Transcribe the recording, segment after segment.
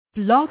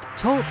Blog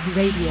Talk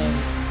Radio.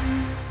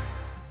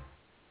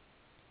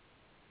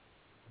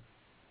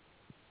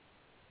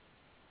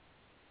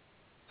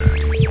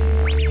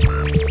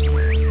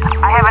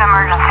 I have an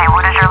emergency.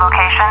 What is your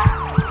location?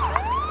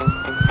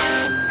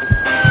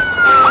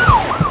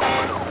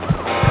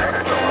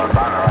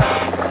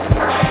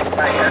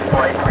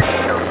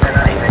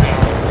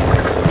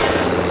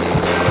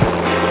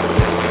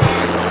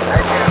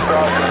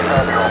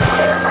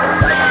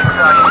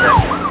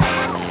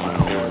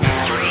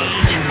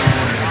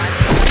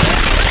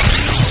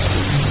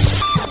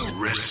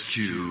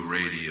 Rescue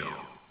Radio,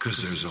 because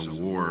there's a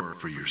war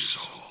for your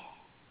soul.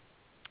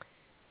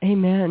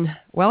 Amen.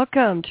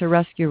 Welcome to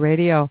Rescue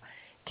Radio.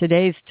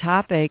 Today's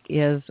topic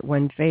is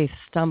When Faith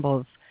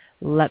Stumbles.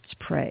 Let's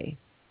pray.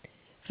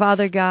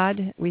 Father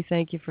God, we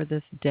thank you for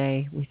this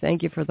day. We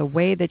thank you for the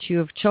way that you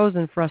have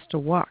chosen for us to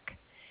walk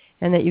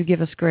and that you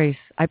give us grace.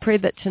 I pray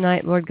that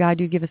tonight, Lord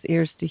God, you give us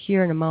ears to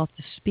hear and a mouth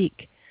to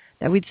speak,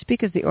 that we'd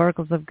speak as the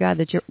oracles of God,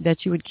 that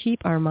you would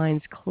keep our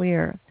minds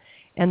clear.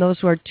 And those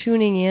who are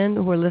tuning in,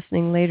 who are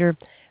listening later,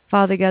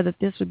 Father God, that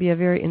this would be a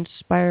very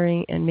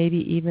inspiring and maybe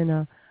even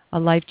a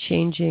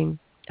life-changing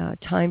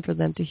time for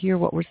them to hear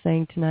what we're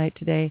saying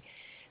today,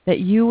 that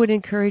you would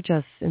encourage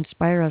us,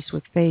 inspire us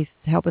with faith,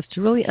 to help us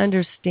to really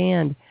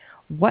understand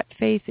what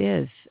faith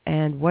is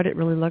and what it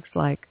really looks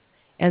like.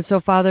 And so,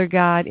 Father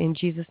God, in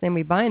Jesus' name,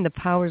 we bind the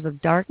powers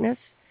of darkness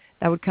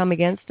that would come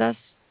against us,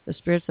 the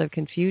spirits of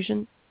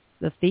confusion,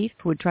 the thief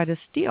who would try to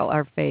steal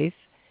our faith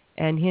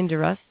and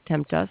hinder us,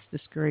 tempt us,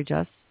 discourage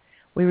us.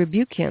 We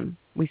rebuke him.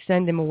 We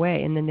send him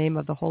away in the name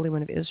of the Holy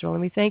One of Israel.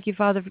 And we thank you,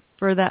 Father,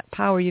 for that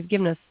power you've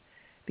given us,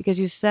 because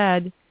you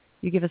said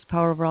you give us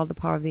power over all the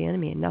power of the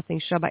enemy, and nothing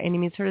shall by any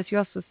means hurt us. You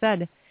also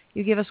said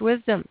you give us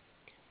wisdom.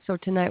 So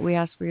tonight we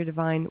ask for your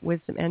divine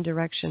wisdom and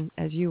direction,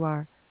 as you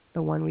are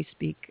the one we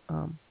speak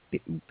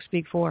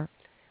for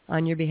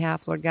on your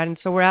behalf, Lord God. And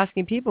so we're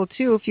asking people,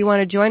 too, if you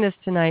want to join us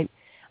tonight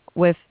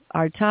with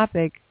our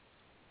topic,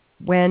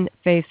 When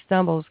Faith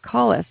Stumbles,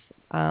 call us.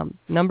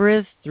 Number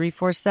is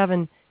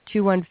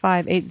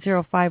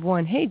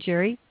 347-215-8051. Hey,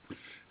 Jerry.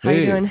 How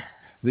you doing?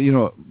 You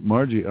know,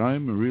 Margie,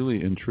 I'm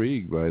really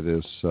intrigued by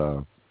this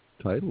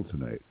title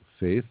tonight.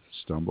 Faith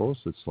Stumbles.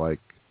 It's like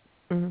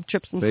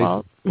trips and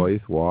falls.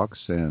 Faith walks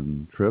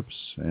and trips.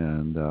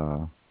 And,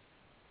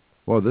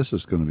 well, this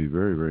is going to be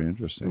very, very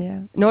interesting.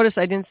 Yeah. Notice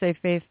I didn't say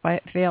faith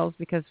fails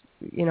because,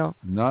 you know.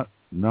 Not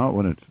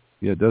when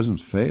it doesn't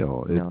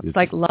fail. It's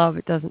like love.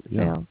 It doesn't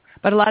fail.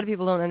 But a lot of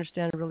people don't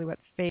understand really what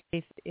faith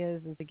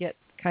is, and to get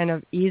kind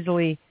of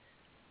easily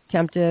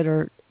tempted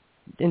or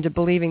into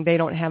believing they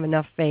don't have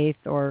enough faith,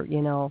 or,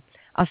 you know,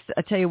 I'll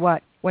tell you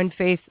what, when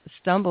faith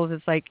stumbles,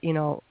 it's like, you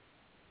know,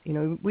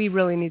 we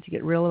really need to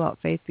get real about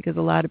faith, because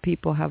a lot of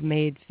people have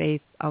made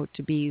faith out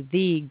to be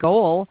the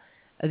goal,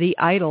 the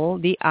idol,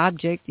 the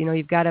object. You know,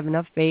 you've got to have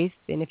enough faith,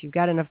 and if you've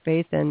got enough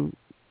faith, then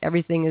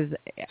everything is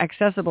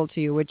accessible to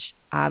you, which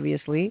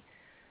obviously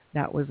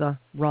that was a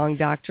wrong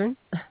doctrine.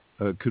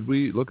 Could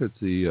we look at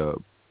the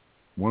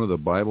one of the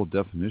Bible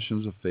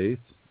definitions of faith?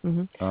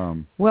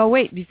 Mm-hmm. Well,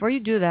 wait, before you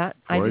do that.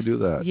 I do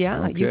that.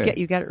 Yeah, okay.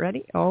 You got it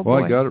ready? Oh, boy.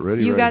 Well, I got it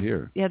ready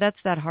here. Yeah,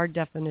 that's that hard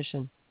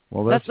definition.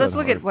 Well, let's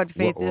look at what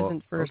faith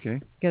isn't first.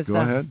 Okay, go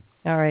ahead.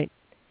 All right.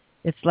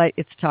 It's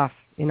tough.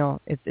 You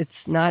know, it's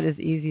not as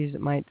easy as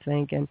it might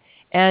think. And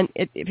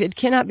it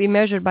cannot be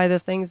measured by the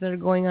things that are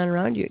going on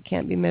around you. It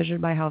can't be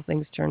measured by how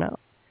things turn out.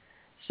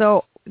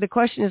 So the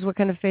question is, what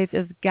kind of faith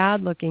is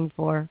God looking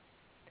for?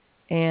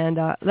 And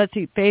let's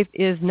see, faith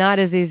is not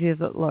as easy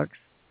as it looks,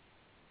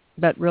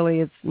 but really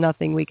it's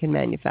nothing we can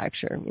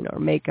manufacture, you know, or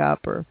make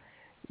up or,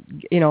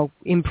 you know,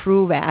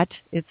 improve at.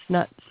 It's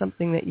not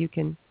something that you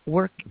can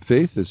work.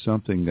 Faith is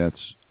something that's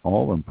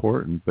all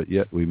important, but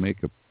yet we make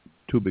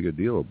too big a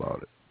deal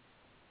about it.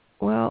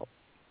 Well,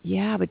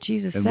 yeah, but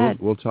Jesus and said...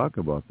 We'll talk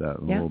about that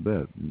in a little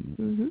bit.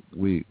 Mm-hmm.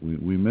 We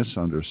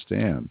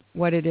misunderstand.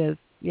 What it is,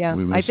 yeah.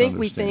 I think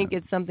we think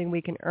it's something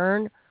we can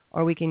earn,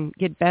 or we can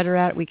get better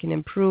at, we can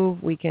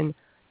improve, we can,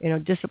 you know,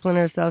 discipline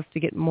ourselves to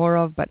get more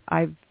of, but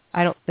I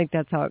don't think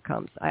that's how it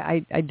comes.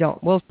 I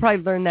don't. We'll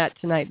probably learn that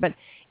tonight, but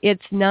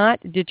it's not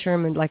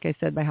determined, like I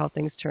said, by how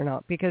things turn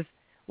out, because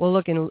we'll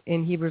look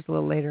in Hebrews a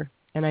little later,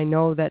 and I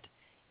know that,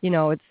 you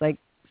know, it's like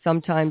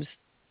sometimes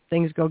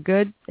things go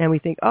good, and we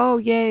think, oh,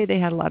 yay, they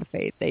had a lot of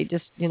faith. They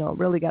just, you know,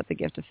 really got the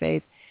gift of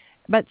faith.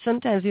 But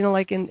sometimes, you know,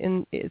 like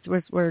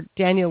it's where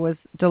Daniel was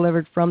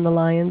delivered from the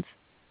lions,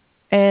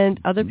 and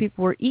other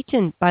people were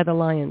eaten by the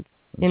lions.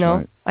 You know,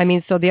 right. I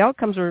mean, so the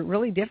outcomes were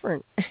really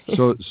different.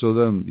 so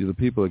then the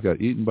people that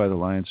got eaten by the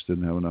lions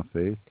didn't have enough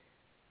faith?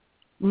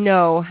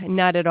 No,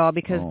 not at all,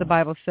 because the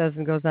Bible says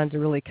and goes on to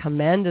really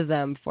commend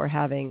them for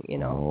having, you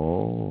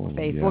know,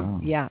 faith. Yeah. Well,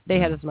 yeah, they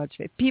had as much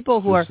faith. People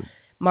who are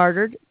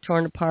martyred,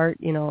 torn apart,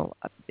 you know,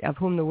 of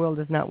whom the world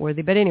is not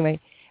worthy. But anyway,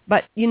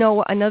 you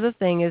know, another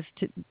thing is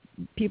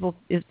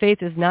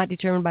faith is not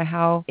determined by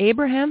how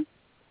Abraham,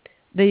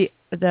 the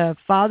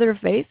father of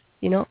faith,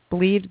 you know,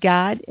 believed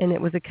God, and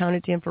it was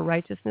accounted to him for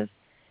righteousness.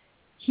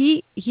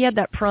 He had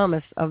that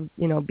promise of,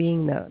 you know,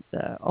 being the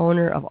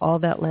owner of all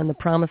that land, the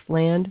promised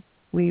land.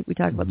 We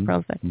talked about the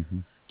promised land. Mm-hmm.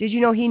 Did you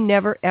know he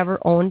never, ever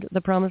owned the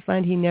promised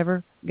land? He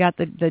never got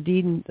the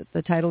deed and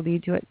the title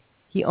deed to it.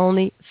 He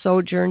only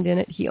sojourned in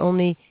it. He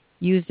only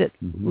used it,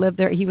 lived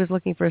there. He was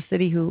looking for a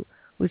city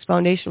whose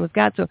foundation was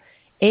God. So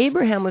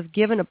Abraham was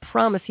given a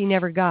promise he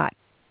never got.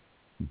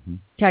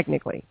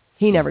 Technically,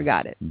 he never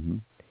got it.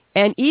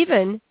 And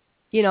even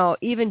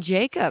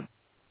Jacob,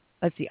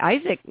 let's see,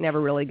 Isaac never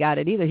really got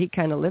it either. He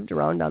kind of lived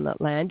around on that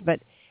land, but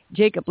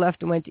Jacob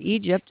left and went to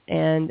Egypt,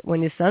 and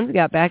when his sons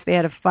got back, they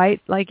had to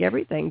fight like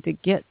everything to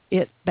get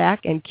it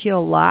back and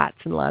kill lots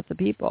and lots of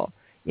people,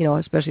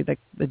 especially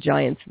the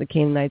giants, the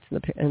Canaanites,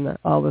 and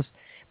all this.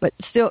 But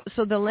still,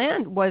 so the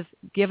land was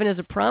given as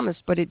a promise,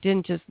 but it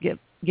didn't just get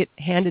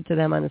handed to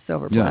them on a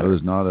silver platter. Yeah, it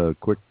was not a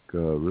quick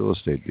real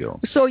estate deal.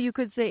 So you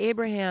could say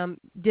Abraham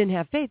didn't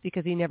have faith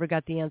because he never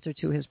got the answer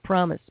to his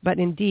promise. But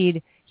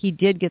indeed, he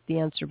did get the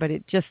answer, but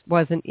it just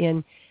wasn't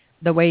in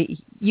the way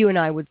you and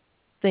I would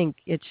think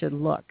it should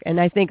look. And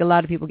I think a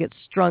lot of people get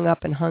strung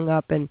up and hung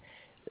up and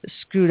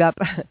screwed up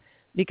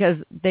because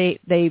they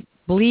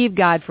believe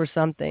God for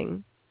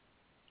something,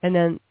 and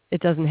then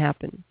it doesn't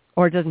happen,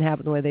 or it doesn't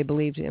happen the way they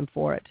believed him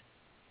for it.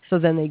 So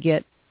then they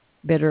get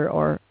bitter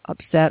or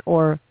upset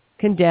or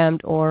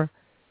condemned or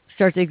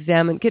start to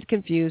examine, get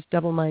confused,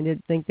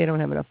 double-minded, think they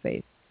don't have enough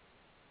faith.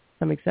 Does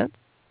that make sense?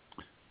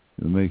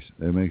 It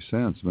makes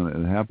sense. I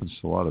mean, it happens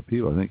to a lot of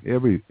people. I think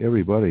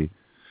everybody,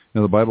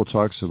 the Bible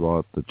talks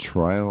about the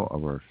trial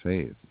of our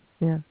faith,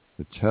 the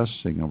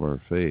testing of our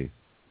faith.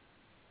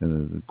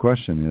 And the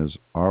question is,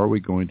 are we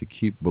going to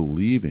keep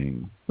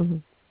believing?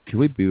 Can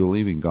we be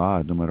believing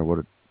God no matter what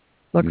it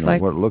looks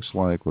like, what it looks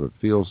like, what it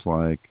feels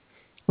like?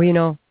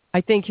 Well,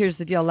 I think here's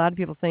the deal. A lot of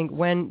people think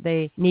when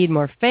they need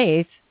more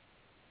faith,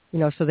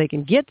 so they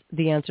can get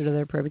the answer to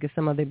their prayer, because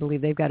somehow they believe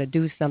they've got to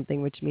do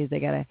something, which means they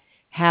got to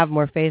have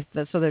more faith.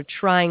 So they're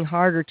trying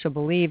harder to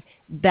believe.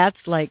 That's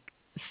like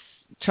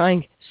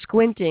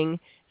squinting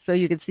so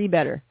you can see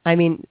better. I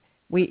mean,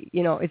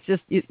 it's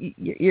just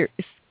you're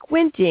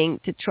squinting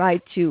to try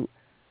to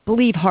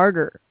believe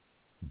harder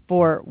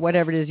for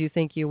whatever it is you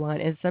think you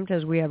want. And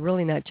sometimes we have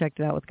really not checked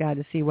it out with God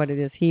to see what it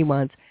is he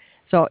wants.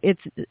 So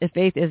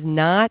faith is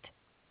not,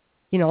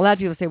 a lot of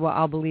people say, well,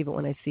 I'll believe it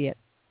when I see it.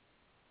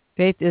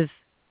 Faith is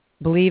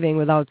believing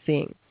without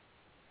seeing,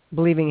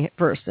 believing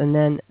first and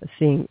then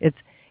seeing.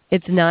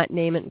 It's not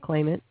name it and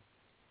claim it.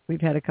 We've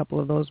had a couple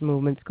of those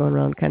movements going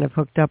around, kind of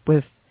hooked up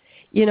with,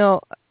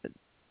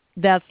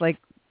 that's like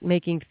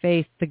making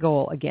faith the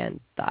goal again,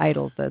 the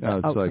idols.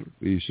 It's like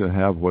you should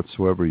have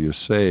whatsoever you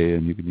say,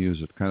 and you can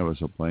use it kind of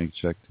as a blank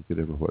check to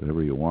get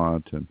whatever you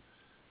want, and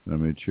in a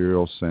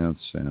material sense.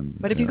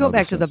 But if you go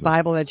back to the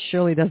Bible, that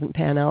surely doesn't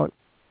pan out.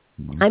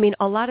 I mean,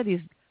 a lot of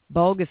these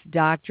bogus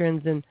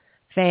doctrines and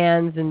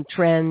fans and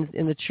trends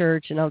in the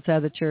church and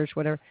outside the church,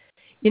 whatever.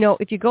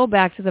 If you go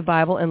back to the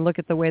Bible and look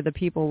at the way the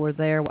people were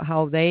there,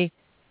 how they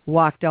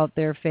walked out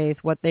their faith,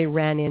 what they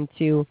ran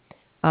into,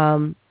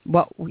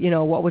 what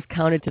was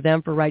counted to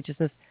them for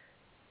righteousness,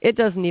 it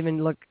doesn't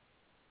even look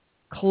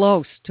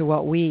close to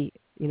what we,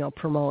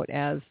 promote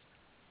as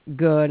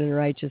good and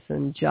righteous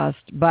and just.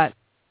 But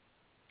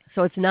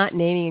so it's not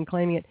naming and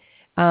claiming it.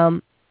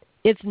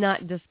 It's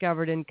not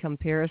discovered in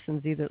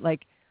comparisons either.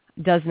 Like,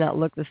 does not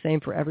look the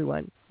same for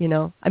everyone,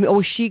 I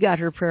mean, she got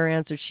her prayer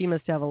answered. She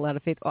must have a lot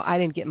of faith. Oh, I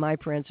didn't get my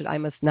prayer answered. I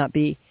must not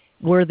be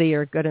worthy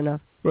or good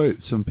enough. Right.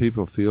 Some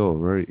people feel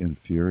very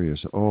inferior.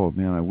 Oh,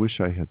 man, I wish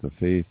I had the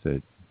faith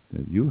that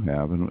you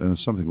have. And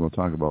it's something we'll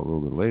talk about a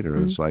little bit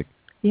later. It's like,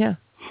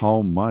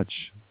 how much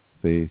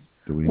faith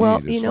do we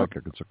need?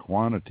 It's a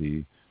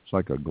quantity. It's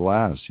like a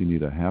glass. You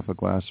need a half a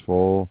glass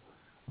full,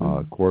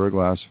 quarter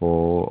glass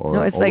full, or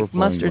no, it's like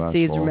mustard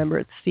seeds. Full. Remember,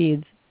 it's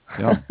seeds.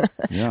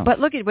 Yeah. But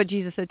look at what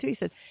Jesus said too. He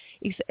said,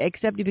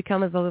 except you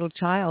become as a little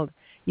child,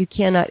 you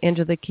cannot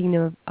enter the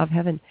kingdom of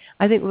heaven.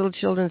 I think little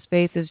children's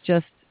faith is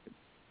just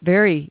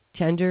very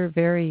tender,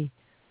 very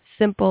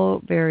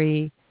simple,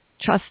 very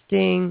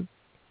trusting.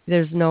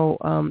 There's no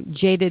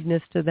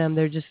jadedness to them.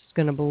 They're just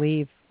going to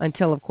believe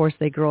until, of course,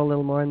 they grow a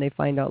little more and they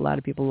find out a lot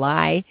of people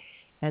lie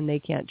and they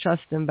can't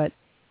trust them. But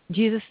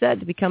Jesus said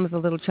to become as a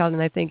little child,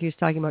 and I think he was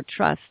talking about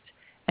trust.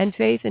 And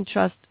faith and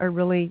trust are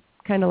really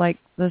kind of like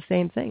the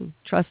same thing,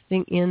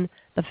 trusting in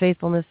the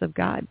faithfulness of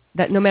God,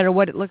 that no matter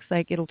what it looks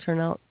like, it'll turn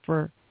out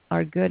for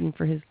our good and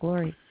for his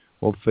glory.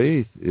 Well,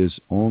 faith is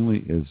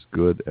only as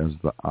good as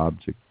the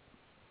object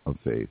of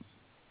faith.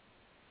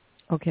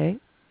 Okay.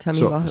 Tell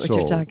me about what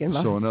you're talking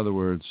about. So in other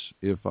words,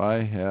 if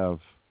I have,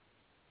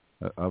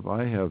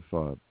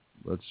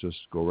 let's just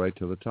go right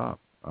to the top.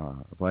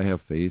 If I have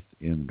faith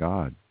in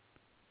God,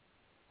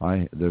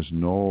 there's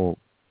no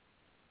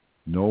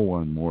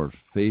one more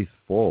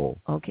faithful.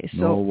 Okay, so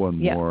no one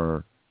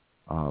more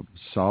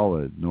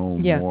solid.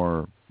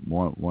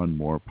 One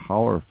more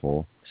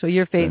powerful. So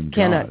your faith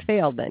cannot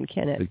fail, then,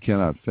 can it? It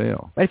cannot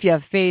fail. But if you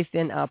have faith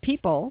in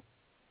people,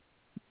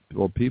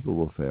 well, people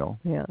will fail.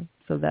 Yeah,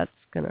 so that's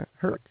going to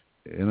hurt.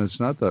 And it's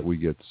not that we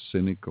get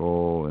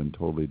cynical and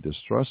totally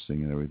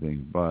distrusting and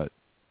everything, but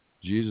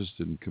Jesus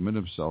didn't commit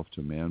himself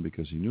to man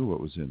because he knew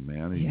what was in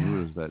man. He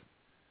knew that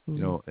You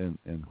know,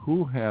 and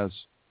who has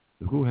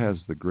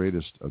the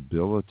greatest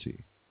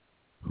ability?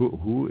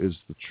 Who is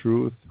the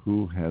truth?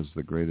 Who has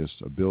the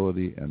greatest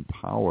ability and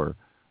power?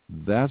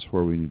 That's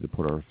where we need to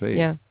put our faith.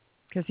 Yeah,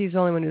 because he's the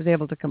only one who's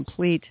able to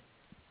complete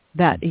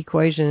that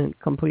equation and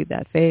complete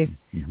that faith.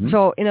 Mm-hmm.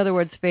 So, in other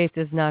words, faith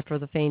is not for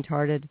the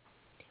faint-hearted,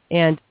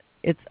 and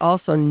it's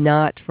also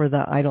not for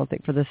the, I don't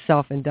think, for the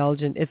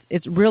self-indulgent.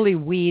 It really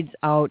weeds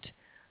out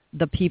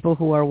the people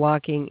who are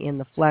walking in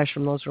the flesh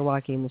from those who are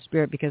walking in the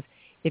spirit, because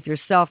if you're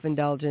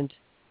self-indulgent,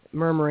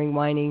 murmuring,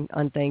 whining,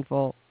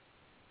 unthankful,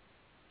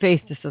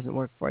 faith just doesn't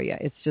work for you.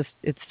 It's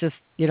just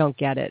you don't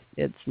get it.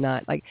 It's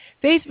not like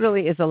faith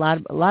really is a lot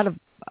of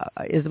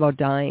is about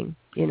dying.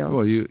 You know.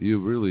 Well, you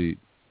really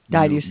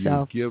die to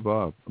yourself. You give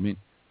up. I mean,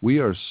 we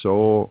are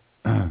so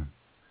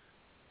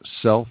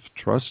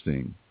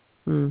self-trusting.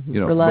 Mm-hmm. You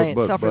know, reliant,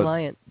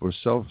 self-reliant. We're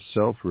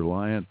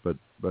self-reliant, but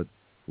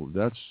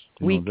that's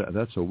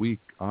that's a weak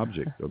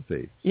object of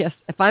faith. Yes,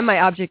 if I'm my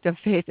object of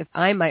faith, if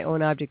I'm my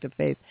own object of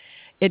faith,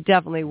 it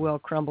definitely will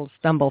crumble,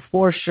 stumble,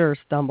 for sure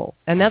stumble.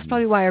 And that's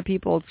probably why our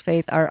people's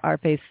faith, our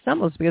faith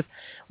stumbles, because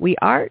we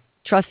are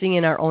trusting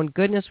in our own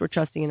goodness. We're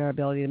trusting in our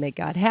ability to make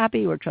God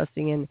happy. We're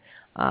trusting in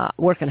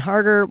working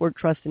harder. We're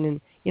trusting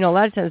in, you know, a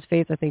lot of times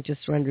faith, I think,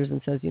 just surrenders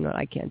and says, you know,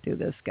 I can't do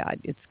this, God.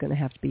 It's going to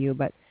have to be you.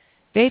 But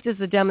faith is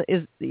the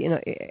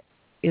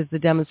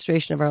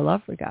demonstration of our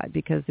love for God,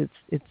 because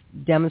it's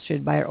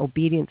demonstrated by our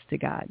obedience to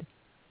God.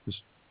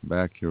 Just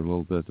back here a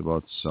little bit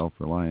about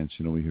self-reliance.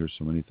 You know, we hear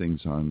so many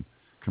things on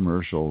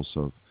commercials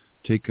of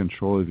take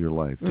control of your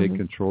life, take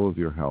control of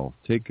your health,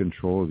 take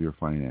control of your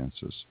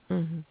finances.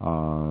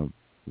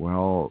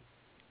 Well,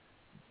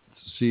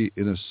 see,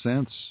 in a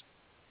sense,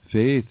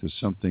 faith is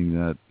something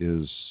that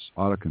is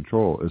out of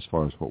control as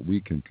far as what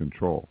we can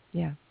control.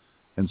 Yeah.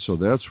 And so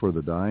that's where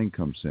the dying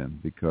comes in,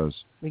 because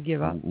we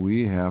give up.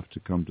 We have to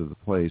come to the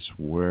place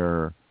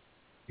where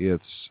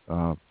it's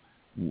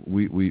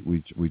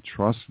we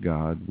trust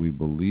God, we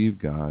believe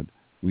God.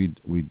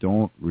 We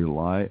don't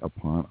rely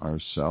upon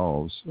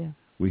ourselves. Yeah.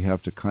 We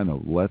have to kind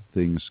of let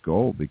things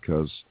go,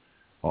 because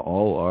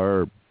all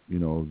our, you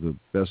know, the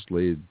best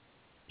laid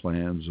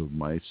plans of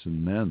mice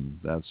and men,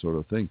 that sort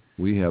of thing.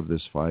 We have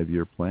this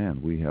 5-year plan.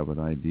 We have an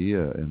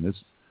idea and this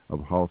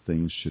of how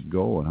things should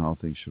go and how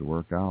things should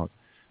work out.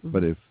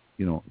 But if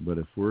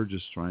we're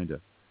just trying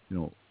to, you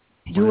know,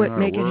 do it, our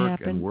make work it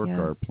happen, and work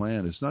our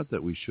plan, it's not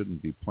that we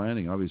shouldn't be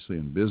planning. Obviously,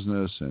 in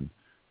business and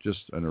just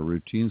in our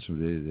routines from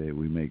day to day,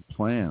 we make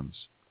plans.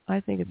 I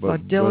think it's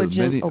about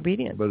diligent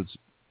obedience. But it's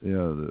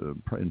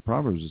in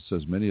Proverbs it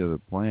says many other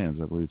plans.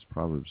 I believe it's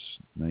Proverbs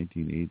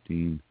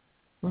 19:18.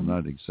 I'm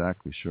not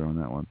exactly sure on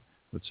that one,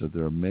 but said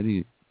there are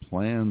many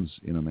plans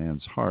in a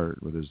man's heart,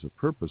 but it is the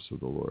purpose of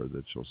the Lord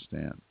that shall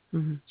stand.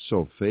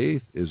 So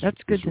faith is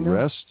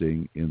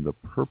resting in the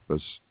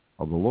purpose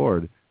of the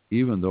Lord,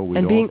 even though we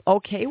don't. And being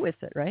okay with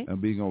it, right?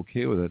 And being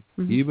okay with it,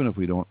 even if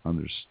we don't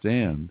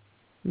understand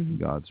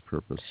God's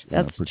purpose in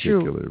a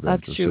particular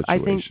event or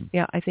situation.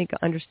 I think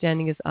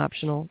understanding is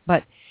optional.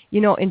 But, you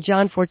know, in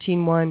John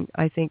 14:1,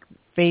 I think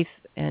faith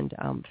and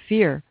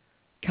fear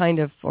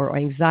or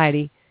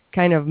anxiety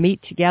kind of meet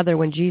together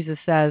when Jesus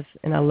says,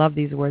 and I love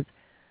these words,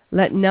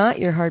 "Let not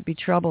your heart be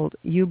troubled.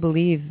 You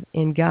believe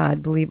in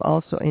God, believe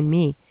also in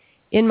me.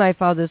 In my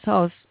Father's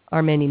house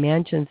are many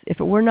mansions. If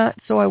it were not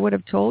so, I would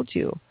have told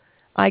you.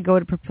 I go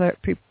to prepare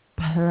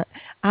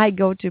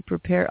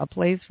a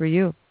place for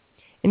you.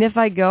 And if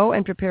I go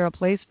and prepare a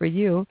place for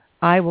you,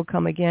 I will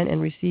come again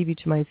and receive you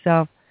to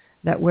myself,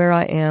 that where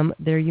I am,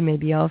 there you may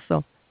be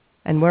also.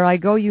 And where I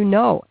go, you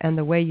know, and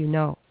the way you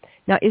know."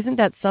 Now, isn't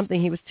that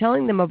something? He was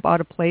telling them about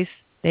a place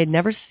they'd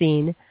never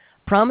seen,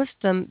 promised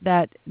them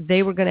that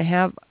they were going to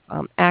have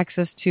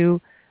access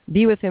to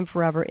be with him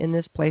forever in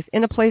this place,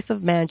 in a place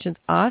of mansions.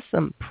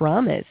 Awesome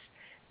promise.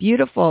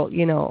 Beautiful,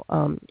 you know,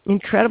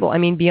 incredible. I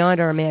mean,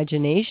 beyond our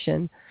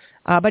imagination.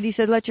 But he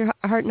said, let your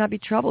heart not be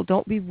troubled.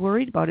 Don't be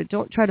worried about it.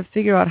 Don't try to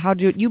figure out how to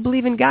do it. You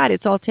believe in God.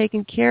 It's all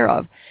taken care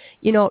of.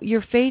 You know,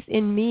 your faith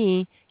in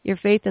me, your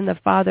faith in the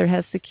Father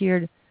has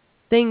secured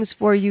things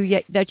for you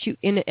yet that you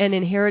in an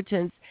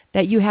inheritance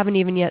that you haven't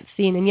even yet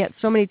seen. And yet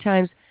so many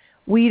times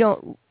we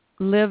don't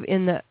live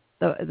in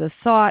the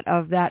thought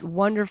of that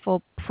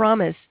wonderful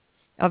promise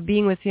of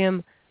being with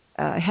him,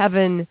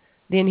 heaven,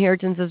 the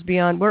inheritance is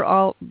beyond. We're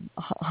all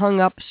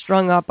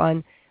strung up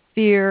on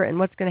fear and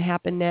what's going to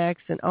happen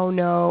next, and oh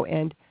no,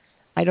 and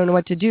I don't know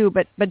what to do.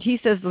 But he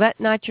says, let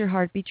not your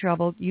heart be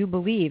troubled. You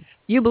believe.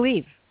 You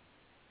believe.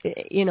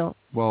 You know.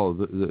 Well,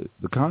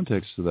 the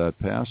context of that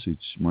passage,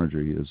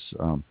 Marjorie, is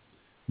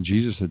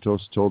Jesus had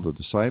just told the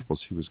disciples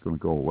he was going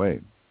to go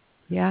away.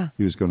 Yeah.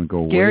 He was going to go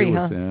away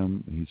with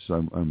them. He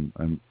said,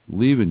 I'm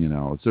leaving you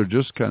now. They're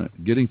just kind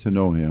of getting to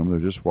know him.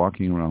 They're just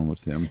walking around with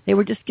him. They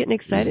were just getting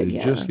excited,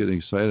 They're just getting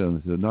excited.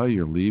 And they said, no,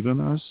 you're leaving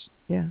us?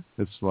 Yeah.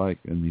 It's like,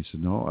 and he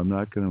said, no, I'm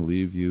not going to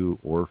leave you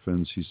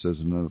orphans. He says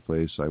in another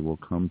place, I will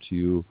come to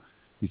you.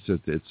 He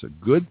said, it's a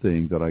good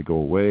thing that I go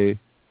away.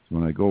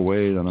 When I go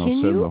away, then I'll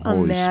send the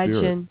Holy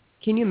Spirit.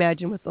 Can you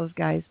imagine with those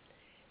guys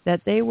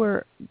that they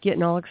were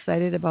getting all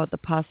excited about the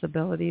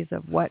possibilities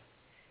of what,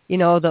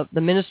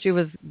 the ministry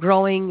was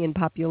growing in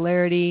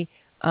popularity.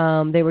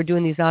 They were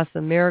doing these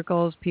awesome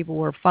miracles. People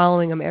were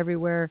following them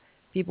everywhere.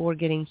 People were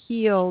getting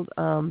healed,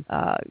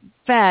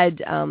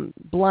 fed,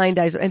 blind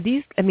eyes.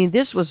 And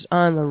this was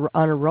on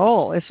a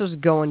roll. This was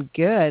going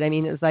good.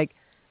 It was like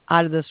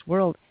out of this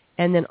world.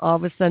 And then all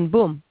of a sudden,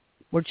 boom,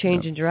 we're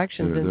changing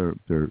directions.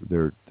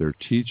 Their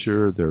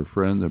teacher, their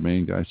friend, their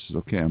main guy says,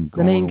 "Okay, I'm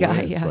going." The main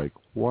guy, away. It's like,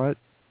 what?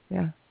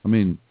 Yeah.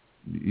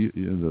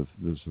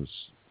 There's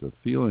the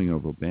feeling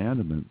of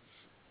abandonment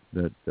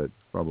that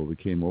probably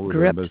came over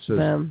Gripped them. But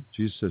them.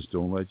 Jesus says,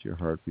 "Don't let your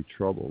heart be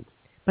troubled."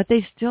 But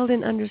they still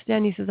didn't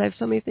understand. He says, "I have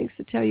so many things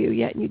to tell you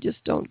yet, and you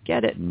just don't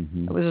get it."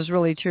 Mm-hmm. It was just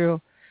really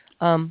true.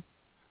 Let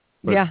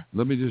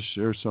me just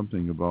share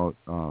something about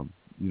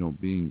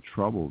being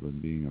troubled and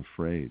being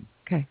afraid.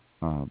 Okay.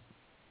 And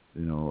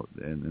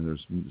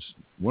there's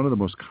one of the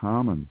most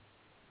common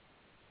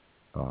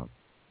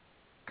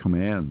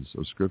commands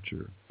of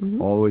Scripture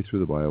all the way through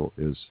the Bible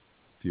is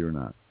fear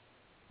not.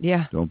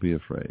 Yeah. Don't be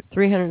afraid.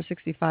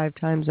 365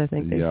 times, I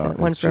think they said.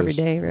 One for every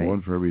day, right?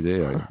 One for every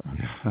day.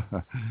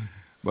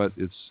 But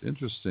it's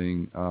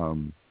interesting,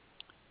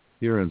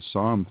 here in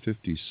Psalm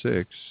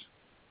 56,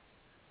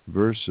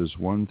 verses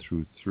 1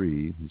 through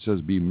 3, it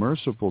says, "Be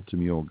merciful to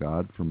me, O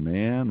God, for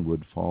man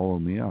would follow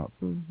me up."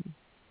 Mm-hmm.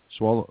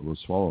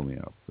 Swallow me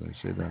up. Did I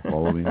say that?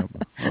 Follow me up?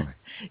 Oh.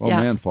 Well,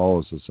 yeah. Man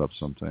follows us up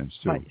sometimes,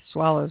 too. Right.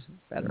 Swallows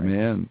better.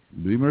 Man,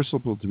 be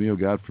merciful to me, O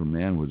God, for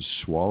man would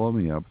swallow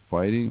me up.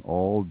 Fighting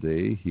all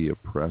day, he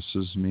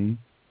oppresses me.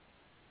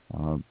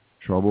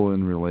 Trouble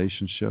in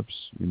relationships,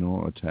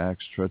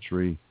 attacks,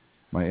 treachery.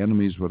 My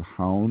enemies would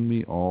hound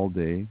me all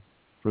day,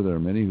 for there are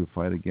many who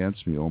fight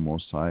against me, O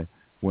Most High.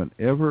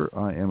 Whenever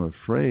I am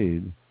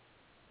afraid,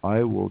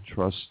 I will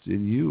trust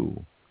in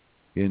you.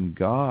 In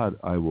God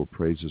I will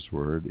praise His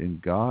word. In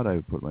God I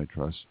put my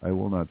trust. I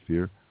will not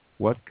fear.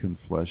 What can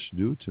flesh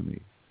do to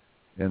me?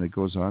 And it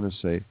goes on to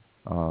say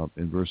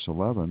in verse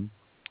 11,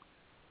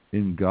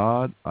 in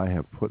God I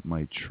have put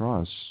my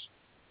trust.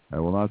 I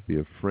will not be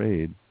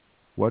afraid.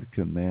 What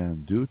can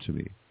man do to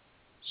me?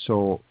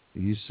 So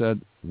he said,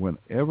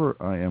 whenever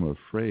I am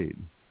afraid,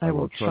 I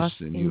will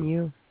trust in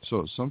you.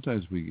 So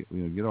sometimes we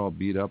get all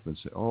beat up and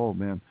say, oh,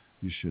 man,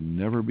 you should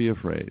never be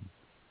afraid.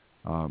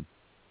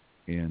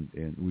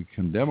 And we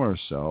condemn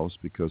ourselves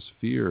because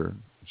fear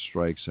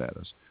strikes at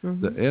us.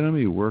 Mm-hmm. The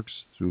enemy works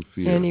through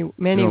fear.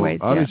 Many ways.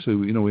 Obviously,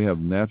 we have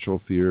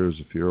natural fears,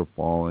 the fear of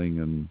falling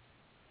and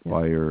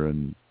fire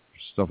and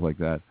stuff like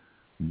that.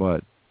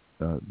 But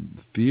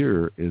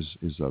fear is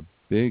a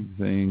big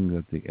thing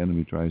that the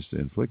enemy tries to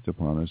inflict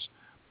upon us.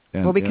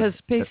 Because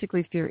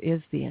basically fear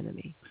is the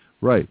enemy.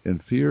 Right,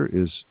 and fear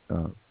is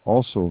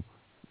also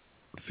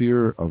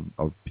fear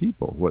of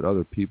people, what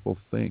other people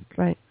think.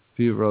 Right.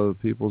 Fear of other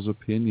people's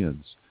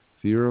opinions.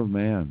 Fear of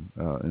man.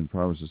 In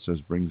Proverbs it says,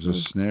 brings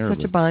a snare.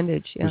 Such a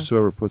bondage, yeah.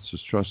 Whosoever puts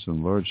his trust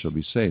in the Lord shall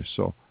be safe.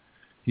 So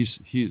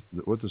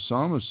what the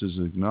psalmist is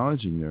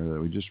acknowledging there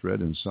that we just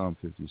read in Psalm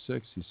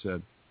 56, he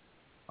said,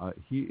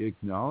 he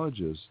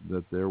acknowledges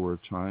that there were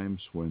times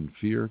when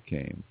fear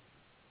came.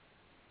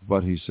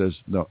 But he says,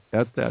 no,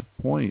 at that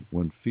point,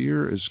 when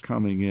fear is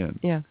coming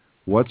in,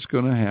 what's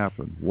going to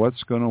happen?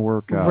 What's going to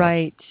work out?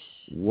 Right.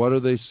 What are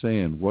they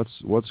saying? What's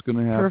going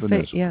to happen?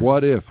 Perfect, yeah.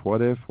 What if?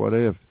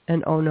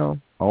 And oh no.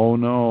 Oh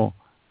no.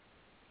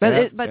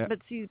 But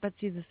see,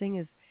 the thing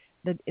is,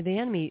 the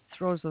enemy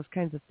throws those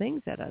kinds of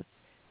things at us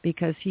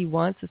because he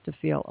wants us to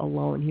feel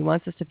alone. He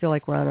wants us to feel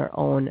like we're on our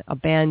own,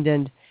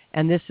 abandoned,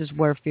 and this is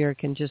where fear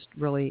can just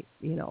really,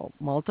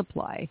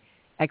 multiply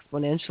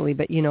exponentially.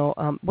 But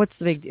what's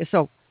the big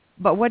deal?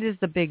 But what is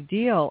the big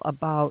deal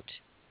about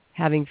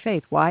having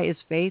faith? Why is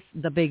faith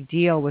the big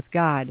deal with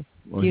God?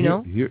 Well, do you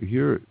know?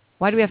 Here,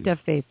 why do we have to have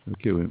faith?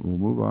 Okay, we'll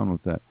move on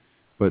with that.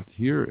 But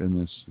here in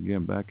this,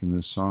 again, back in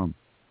this psalm,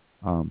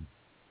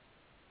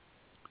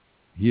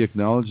 he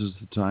acknowledges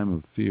the time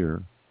of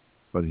fear,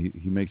 but he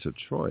makes a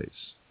choice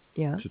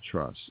to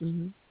trust.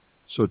 Mm-hmm.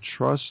 So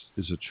trust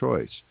is a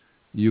choice.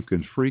 You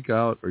can freak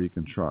out or you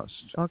can trust.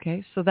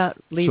 Okay, so that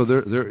leads... So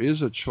there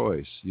is a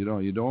choice. You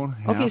don't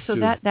have to... Okay,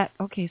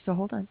 so okay, so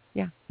hold on.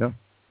 Yeah.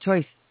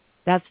 Choice.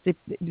 That's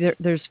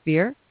there's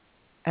fear,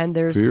 and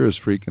there's... Fear is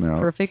freaking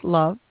out. Perfect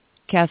love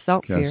casts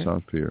out fear. Casts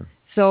out fear.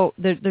 So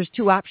there's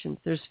two options.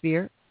 There's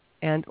fear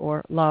and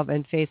or love,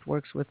 and faith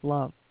works with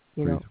love.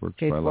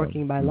 Faith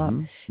working by love.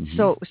 Mm-hmm.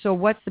 Mm-hmm. So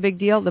what's the big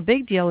deal? The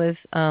big deal is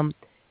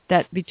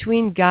that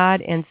between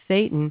God and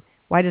Satan,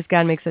 why does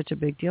God make such a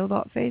big deal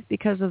about faith?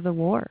 Because of the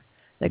war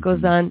that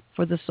goes on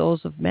for the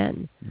souls of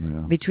men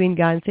between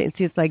God and Satan.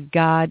 See, it's like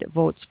God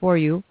votes for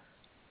you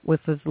with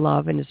His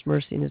love and His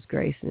mercy and His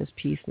grace and His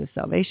peace and His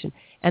salvation,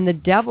 and the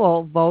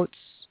devil votes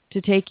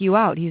to take you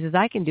out. He says,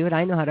 "I can do it.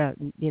 I know how to.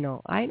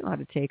 I know how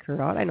to take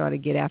her out. I know how to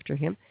get after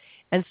him."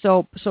 And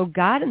so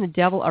God and the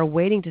devil are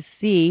waiting to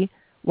see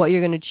what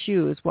you're going to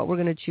choose. What we're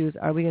going to choose.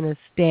 Are we going to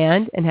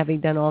stand and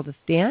having done all to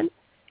stand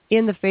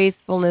in the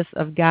faithfulness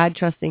of God,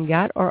 trusting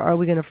God, or are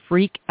we going to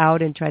freak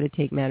out and try to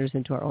take matters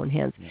into our own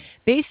hands? Yeah.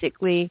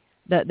 Basically,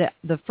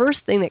 the first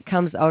thing that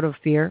comes out of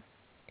fear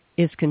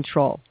is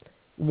control.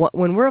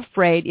 when we're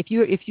afraid, if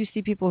you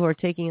see people who are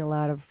taking a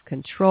lot of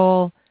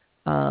control,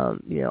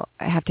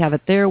 have to have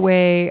it their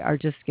way, are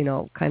just,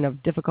 kind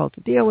of difficult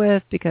to deal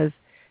with because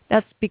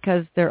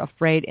they're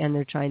afraid and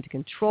they're trying to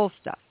control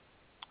stuff.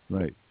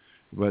 Right.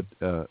 But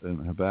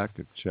in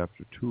Habakkuk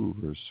chapter 2,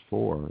 verse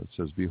 4, it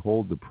says,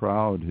 "Behold, the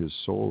proud, his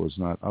soul is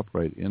not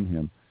upright in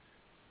him,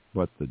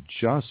 but the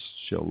just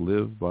shall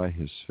live by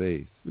his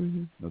faith."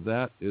 Mm-hmm. Now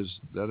that is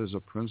a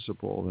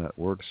principle that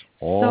works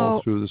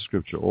all through the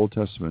Scripture, Old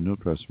Testament, New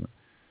Testament.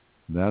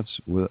 That's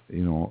without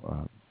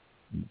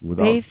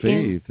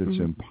faith, it's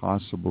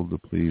impossible to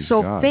please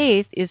God. So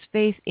faith is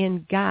faith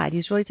in God.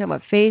 He's really talking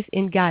about faith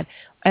in God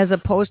as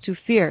opposed to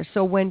fear.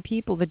 So when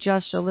people, the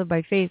just shall live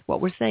by faith,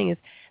 what we're saying is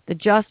the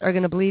just are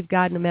going to believe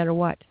God no matter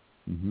what.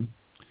 Mm-hmm.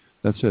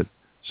 That's it.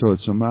 So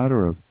it's a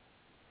matter of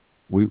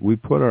we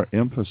put our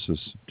emphasis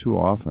too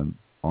often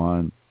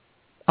on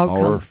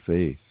our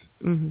faith.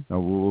 Mm-hmm.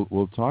 Now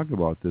we'll talk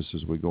about this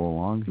as we go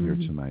along here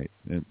tonight,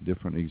 and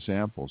different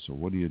examples. So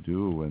what do you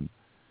do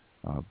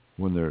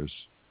when there's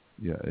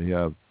you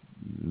have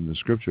in the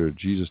Scripture,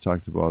 Jesus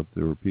talked about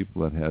there were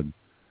people that had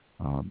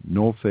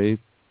no faith,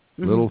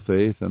 little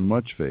faith, and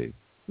much faith.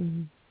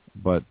 Mm-hmm.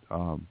 But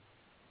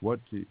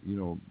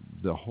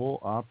the whole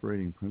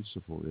operating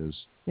principle is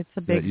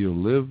that you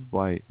live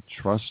by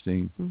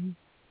trusting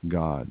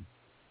God,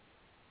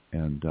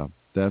 and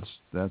that's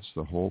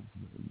the whole.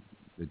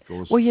 It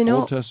goes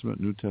Old Testament,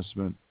 New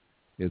Testament.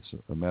 It's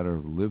a matter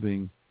of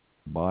living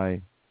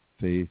by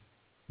faith,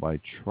 by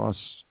trust.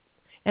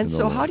 And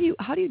so, how do you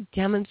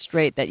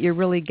demonstrate that you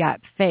really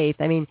got faith?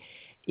 I mean,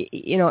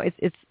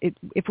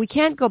 if we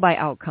can't go by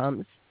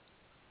outcomes,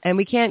 and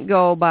we can't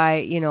go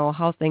by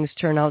how things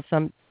turn out.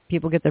 Some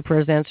people get their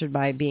prayers answered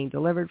by being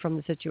delivered from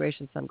the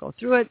situation. Some go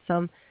through it.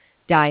 Some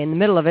die in the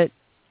middle of it.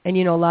 And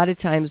a lot of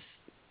times,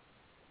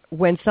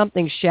 when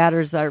something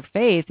shatters our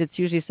faith, it's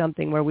usually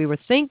something where we were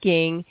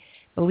thinking,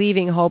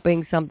 believing,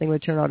 hoping something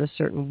would turn out a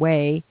certain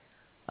way,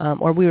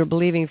 or we were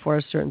believing for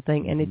a certain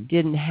thing, and it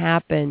didn't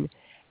happen.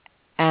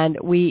 And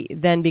we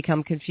then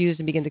become confused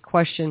and begin to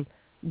question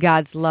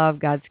God's love,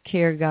 God's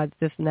care, God's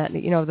this and that.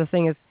 The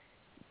thing is,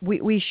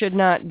 we should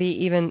not be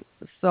even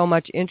so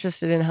much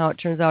interested in how it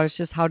turns out. It's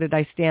just, how did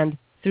I stand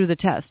through the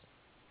test?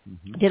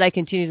 Mm-hmm. Did I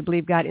continue to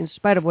believe God in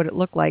spite of what it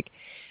looked like?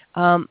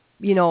 But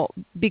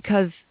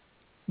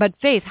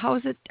faith, how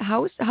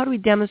do we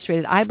demonstrate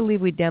it? I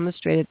believe we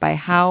demonstrate it by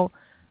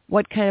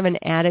what kind of an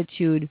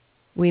attitude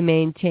we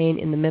maintain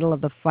in the middle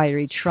of the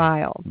fiery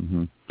trial.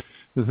 Mm-hmm.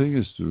 The thing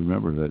is to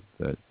remember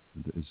that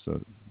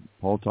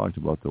Paul talked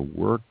about the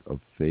work of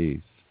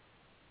faith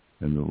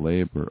and the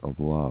labor of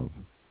love.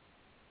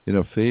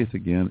 Faith,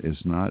 again, is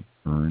not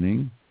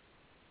earning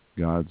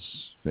God's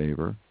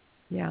favor.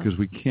 Yeah. Because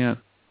we can't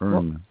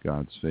earn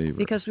God's favor.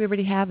 Because we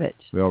already have it.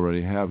 We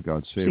already have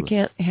God's favor.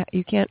 So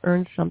you can't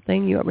earn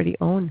something you already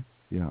own.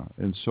 Yeah,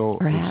 and so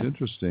it's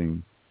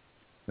interesting.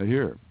 Now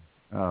here,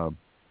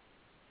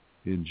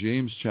 in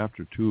James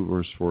chapter 2,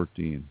 verse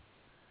 14,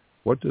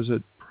 what does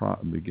it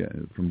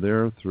begin from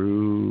there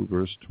through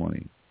verse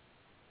 20?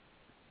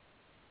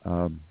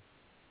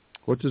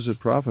 What does it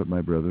profit,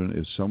 my brethren,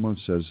 if someone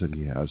says that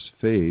he has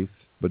faith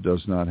but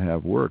does not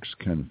have works?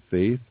 Can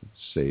faith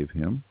save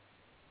him?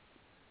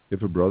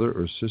 If a brother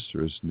or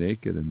sister is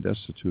naked and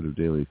destitute of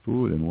daily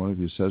food, and one of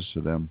you says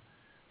to them,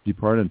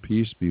 "Depart in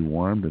peace, be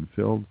warmed and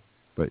filled,"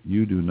 but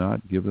you do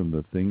not give them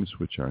the things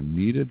which are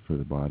needed for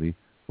the body,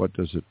 what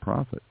does it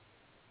profit?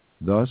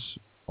 Thus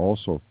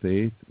also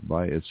faith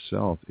by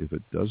itself, if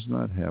it does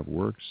not have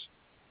works,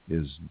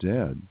 is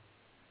dead.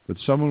 But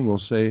someone will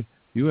say,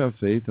 "You have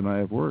faith and I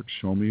have works.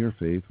 Show me your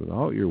faith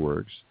without your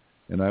works,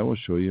 and I will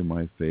show you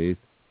my faith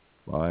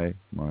by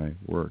my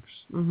works."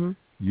 Mm-hmm.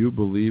 You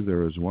believe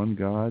there is one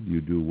God, you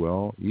do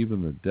well.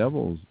 Even the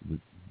devils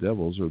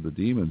or the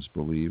demons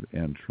believe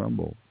and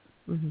tremble.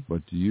 Mm-hmm.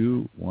 But do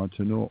you want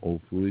to know, O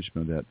foolish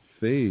man, that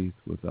faith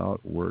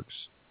without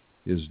works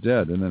is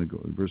dead? And then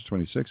verse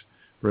 26,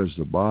 for as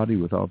the body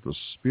without the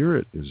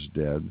spirit is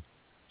dead,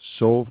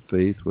 so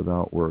faith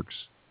without works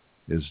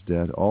is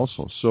dead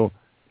also. So,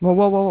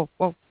 Whoa.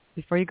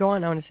 Before you go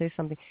on, I want to say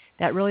something.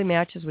 That really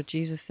matches what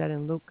Jesus said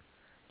in Luke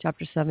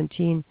chapter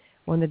 17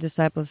 when the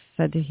disciples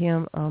said to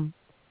him,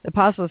 the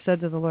apostles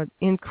said to the Lord,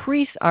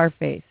 "Increase our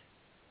faith."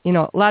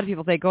 A lot of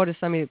people, they go to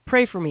somebody,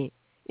 "Pray for me.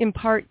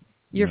 Impart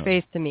your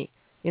faith to me.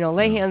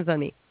 Lay hands on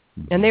me."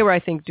 Mm-hmm. And they were, I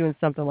think, doing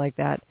something like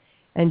that.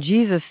 And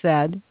Jesus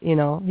said, he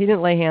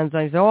didn't lay hands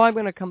on him. He said,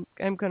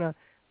 I'm going to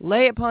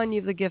lay upon you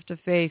the gift of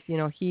faith.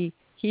 He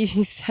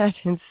said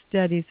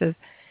instead, he says,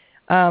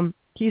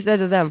 he said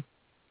to them,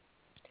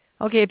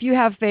 "Okay, if you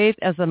have faith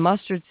as a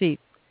mustard seed,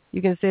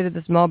 you can say to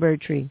this mulberry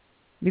tree,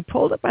 be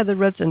pulled up by the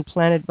roots and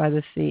planted by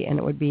the sea, and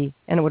it would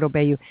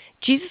obey you."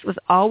 Jesus was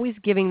always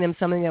giving them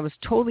something that was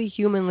totally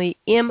humanly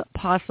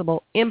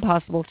impossible.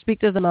 Speak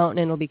to the mountain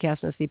and it will be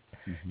cast in the sea.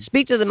 Mm-hmm.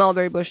 Speak to the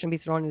mulberry bush and be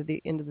thrown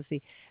into the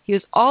sea. He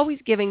was always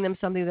giving them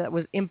something that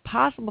was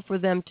impossible for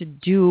them to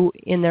do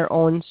in their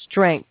own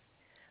strength,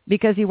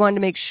 because he wanted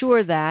to make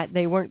sure that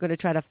they weren't going to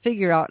try to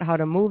figure out how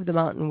to move the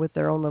mountain with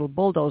their own little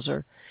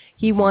bulldozer.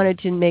 He wanted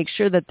to make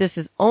sure that this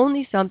is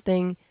only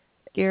something,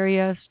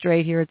 area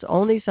straight here, it's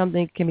only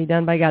something that can be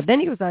done by God. Then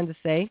he goes on to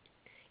say,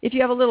 if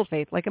you have a little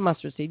faith, like a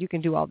mustard seed, you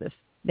can do all this.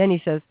 Then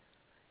he says,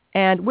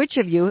 and which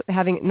of you,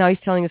 now he's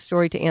telling a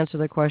story to answer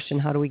the question,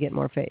 how do we get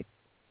more faith?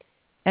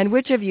 And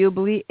which of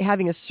you,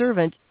 having a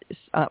servant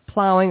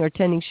plowing or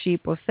tending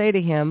sheep, will say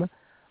to him,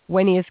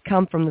 when he has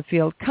come from the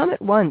field, come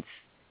at once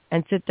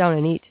and sit down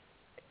and eat?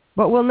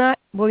 But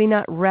will he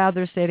not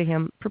rather say to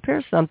him,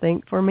 prepare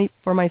something for me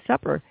for my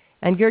supper,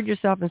 and gird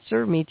yourself and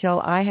serve me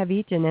till I have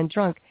eaten and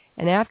drunk,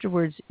 and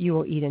afterwards you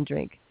will eat and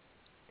drink?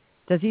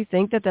 Does he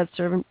thank that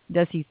servant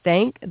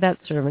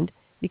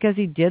because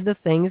he did the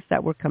things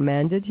that were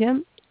commanded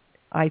him?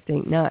 I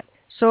think not.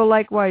 So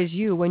likewise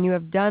you, when you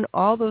have done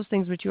all those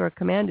things which you are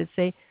commanded,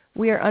 say,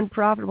 we are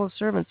unprofitable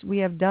servants. We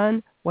have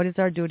done what is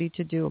our duty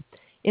to do.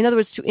 In other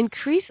words, to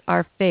increase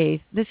our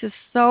faith, this is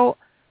so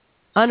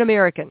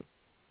un-American.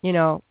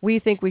 We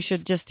think we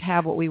should just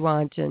have what we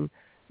want and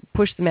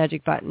push the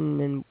magic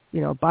button and,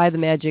 buy the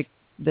magic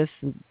this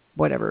and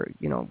whatever,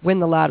 win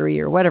the lottery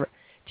or whatever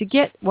to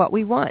get what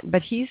we want.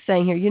 But he's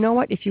saying here, you know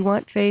what? If you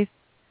want faith,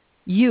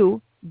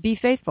 you be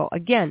faithful.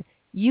 Again,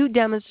 you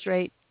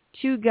demonstrate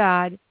to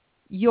God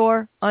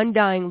your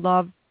undying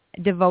love,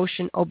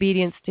 devotion,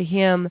 obedience to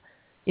him.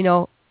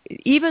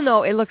 Even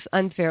though it looks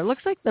unfair, it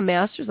looks like the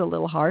master's a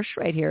little harsh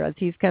right here. As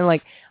he's kind of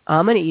like,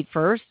 I'm going to eat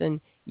first,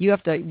 and you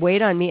have to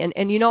wait on me. And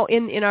in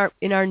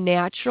our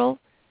natural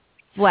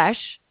flesh,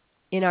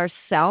 in our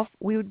self,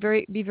 we would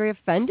be very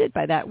offended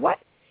by that. What?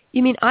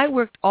 You mean I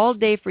worked all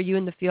day for you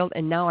in the field,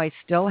 and now I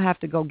still have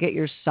to go get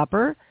your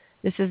supper?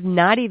 This is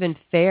not even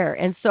fair.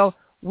 And so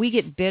we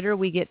get bitter,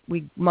 we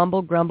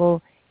mumble,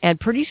 grumble, and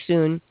pretty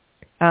soon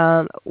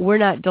we're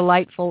not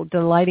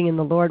delighting in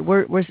the Lord.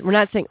 We're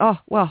not saying, oh,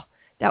 well,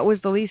 that was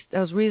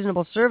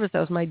reasonable service. That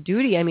was my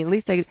duty. I mean, at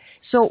least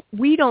so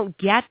we don't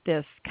get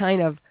this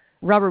kind of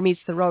rubber meets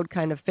the road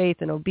kind of faith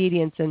and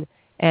obedience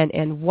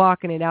and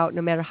walking it out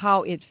no matter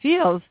how it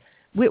feels.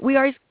 We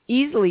are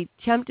easily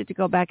tempted to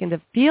go back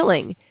into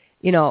feeling,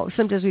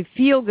 sometimes we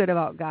feel good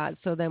about God.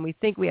 So then we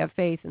think we have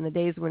faith. In the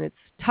days when it's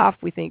tough,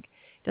 we think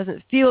it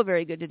doesn't feel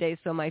very good today.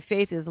 So my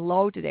faith is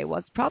low today. Well,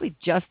 it's probably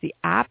just the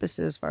opposite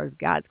as far as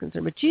God's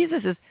concerned. But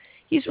Jesus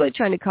he's really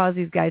trying to cause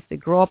these guys to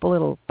grow up a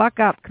little. Buck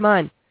up. Come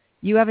on.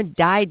 You haven't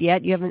died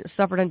yet. You haven't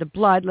suffered unto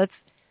blood.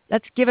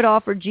 Let's give it all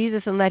for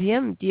Jesus and let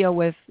him deal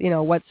with,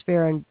 what's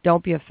fair, and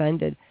don't be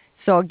offended.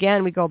 So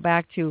again, we go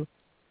back to,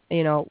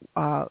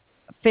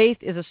 faith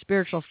is a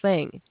spiritual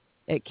thing.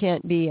 It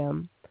can't be,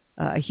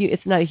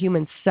 it's not a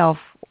human self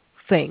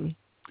thing.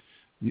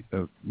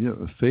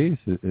 Faith,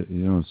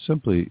 is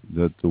simply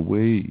that the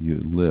way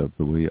you live,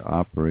 the way you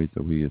operate,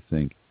 the way you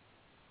think.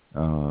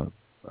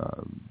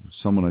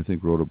 Someone, I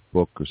think, wrote a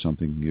book or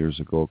something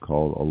years ago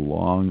called A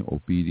Long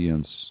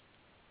Obedience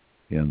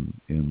in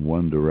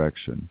One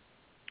Direction.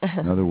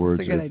 In other words,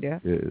 That's a good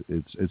idea.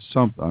 It's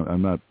something.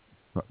 I'm not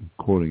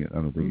quoting it. I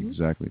don't think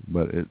exactly,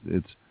 but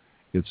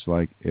it's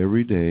like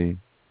every day,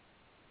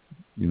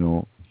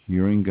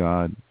 hearing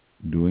God,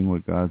 doing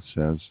what God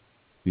says,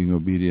 being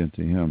obedient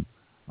to him.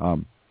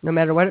 No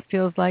matter what it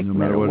feels like, no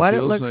matter what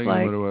it looks like,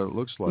 no matter what it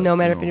looks like, no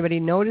matter if anybody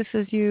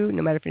notices you,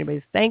 no matter if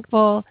anybody's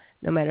thankful,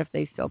 no matter if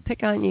they still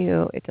pick on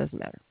you, it doesn't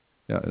matter.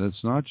 Yeah, and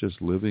it's not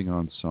just living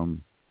on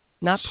some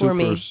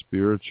super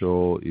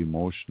spiritual,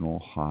 emotional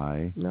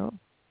high. No,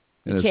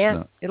 and you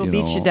can't. It'll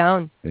beat you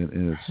down.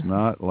 And it's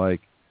not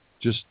like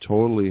just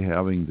totally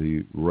having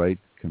the right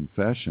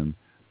confession,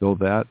 though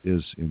that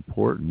is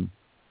important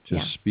to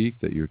speak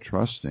that you're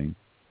trusting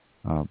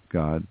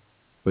God,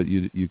 but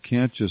you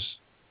can't just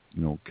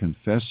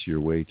confess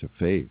your way to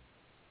faith.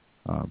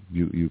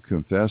 You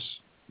confess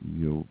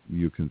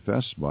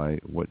by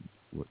what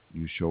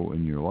you show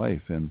in your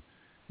life, and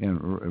in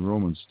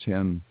Romans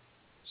 10:17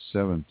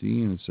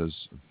 it says,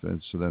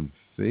 so then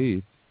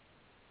faith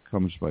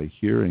comes by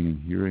hearing,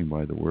 and hearing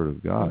by the word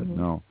of God.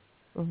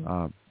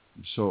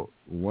 So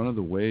one of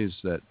the ways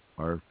that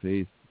our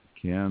faith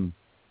can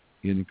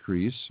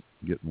increase,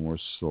 get more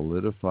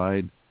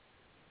solidified,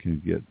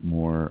 can get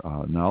more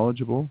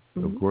knowledgeable,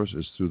 of course,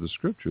 is through the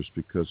scriptures,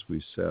 because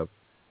we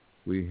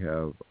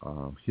have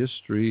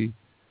history,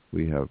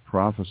 we have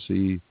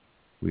prophecy,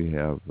 we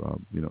have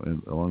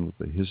along with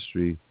the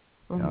history,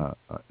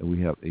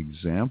 we have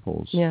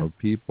examples of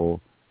people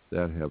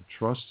that have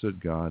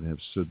trusted God, have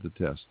stood the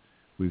test.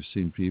 We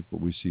see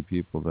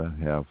people that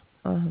have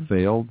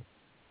failed.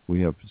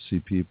 We see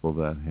people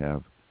that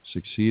have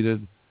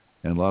succeeded,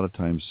 and a lot of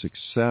times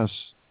success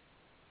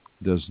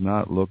does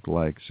not look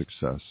like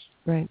success.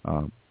 Right.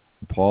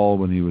 Paul,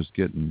 when he was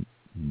getting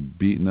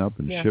beaten up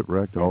and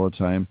shipwrecked all the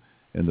time,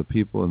 and the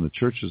people in the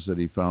churches that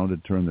he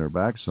founded turned their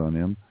backs on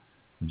him.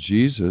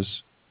 Jesus,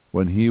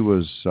 when he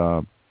was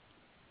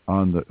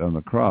on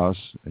the cross,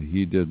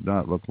 he did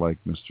not look like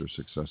Mr.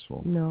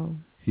 Successful. No.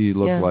 He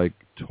looked like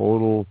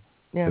total.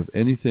 If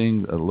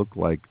anything, it looked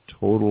like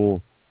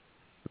total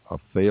a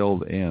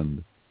failed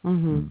end.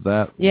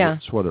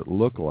 That's what it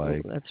looked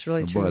like. That's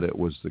really true. But it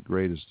was the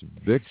greatest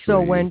victory.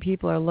 So when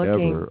people are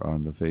looking ever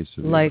on the face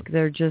of like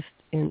they're just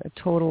in a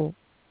total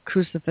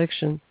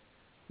crucifixion,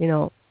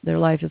 their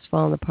life is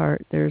falling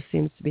apart. There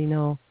seems to be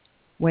no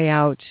way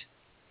out.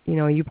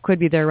 You could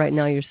be there right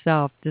now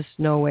yourself, just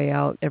no way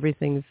out.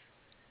 Everything's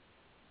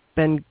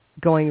been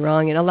going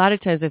wrong. And a lot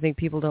of times I think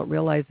people don't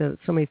realize that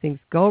so many things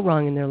go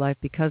wrong in their life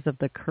because of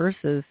the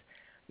curses.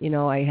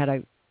 I had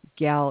a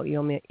gal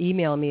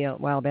email me a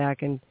while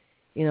back, and,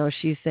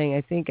 she's saying,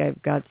 I think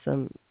I've got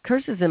some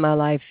curses in my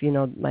life,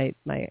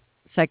 my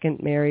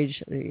second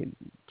marriage,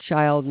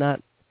 child,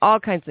 not all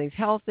kinds of things,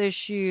 health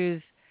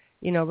issues,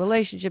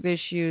 relationship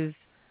issues,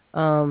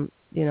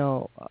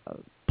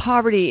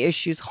 poverty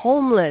issues,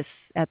 homeless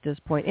at this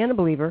point, and a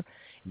believer.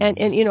 And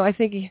I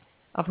think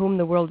of whom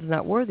the world is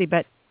not worthy,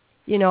 but,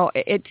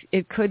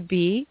 it could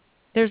be,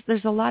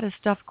 there's a lot of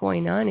stuff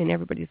going on in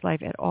everybody's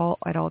life at all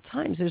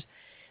times.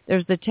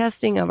 There's the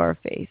testing of our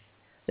faith.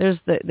 There's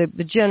the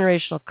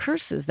generational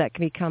curses that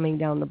can be coming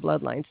down the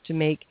bloodlines to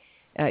make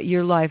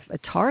your life a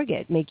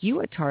target, make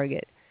you a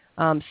target.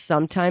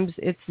 Sometimes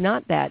it's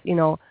not that.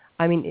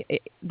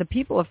 The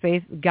people of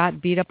faith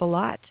got beat up a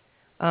lot.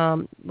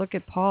 Look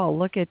at Paul.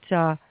 Look at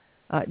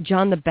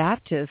John the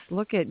Baptist.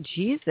 Look at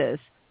Jesus.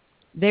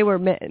 They were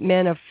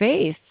men of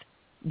faith.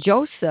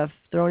 Joseph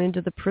thrown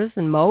into the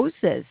prison.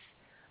 Moses.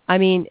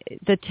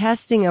 The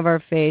testing of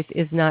our faith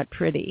is not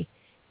pretty.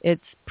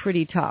 It's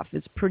pretty tough.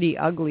 It's pretty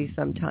ugly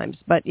sometimes.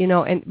 But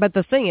but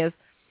the thing is,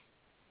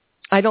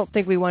 I don't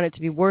think we want it to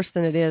be worse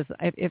than it is.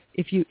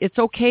 It's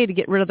okay to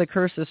get rid of the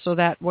curses so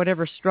that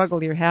whatever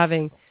struggle you're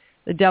having,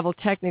 the devil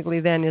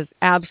technically then is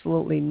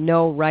absolutely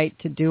no right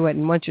to do it.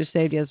 And once you're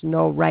saved, he has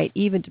no right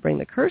even to bring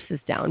the curses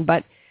down.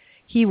 But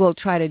he will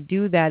try to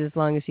do that as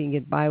long as he can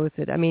get by with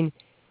it.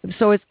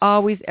 So it's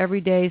always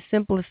every day,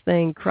 simplest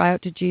thing, cry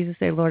out to Jesus,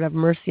 say, Lord, have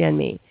mercy on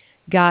me.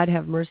 God,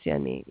 have mercy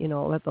on me.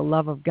 Let the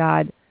love of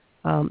God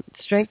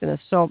strengthen us.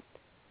 So,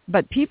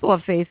 but people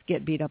of faith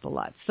get beat up a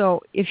lot.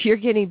 So if you're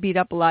getting beat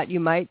up a lot, you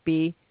might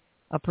be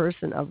a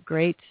person of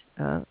great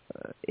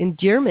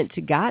endearment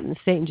to God, and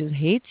Satan just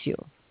hates you.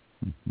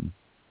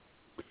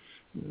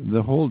 Mm-hmm.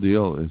 The whole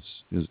deal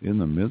is in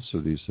the midst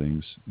of these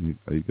things.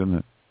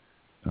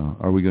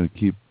 Are we going to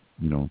keep,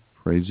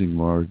 praising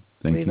Lord,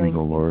 thanking the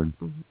Lord,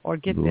 or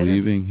get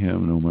believing bitter.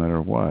 Him no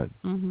matter what?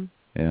 Mm-hmm.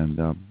 And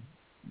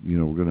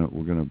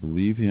we're gonna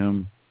believe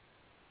Him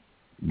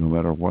no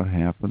matter what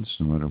happens,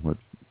 no matter what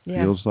it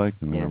feels like,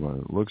 no matter what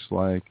it looks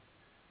like.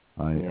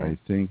 I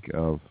think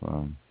of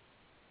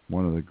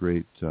one of the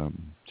great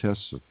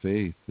tests of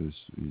faith is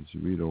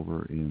you read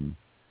over in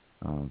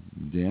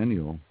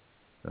Daniel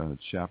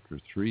chapter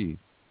 3,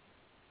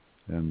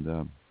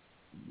 and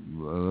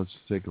let's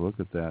take a look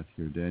at that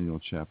here. Daniel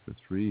chapter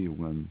 3,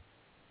 when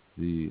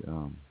the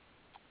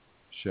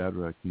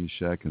Shadrach,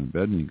 Meshach, and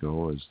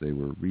Abednego, as they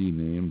were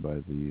renamed by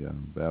the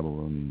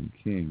Babylonian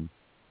king,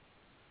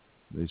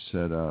 they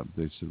said,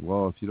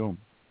 well, if you don't,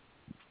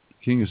 the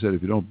king said,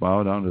 if you don't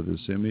bow down to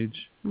this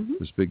image,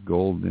 this big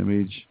gold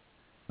image,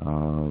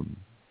 to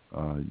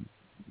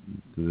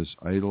this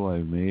idol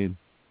I've made,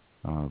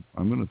 I'm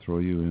going to throw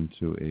you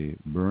into a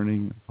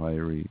burning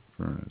fiery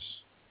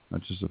furnace.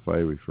 Not just a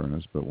fiery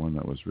furnace, but one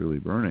that was really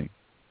burning.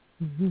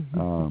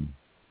 Mm-hmm.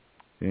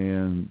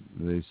 And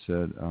they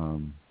said,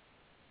 when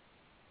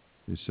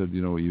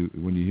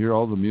you hear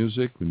all the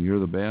music, when you hear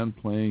the band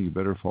playing, you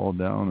better fall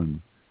down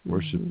and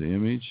worship the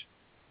image.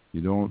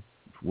 You don't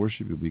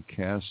worship, you'll be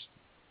cast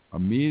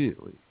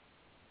immediately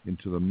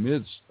into the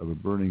midst of a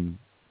burning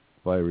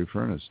fiery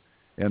furnace.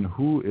 And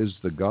who is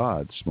the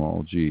God,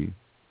 small g,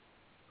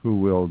 who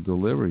will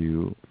deliver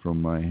you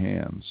from my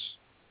hands?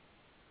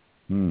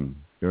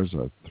 There's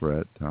a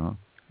threat, huh?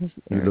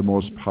 You're the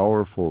most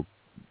powerful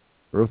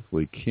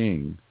earthly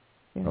king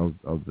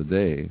of the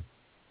day,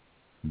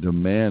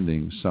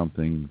 demanding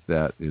something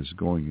that is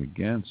going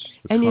against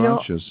the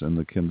conscience and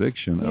the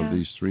conviction of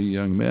these three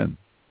young men.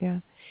 Yeah.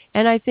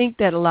 And I think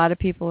that a lot of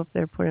people, if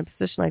they're put in a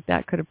position like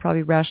that, could have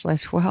probably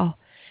rationalized, well,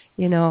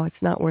 it's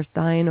not worth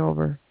dying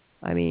over.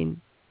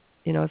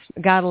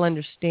 God will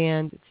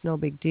understand. It's no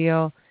big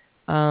deal.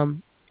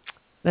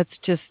 Let's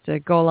just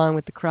go along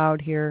with the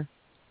crowd here.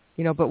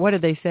 But what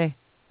did they say?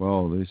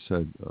 Well, they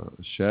said,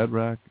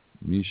 Shadrach,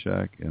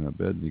 Meshach, and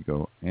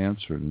Abednego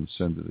answered and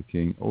said to the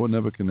king, O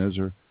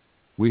Nebuchadnezzar,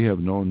 we have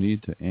no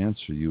need to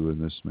answer you in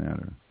this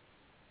matter.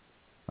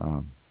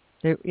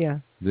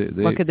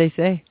 What could they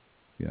say?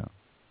 Yeah.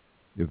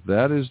 If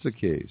that is the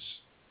case,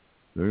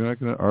 they're not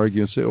going to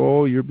argue and say,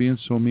 oh, you're being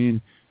so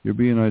mean, you're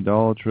being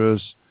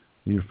idolatrous,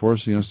 you're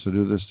forcing us to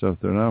do this stuff.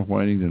 They're not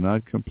whining, they're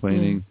not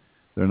complaining,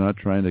 they're not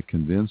trying to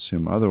convince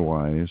him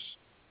otherwise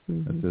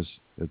at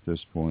this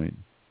point.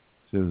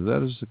 So if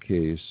that is the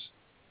case,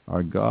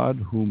 our God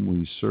whom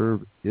we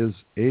serve is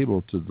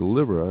able to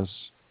deliver us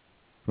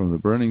from the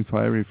burning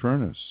fiery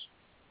furnace,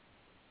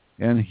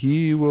 and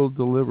he will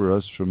deliver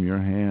us from your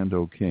hand,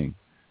 O king.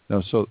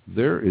 Now, so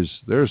there's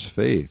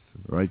faith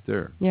right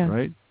there,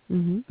 right?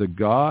 Mm-hmm. The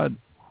God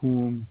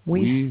whom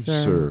we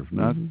serve,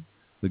 not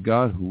the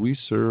God who we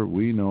serve,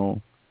 we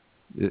know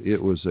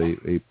it was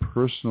a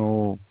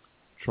personal,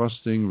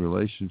 trusting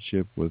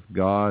relationship with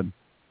God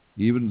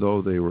even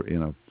though they were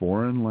in a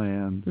foreign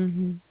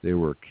land, they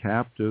were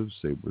captives,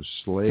 they were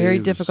slaves. Very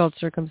difficult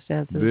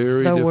circumstances.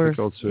 Very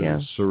difficult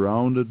circumstances.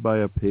 Surrounded by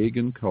a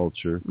pagan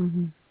culture,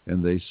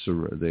 and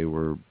they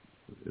were,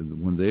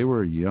 when they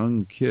were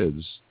young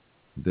kids,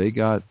 they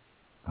got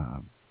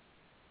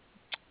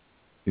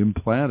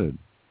implanted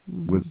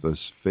with this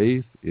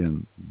faith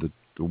in the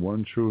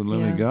one true and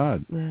living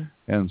God. Yeah.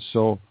 And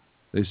so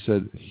they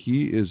said,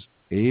 He is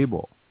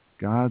able.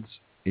 God's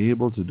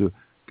able to do.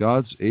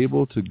 God's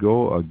able to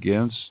go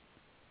against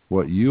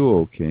what you,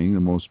 O King, the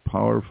most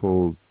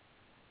powerful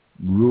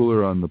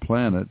ruler on the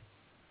planet,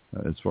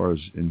 as far as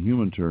in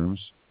human terms,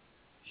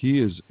 He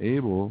is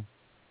able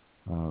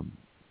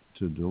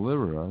to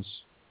deliver us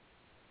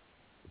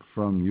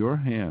from your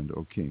hand,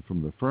 O King,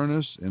 from the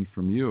furnace and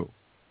from you.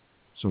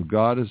 So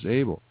God is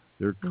able.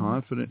 They're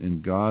confident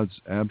in God's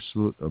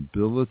absolute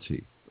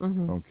ability.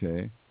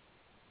 Okay?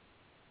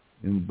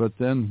 But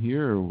then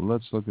here,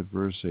 let's look at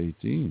verse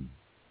 18.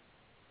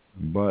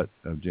 But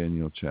of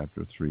Daniel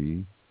chapter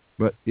 3,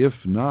 but if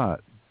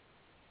not,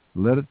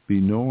 let it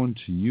be known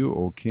to you,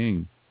 O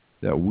King,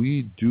 that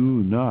we do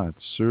not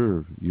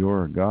serve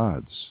your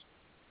gods,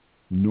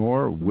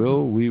 nor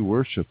will we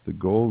worship the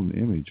golden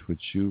image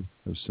which you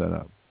have set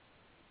up.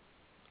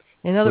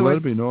 In other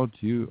words, let it be known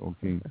to you, O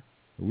King, that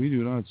we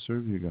do not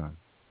serve your God.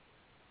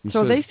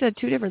 So they said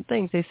two different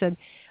things. They said,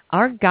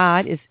 our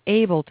God is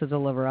able to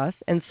deliver us,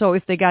 and so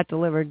if they got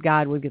delivered,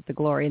 God would get the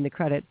glory and the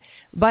credit.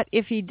 But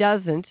if He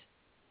doesn't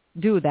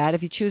do that,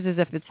 if He chooses,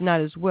 if it's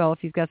not His will, if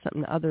He's got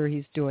something other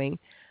He's doing,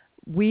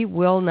 we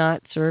will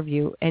not serve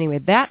you. Anyway,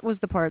 that was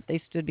the part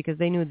they stood because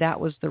they knew that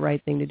was the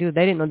right thing to do.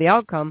 They didn't know the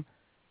outcome.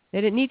 They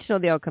didn't need to know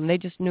the outcome. They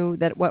just knew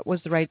that what was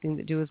the right thing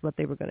to do is what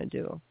they were going to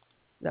do.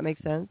 Does that make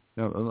sense?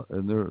 Yeah,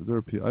 and there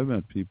are I've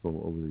met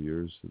people over the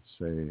years that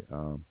say,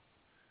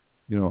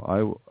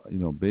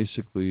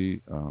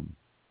 basically,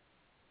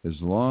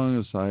 as long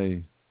as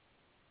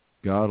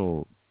God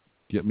will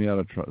get me out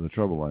of the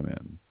trouble I'm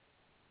in,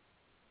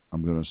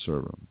 I'm going to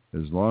serve Him.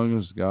 As long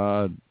as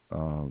God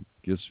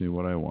gets me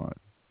what I want,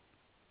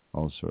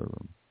 I'll serve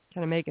Him.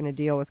 Kind of making a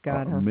deal with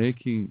God, huh?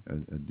 Making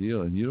a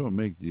deal, and you don't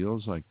make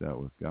deals like that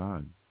with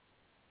God.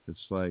 It's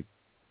like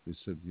they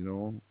said,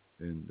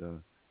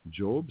 and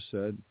Job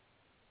said,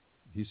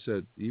 he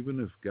said, even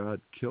if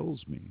God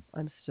kills me,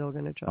 I'm still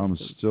going to trust Him. I'm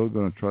still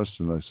going to trust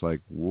Him. It's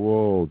like,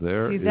 whoa,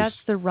 that's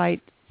the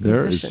right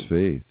There position. is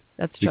faith.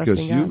 That's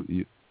trusting God.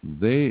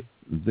 Because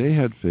they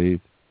had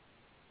faith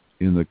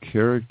in the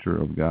character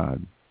of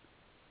God,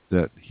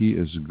 that He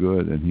is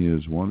good and He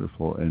is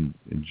wonderful. And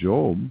in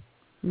Job,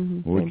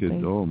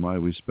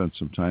 we spent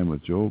some time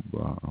with Job,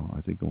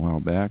 I think a while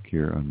back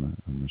here on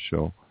the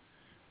show.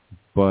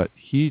 But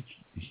he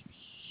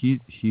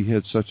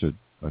had such a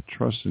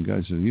trust in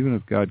God. He said, even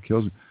if God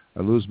kills me,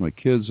 I lose my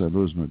kids, I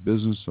lose my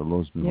business, I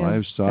lose my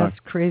livestock. That's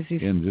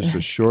crazy. In just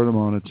a short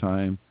amount of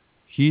time.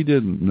 He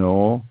didn't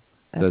know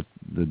that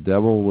the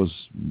devil was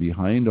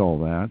behind all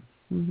that.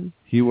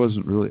 He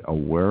wasn't really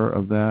aware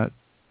of that.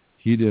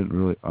 He didn't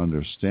really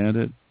understand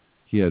it.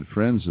 He had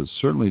friends that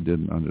certainly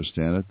didn't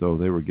understand it, though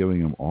they were giving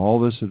him all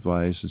this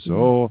advice. And said,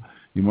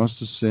 you must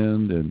have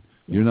sinned, and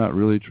you're not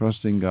really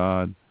trusting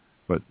God.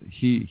 But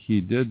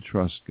he did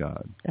trust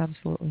God.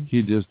 Absolutely.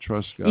 He did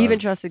trust God. He even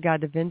trusted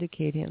God to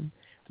vindicate him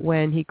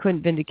when he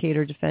couldn't vindicate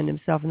or defend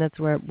himself. And that's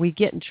where we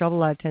get in trouble a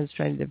lot of times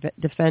trying to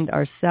defend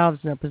ourselves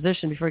in our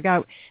position before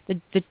God.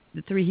 The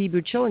three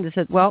Hebrew children just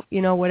said, well,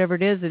 whatever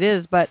it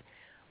is, but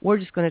we're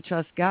just going to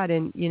trust God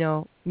and,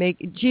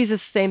 make Jesus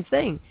same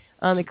thing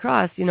on the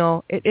cross.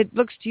 It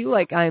looks to you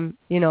like I'm,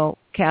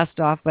 cast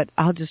off, but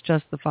I'll just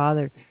trust the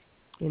Father,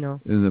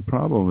 And the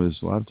problem is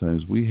a lot of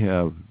times we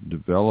have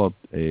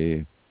developed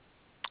a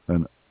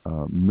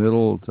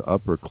middle to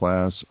upper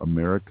class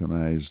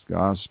Americanized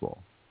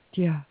gospel.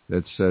 Yeah.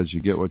 That says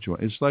you get what you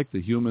want. It's like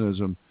the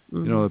humanism,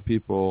 that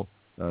people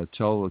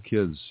tell the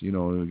kids,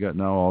 we've got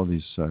now all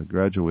these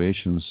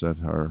graduations that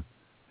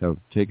have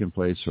taken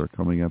place or are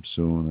coming up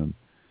soon,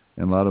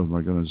 and a lot of them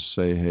are going to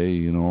say, hey,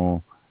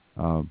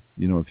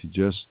 if you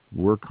just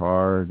work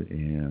hard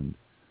and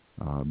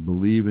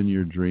believe in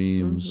your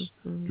dreams,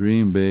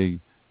 dream big,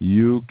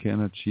 you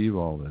can achieve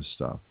all this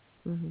stuff.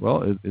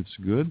 Well, it's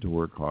good to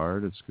work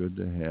hard. It's good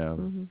to have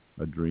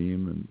a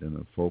dream and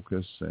a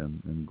focus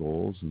and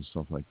goals and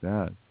stuff like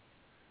that.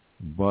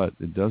 But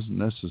it doesn't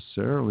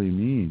necessarily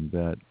mean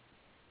that,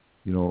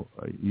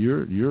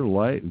 your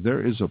life,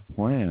 there is a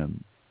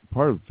plan.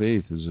 Part of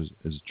faith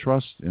is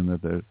trust in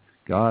that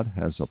God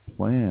has a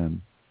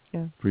plan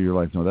for your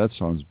life. Now, that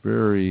sounds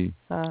very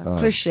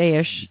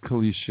cliche-ish.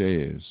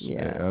 Cliches.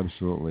 Yeah,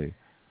 absolutely.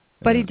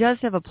 But He does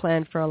have a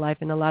plan for our life,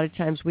 and a lot of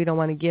times we don't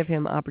want to give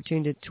Him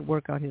opportunity to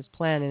work out His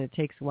plan, and it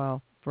takes a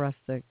while for us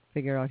to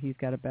figure out He's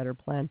got a better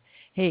plan.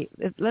 Hey,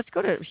 let's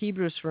go to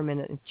Hebrews for a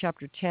minute. In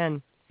chapter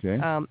 10,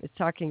 it's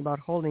talking about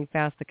holding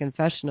fast the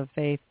confession of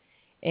faith.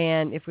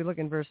 And if we look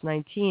in verse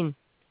 19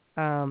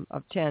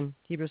 of 10,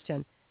 Hebrews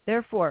 10,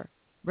 therefore,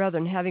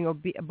 brethren, having a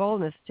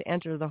boldness to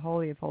enter the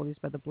Holy of Holies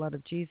by the blood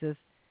of Jesus,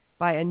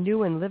 by a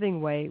new and living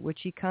way which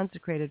He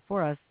consecrated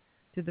for us,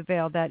 through the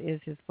veil, that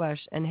is his flesh,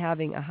 and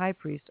having a high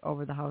priest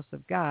over the house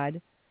of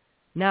God.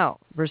 Now,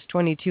 verse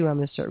 22, I'm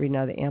going to start reading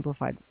out of the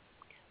Amplified.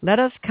 Let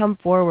us come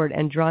forward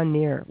and draw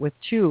near with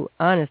true,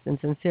 honest, and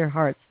sincere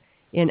hearts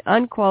in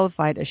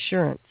unqualified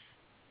assurance,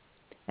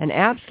 an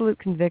absolute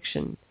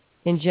conviction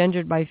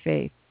engendered by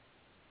faith,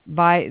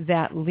 by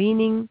that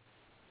leaning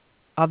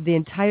of the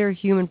entire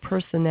human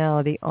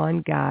personality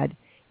on God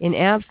in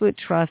absolute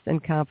trust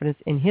and confidence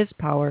in his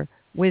power,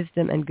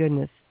 wisdom, and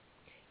goodness,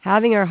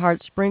 having our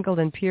hearts sprinkled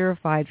and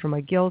purified from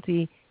a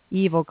guilty,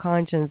 evil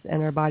conscience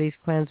and our bodies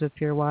cleansed with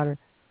pure water.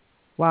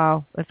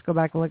 Wow, let's go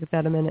back and look at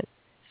that a minute.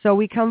 So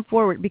we come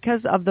forward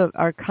because of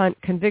our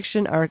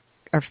conviction, our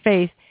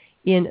faith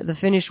in the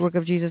finished work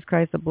of Jesus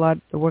Christ, the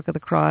blood, the work of the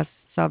cross,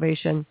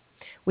 salvation.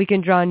 We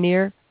can draw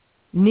near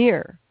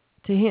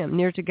to him,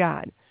 near to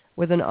God,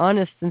 with an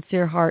honest,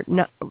 sincere heart,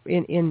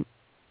 in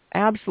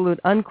absolute,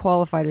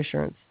 unqualified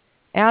assurance,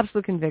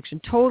 absolute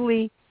conviction,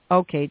 totally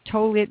okay,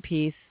 totally at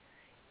peace,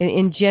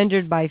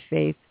 engendered by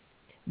faith,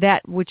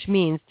 that which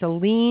means to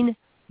lean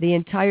the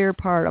entire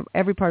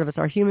every part of us,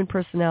 our human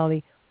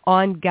personality,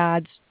 on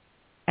God's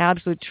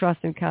absolute trust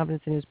and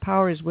confidence in his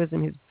power, his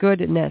wisdom, his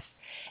goodness.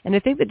 And I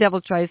think the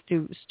devil tries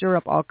to stir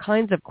up all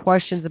kinds of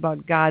questions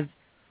about God's,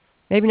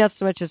 maybe not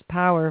so much his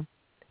power,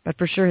 but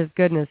for sure his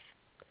goodness.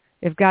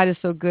 If God is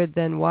so good,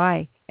 then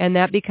why? And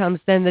that becomes,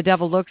 then the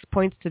devil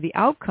points to the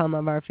outcome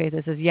of our faith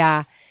and says,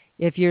 yeah,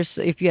 if you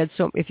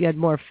had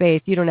more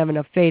faith, you don't have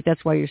enough faith,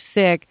 that's why you're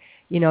sick.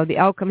 The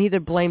outcome, he either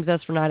blames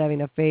us for not having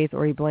enough faith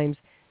or he blames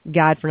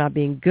God for not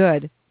being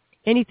good.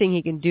 Anything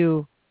he can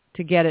do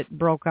to get it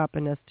broke up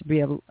and us to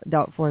be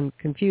doubtful and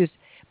confused.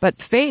 But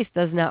faith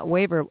does not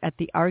waver at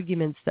the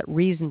arguments that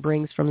reason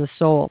brings from the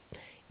soul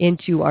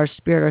into our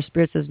spirit. Our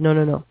spirit says,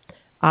 no.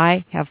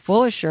 I have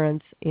full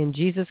assurance in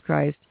Jesus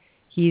Christ.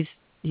 He's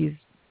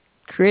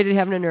created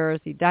heaven and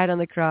earth. He died on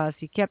the cross.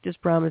 He kept his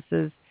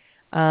promises.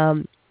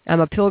 I'm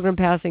a pilgrim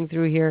passing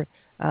through here.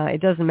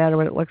 It doesn't matter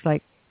what it looks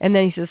like. And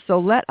then he says, so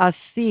let us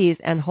seize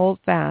and hold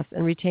fast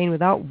and retain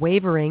without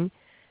wavering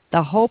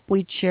the hope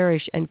we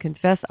cherish and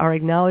confess our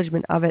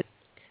acknowledgement of it.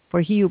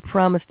 For he who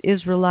promised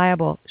is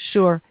reliable,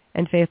 sure,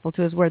 and faithful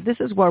to his word. This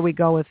is where we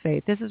go with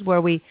faith. This is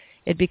where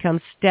it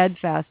becomes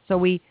steadfast. So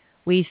we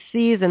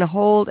seize and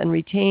hold and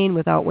retain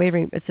without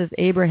wavering. It says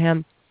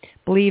Abraham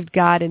believed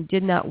God and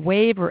did not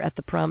waver at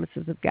the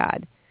promises of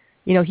God.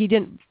 He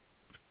didn't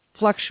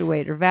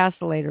fluctuate or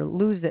vacillate or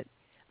lose it.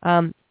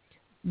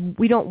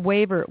 We don't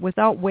waver.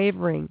 Without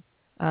wavering,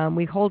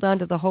 we hold on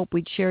to the hope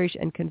we cherish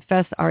and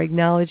confess our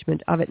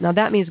acknowledgement of it. Now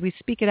that means we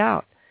speak it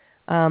out.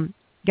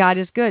 God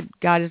is good.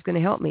 God is going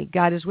to help me.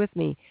 God is with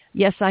me.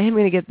 Yes, I am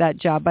going to get that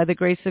job by the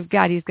grace of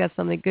God. He's got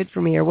something good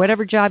for me, or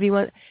whatever job he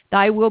wants.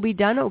 Thy will be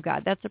done, oh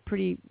God. That's a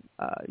pretty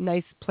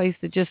nice place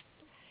to just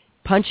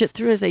punch it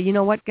through and say, you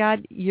know what,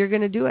 God, you're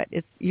going to do it.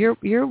 It's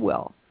your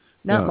will,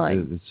 not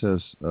mine. It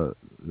says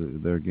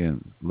there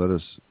again,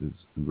 it's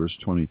in verse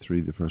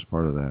 23, the first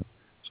part of that.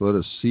 So let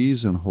us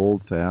seize and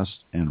hold fast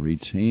and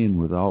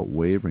retain without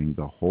wavering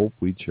the hope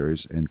we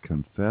cherish and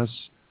confess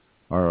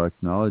our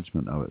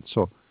acknowledgement of it.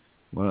 So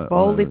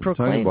boldly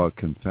proclaim. Talking about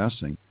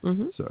confessing.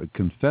 Mm-hmm. So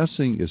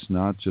confessing is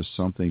not just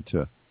something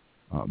to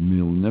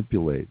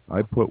manipulate.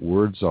 I put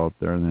words out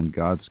there and then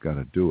God's got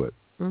to do it.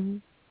 Mm-hmm.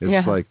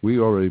 It's like we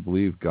already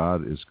believe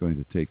God is going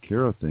to take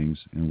care of things,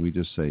 and we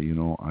just say,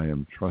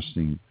 I'm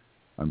trusting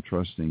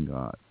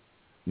God.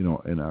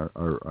 And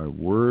our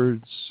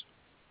words,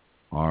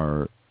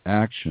 our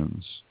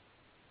actions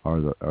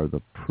are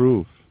the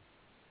proof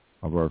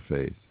of our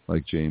faith,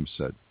 like James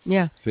said.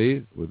 Yeah.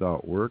 Faith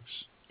without works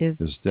is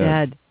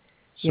dead.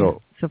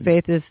 So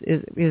faith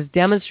is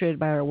demonstrated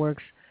by our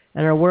works,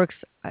 and our works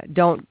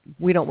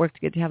we don't work to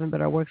get to heaven, but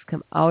our works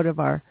come out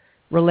of our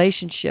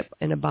relationship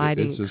and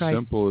abiding in Christ. It's as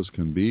simple as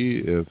can be.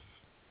 If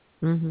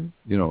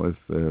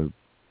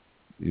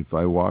if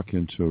I walk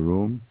into a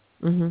room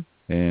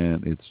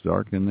and it's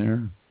dark in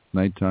there,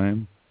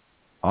 nighttime,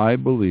 I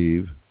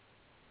believe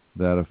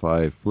that if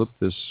I flip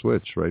this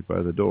switch right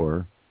by the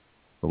door,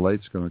 the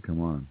light's going to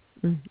come on.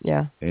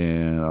 Yeah.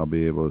 And I'll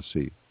be able to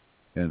see.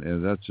 And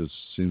that just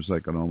seems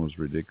like an almost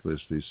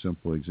ridiculously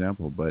simple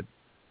example, but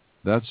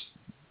that's,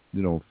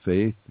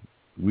 faith.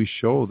 We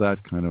show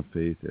that kind of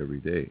faith every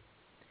day.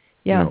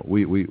 Yeah.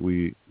 We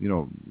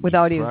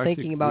without even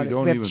thinking about it.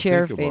 We have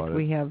chair faith.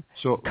 We have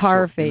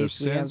car faith.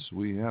 In a sense,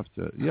 we have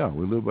to,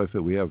 we live by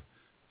faith. We have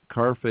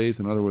car faith.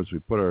 In other words, we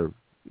put our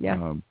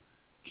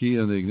key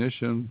in the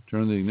ignition,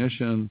 turn the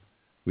ignition.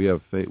 We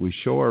have faith. We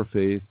show our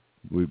faith.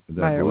 We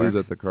believe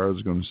that the car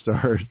is going to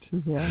start.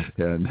 Yeah.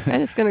 And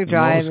it's going to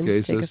drive and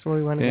take us where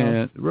we want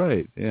to go.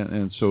 Right.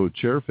 And so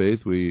chair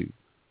faith, we're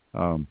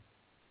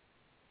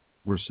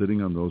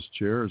sitting on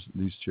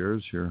these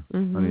chairs here,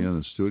 in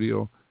the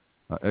studio,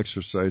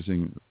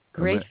 exercising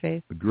great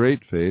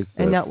faith,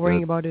 and not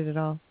worrying about it at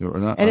all.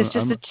 And it's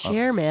just a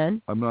chair,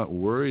 man. I'm not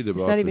worried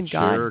about the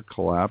chair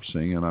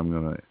collapsing, and I'm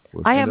going to.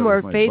 I have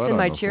more faith in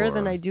my chair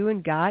than I do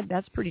in God.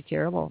 That's pretty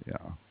terrible.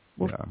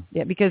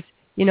 Yeah, because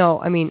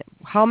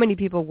how many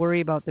people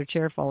worry about their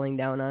chair falling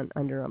down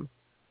under them?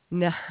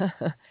 No,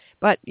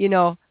 but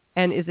and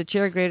And is a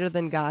chair greater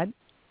than God?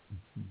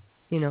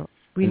 You know,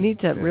 we need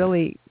to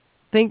really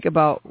think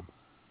about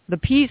the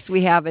peace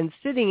we have in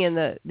sitting in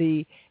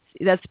the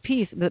that's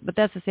peace, but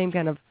that's the same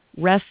kind of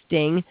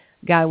resting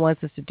God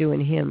wants us to do in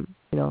Him.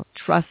 You know,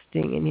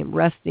 trusting in Him,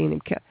 resting,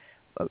 and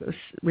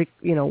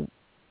you know,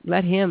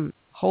 let Him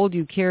hold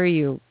you, carry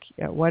you,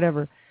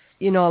 whatever.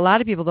 You know, a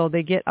lot of people though,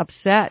 they get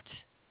upset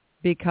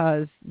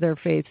because their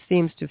faith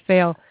seems to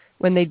fail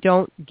when they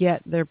don't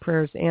get their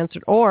prayers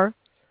answered, or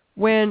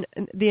when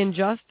the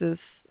injustice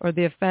or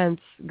the offense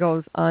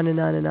goes on and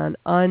on and on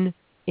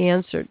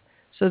unanswered.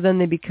 So then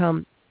they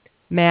become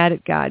mad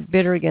at God,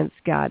 bitter against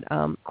God,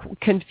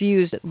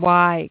 confused at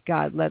why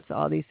God lets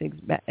all these things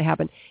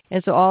happen.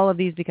 And so all of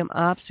these become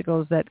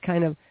obstacles that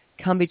kind of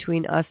come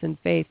between us and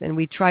faith. And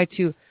we try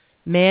to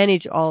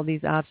manage all of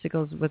these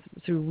obstacles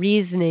through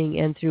reasoning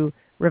and through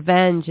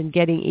revenge and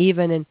getting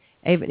even. And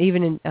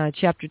even in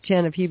chapter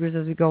 10 of Hebrews,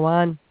 as we go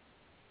on,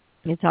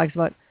 it talks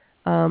about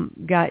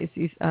God.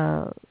 He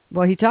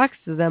talks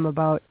to them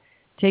about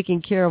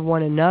taking care of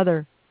one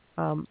another,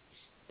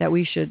 that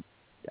we should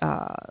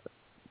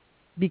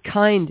be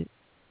kind,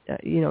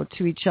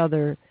 to each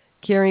other,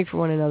 caring for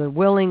one another,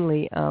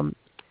 willingly,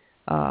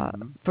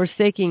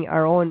 forsaking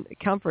our own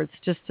comforts,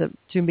 just to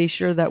be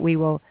sure that we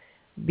will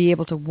be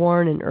able to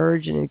warn and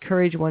urge and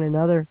encourage one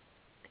another.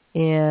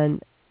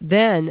 And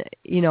then,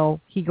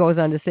 he goes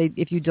on to say,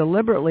 if you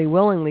deliberately,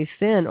 willingly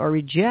sin or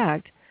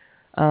reject,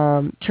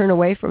 turn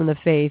away from the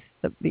faith,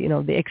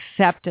 the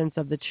acceptance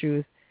of the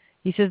truth,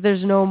 he says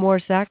there's no more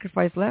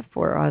sacrifice left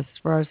for us,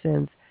 for our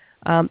sins.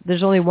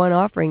 There's only one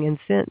offering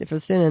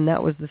for sin, and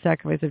that was the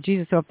sacrifice of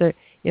Jesus. So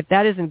if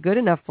that isn't good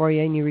enough for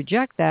you and you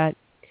reject that,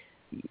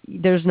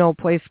 there's no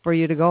place for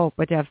you to go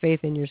but to have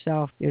faith in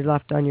yourself. You're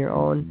left on your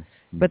own.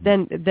 Mm-hmm. But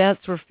then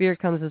that's where fear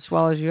comes and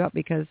swallows you up,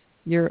 because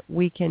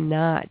we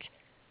cannot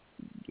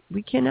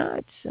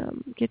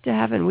get to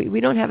heaven. We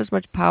don't have as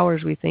much power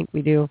as we think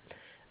we do.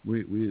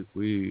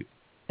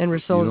 And we're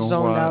so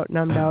zoned out,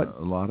 numbed out.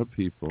 A lot of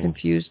people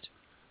confused.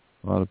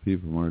 A lot of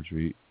people,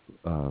 Marjorie,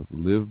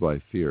 live by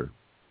fear.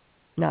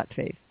 Not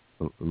faith.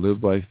 Live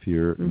by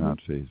fear, mm-hmm.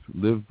 not faith.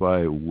 Live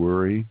by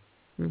worry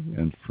mm-hmm.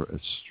 and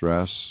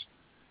stress.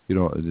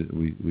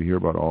 We hear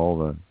about all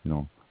the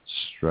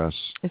stress.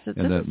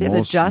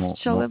 The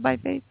just shall live by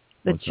faith.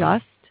 The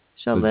just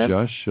shall live.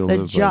 The just shall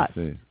live by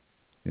faith.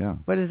 Yeah.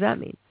 What does that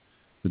mean?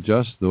 The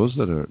just, those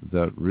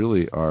that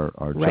really are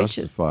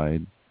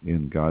justified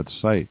in God's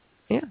sight.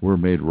 Yeah. We're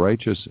made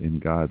righteous in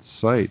God's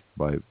sight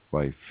by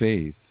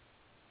faith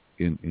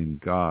in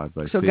God.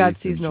 By so faith God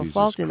sees in no Jesus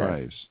fault in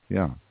Christ. us.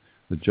 Yeah.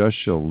 The just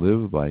shall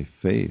live by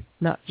faith.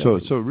 Not so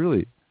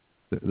really,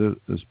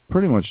 there's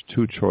pretty much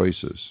two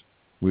choices.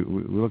 We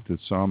looked at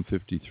Psalm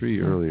 53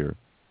 mm-hmm. earlier.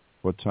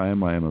 What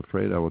time I am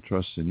afraid, I will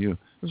trust in you.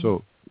 Mm-hmm.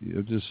 So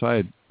you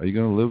decide, are you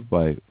going to live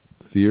by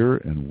fear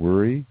and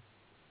worry,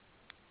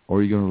 or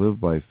are you going to live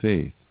by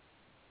faith,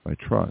 by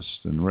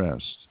trust and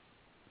rest?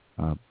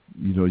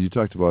 You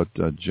talked about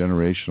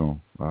generational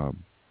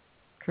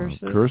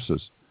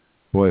curses.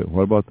 Boy,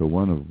 what about the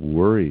one of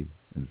worry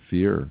and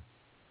fear?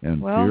 And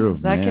fear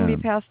of that man, can be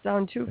passed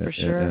down too, for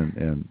sure.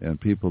 And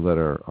people that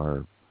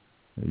are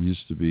we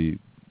used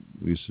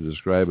to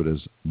describe it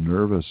as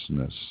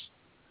nervousness.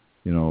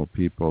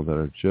 People that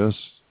are just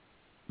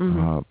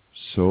mm-hmm.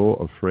 So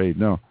afraid.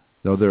 Now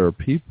there are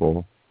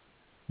people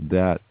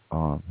that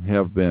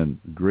have been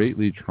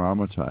greatly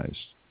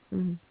traumatized.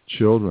 Mm-hmm.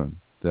 Children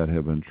that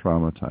have been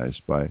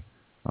traumatized by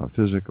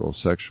physical,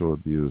 sexual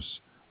abuse,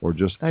 or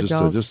just a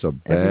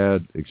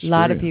bad experience. A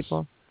lot of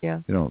people, yeah.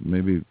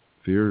 Maybe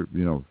fear.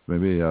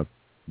 Maybe a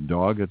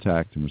dog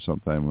attacked them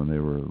sometime when they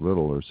were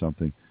little or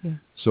something. Yeah.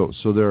 So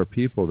there are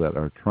people that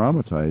are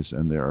traumatized,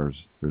 and there's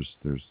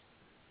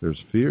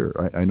fear.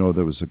 I know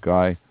there was a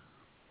guy.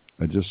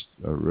 I just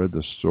read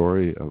the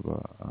story of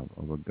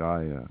a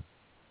guy.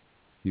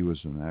 He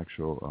was an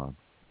actual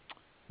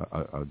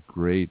a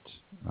great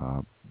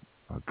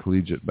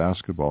collegiate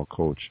basketball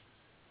coach,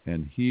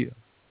 and he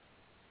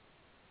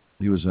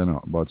was in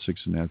about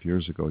 6.5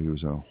 years ago. He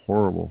was in a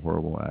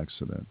horrible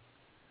accident,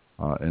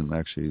 and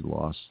actually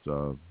lost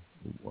part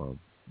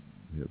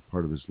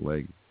of his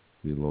leg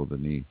below the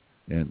knee,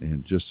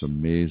 and just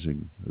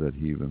amazing that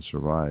he even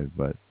survived.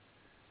 But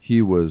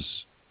he was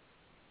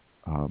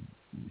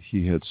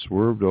he had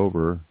swerved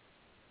over,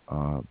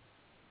 kind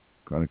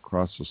of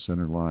crossed the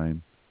center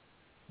line,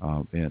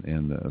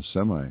 and a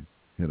semi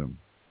hit him.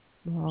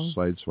 Wow.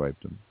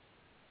 Sideswiped him.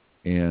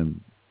 And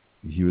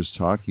he was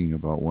talking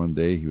about one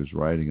day he was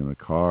riding in a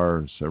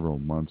car several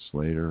months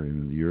later,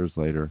 even years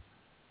later,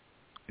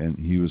 and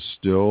he was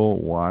still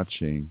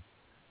watching,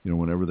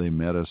 whenever they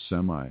met a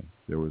semi,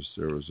 there was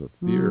a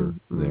fear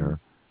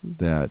there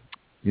that,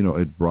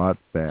 it brought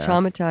back.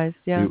 Traumatized,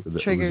 yeah.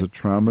 Triggered. It was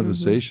a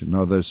traumatization. Mm-hmm.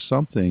 Now, there's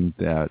something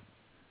that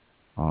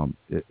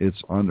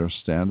it's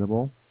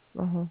understandable,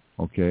 uh-huh.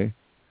 Okay?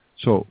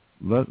 So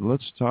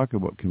let's talk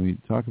about, can we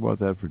talk about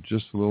that for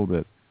just a little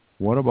bit?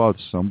 What about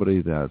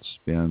somebody that's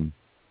been,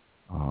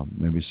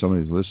 maybe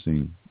somebody's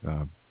listening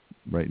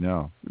right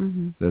now,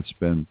 mm-hmm. that's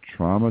been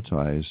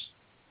traumatized,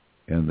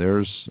 and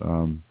there's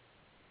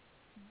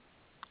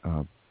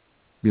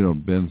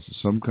been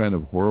some kind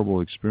of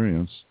horrible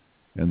experience,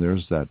 and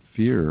there's that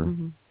fear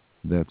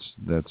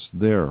that's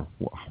there.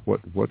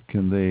 What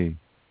can they?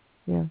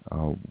 Yeah.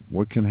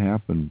 What can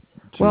happen?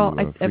 Well,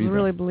 I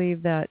really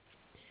believe that,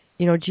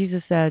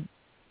 Jesus said,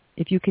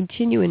 "If you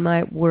continue in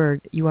my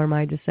word, you are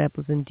my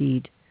disciples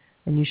indeed,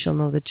 and you shall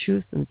know the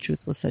truth, and the truth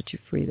will set you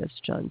free." That's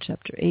John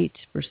chapter 8,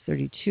 verse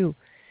 32.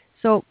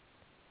 So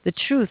the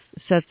truth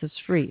sets us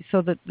free.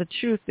 So the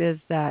truth is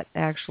that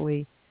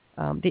actually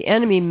the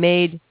enemy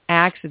made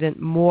accident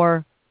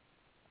more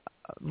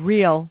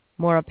real,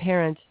 more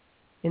apparent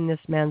in this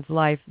man's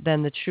life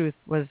than the truth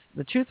was.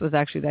 The truth was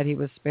actually that he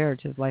was spared.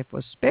 His life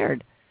was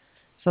spared.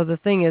 So the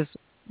thing is,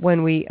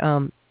 when we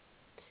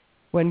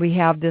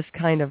have this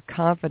kind of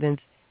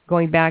confidence,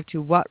 going back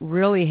to what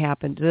really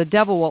happened, the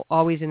devil will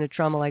always, in a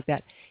trauma like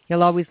that,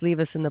 he'll always leave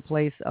us in the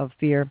place of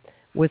fear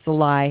with the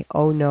lie.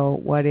 Oh no,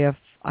 what if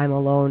I'm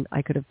alone?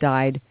 I could have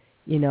died.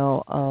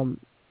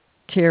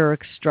 Terror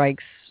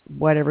strikes,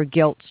 whatever,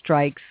 guilt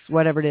strikes,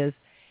 whatever it is,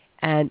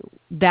 and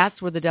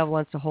that's where the devil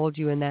wants to hold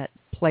you in that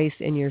place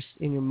in your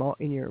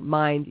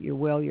mind, your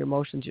will, your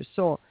emotions, your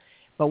soul.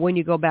 But when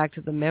you go back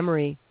to the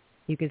memory,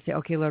 you can say,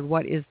 okay, Lord,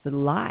 what is the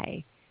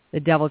lie the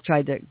devil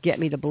tried to get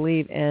me to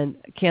believe, and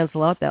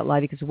cancel out that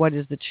lie, because what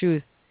is the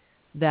truth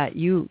that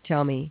you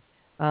tell me?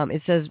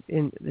 It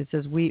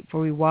says we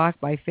walk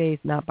by faith,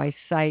 not by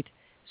sight.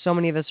 So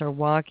many of us are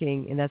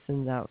walking, and that's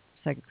in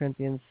 2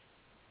 Corinthians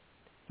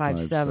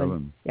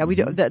 5:7. Yeah, we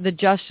do. The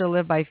just shall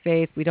live by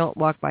faith. We don't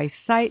walk by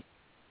sight.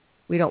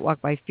 We don't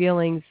walk by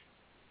feelings.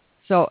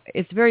 So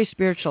it's very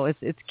spiritual.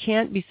 It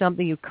can't be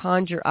something you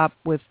conjure up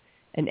with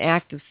an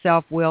act of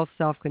self-will,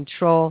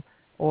 self-control,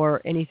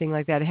 or anything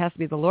like that. It has to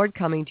be the Lord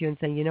coming to you and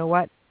saying, you know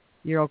what?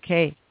 You're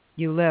okay.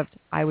 You lived.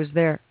 I was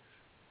there.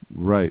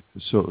 Right.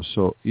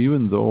 So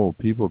even though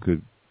people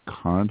could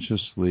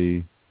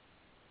consciously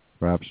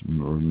perhaps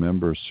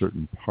remember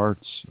certain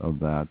parts of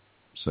that,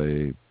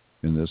 say,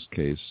 in this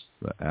case,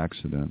 the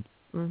accident,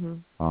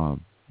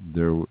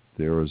 there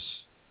was,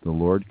 the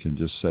Lord can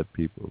just set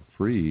people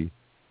free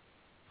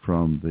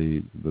from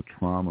the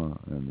trauma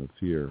and the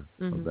fear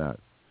of that.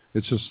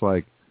 It's just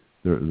like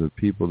the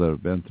people that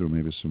have been through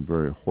maybe some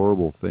very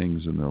horrible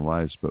things in their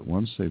lives, but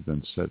once they've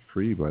been set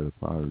free by the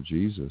power of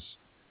Jesus,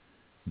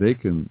 they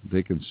can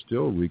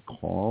still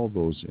recall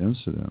those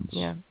incidents.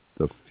 Yeah.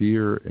 The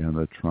fear and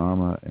the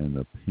trauma and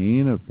the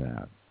pain of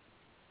that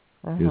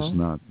is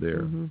not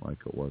there like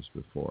it was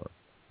before,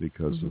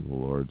 because of the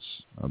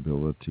Lord's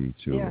ability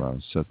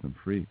to set them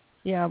free.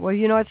 Yeah, well,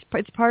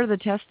 it's part of the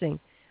testing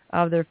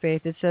of their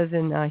faith. It says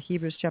in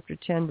Hebrews chapter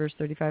 10, verse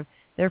 35,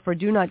 "Therefore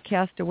do not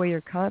cast away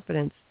your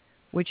confidence,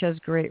 which has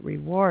great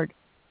reward.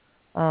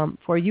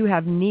 For you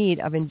have need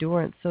of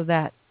endurance, so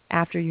that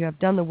after you have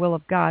done the will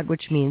of God,"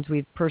 which means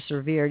we've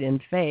persevered in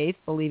faith,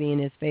 believing in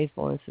his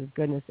faithfulness, his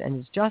goodness, and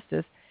his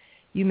justice,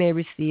 "you may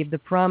receive the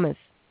promise."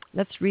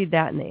 Let's read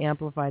that in the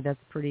Amplified.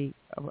 That's pretty,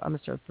 I'm going to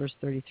start with verse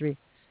 33.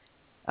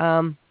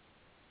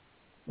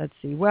 Let's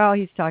see. Well,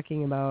 he's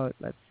talking about,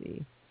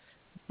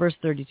 verse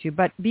 32.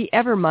 "But be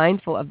ever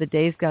mindful of the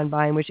days gone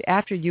by, in which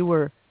after you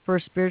were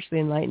first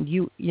spiritually enlightened,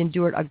 you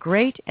endured a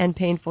great and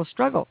painful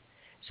struggle."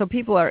 So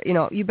people are,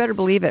 you better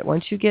believe it.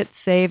 Once you get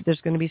saved,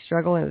 there's going to be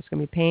struggle, and there's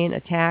going to be pain,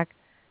 attack,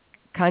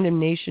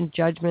 condemnation,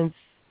 judgments.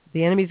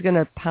 The enemy's going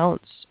to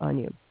pounce on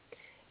you.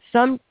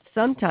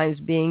 Sometimes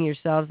being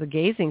yourselves a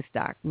gazing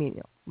stock,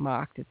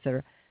 mocked,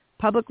 etc.,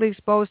 publicly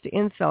exposed to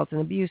insults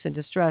and abuse and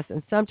distress,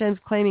 and sometimes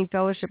claiming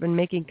fellowship and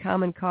making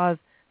common cause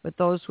with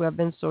those who have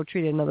been so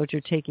treated. In other words,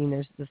 you're taking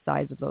the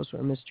sides of those who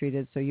are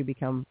mistreated, so you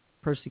become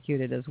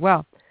persecuted as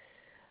well.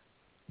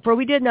 "For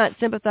we did not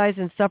sympathize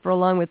and suffer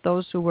along with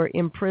those who were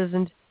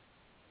imprisoned.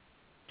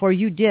 For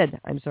you did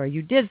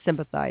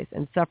sympathize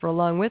and suffer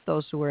along with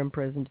those who were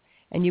imprisoned,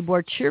 and you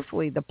bore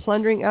cheerfully the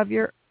plundering of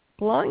your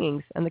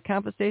belongings and the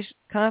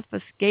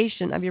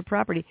confiscation of your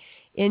property,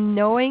 in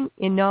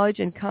knowledge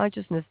and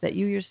consciousness that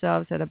you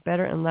yourselves had a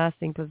better and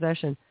lasting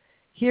possession."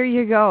 Here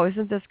you go.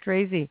 Isn't this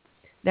crazy?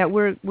 That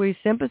we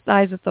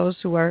sympathize with those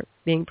who are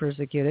being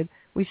persecuted.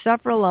 We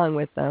suffer along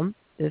with them.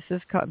 This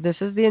is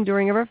the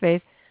enduring of our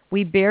faith.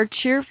 We bear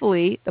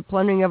cheerfully the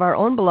plundering of our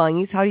own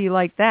belongings. How do you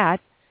like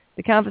that?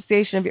 The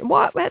confiscation of your,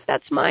 what?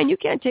 That's mine. You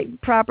can't take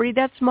property.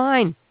 That's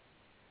mine.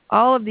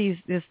 All of these,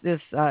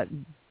 this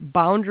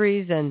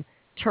boundaries and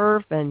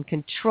turf and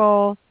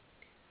control,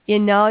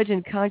 in knowledge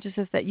and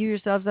consciousness that you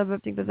yourselves have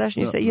obtained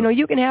possession. You say,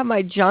 you can have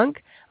my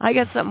junk. I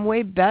got something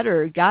way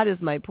better. God is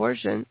my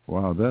portion.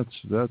 Wow,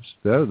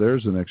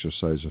 there's an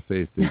exercise of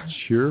faith. They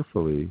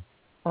cheerfully.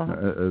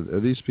 Are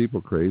these people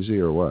crazy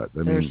or what?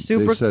 They're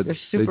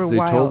super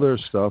wild. They told their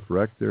stuff,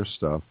 wrecked their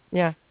stuff.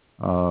 Yeah.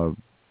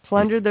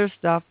 Plundered their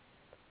stuff,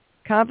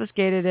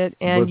 confiscated it,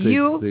 and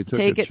they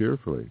took it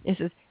cheerfully. He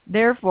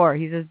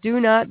says, do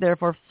not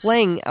therefore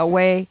fling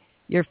away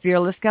your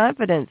fearless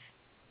confidence,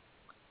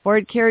 for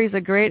it carries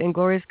a great and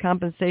glorious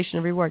compensation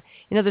of reward.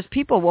 There's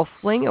people will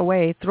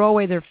throw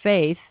away their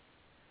faith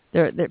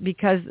They're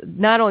because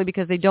not only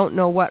because they don't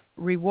know what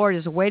reward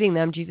is awaiting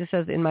them. Jesus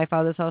says, "In my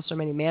Father's house are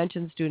many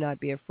mansions. Do not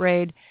be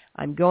afraid.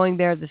 I'm going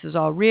there. This is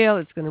all real.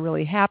 It's going to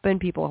really happen.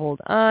 People, hold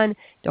on.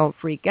 Don't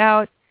freak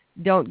out.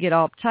 Don't get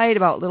all uptight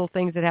about little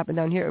things that happen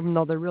down here, even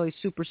though they're really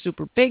super,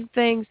 super big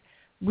things.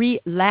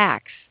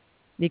 Relax,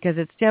 because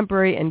it's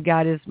temporary and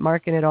God is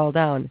marking it all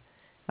down.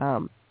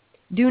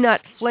 Do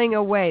not fling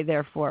away,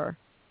 therefore,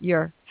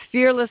 your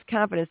fearless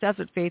confidence." That's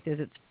what faith is.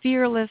 It's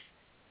fearless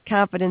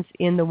confidence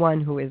in the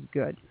one who is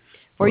good.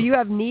 "For you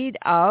have need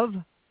of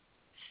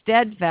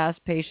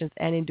steadfast patience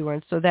and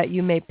endurance, so that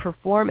you may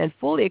perform and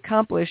fully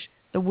accomplish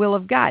the will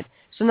of God."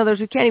 So in other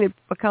words, we can't even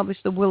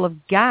accomplish the will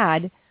of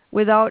God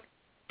without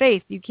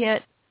faith. You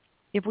can't,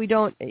 if we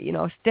don't,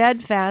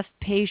 steadfast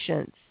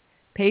patience.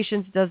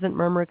 Patience doesn't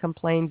murmur,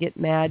 complain, get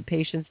mad.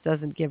 Patience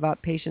doesn't give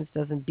up. Patience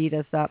doesn't beat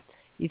us up.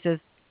 He says,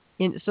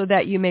 so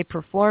that you may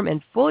perform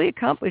and fully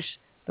accomplish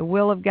the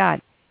will of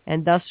God,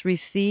 and thus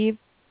receive,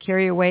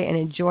 carry away, and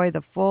enjoy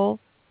to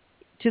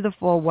the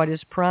full what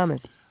is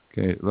promised.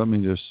 Okay, let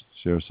me just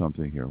share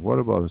something here. What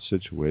about a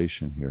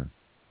situation here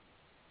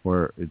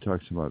where it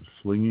talks about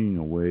flinging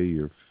away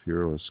your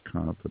fearless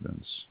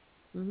confidence?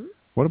 Mm-hmm.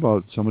 What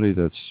about somebody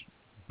that's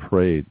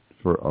prayed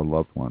for a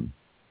loved one?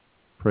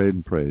 Prayed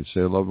and prayed.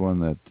 Say a loved one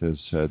that has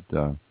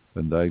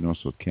been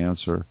diagnosed with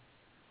cancer.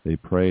 They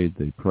prayed.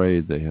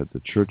 They had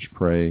the church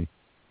pray.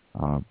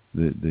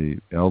 The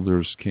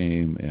elders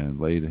came and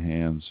laid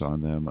hands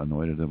on them,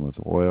 anointed them with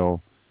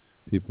oil.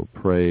 People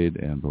prayed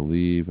and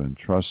believed and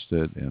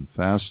trusted and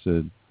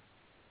fasted,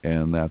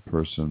 and that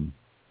person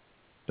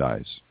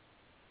dies.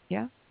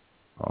 Yeah.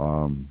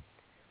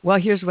 Well,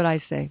 here's what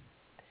I say.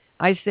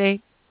 I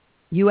say,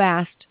 you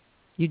asked,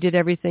 you did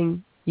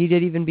everything, you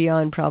did even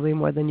beyond probably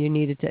more than you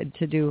needed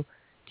to do,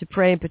 to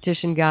pray and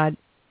petition God.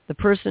 The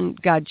person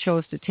God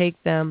chose to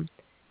take them,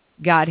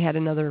 God had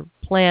another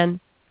plan.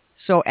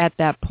 So at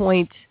that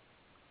point,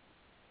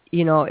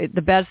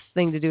 the best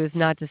thing to do is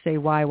not to say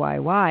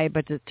why,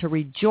 but to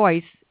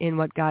rejoice in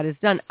what God has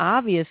done.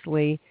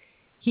 Obviously,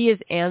 he has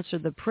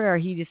answered the prayer.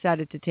 He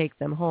decided to take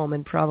them home,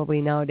 and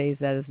probably nowadays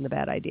that isn't a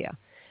bad idea.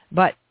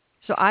 But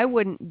so I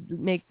wouldn't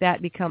make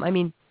that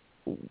become,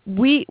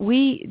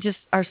 we just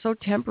are so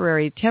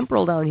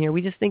temporal down here.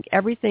 We just think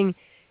everything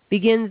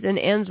begins and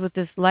ends with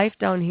this life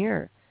down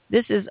here.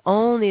 This is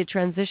only a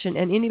transition,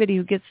 and anybody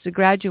who gets to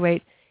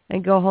graduate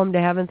and go home to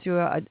heaven through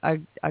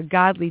a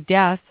godly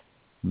death,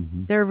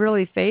 mm-hmm. they're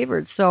really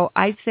favored. So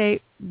I'd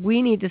say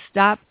we need to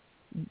stop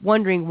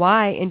wondering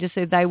why and just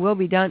say, "Thy will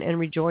be done," and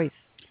rejoice.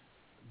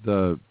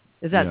 Does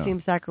that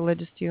seem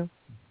sacrilegious to you?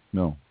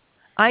 No.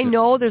 I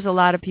know there's a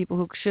lot of people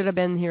who should have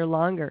been here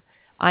longer.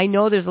 I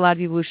know there's a lot of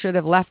people who should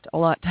have left a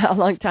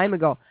long time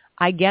ago.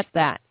 I get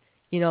that.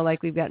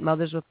 Like we've got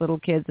mothers with little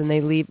kids and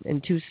they leave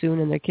too soon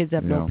and their kids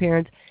have no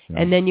parents. Yeah.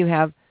 And then you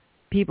have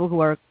people who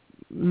are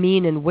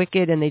mean and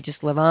wicked and they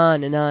just live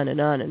on and on and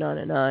on and on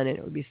and on. And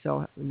it would be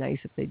so nice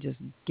if they just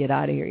get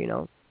out of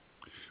here,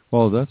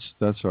 Well,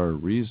 that's our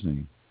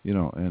reasoning,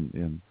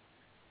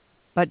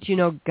 But,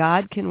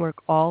 God can work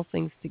all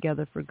things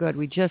together for good.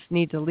 We just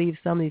need to leave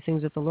some of these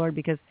things with the Lord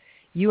because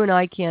you and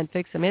I can't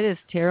fix them. It is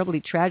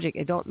terribly tragic.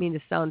 I don't mean to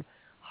sound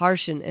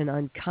harsh and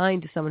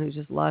unkind to someone who's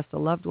just lost a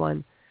loved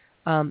one.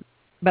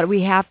 But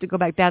we have to go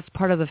back. That's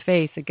part of the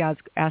faith that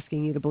God's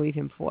asking you to believe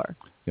him for.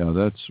 Yeah,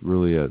 that's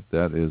really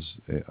that is,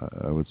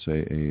 I would say,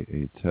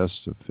 a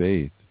test of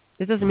faith.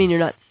 It doesn't mean you're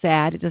not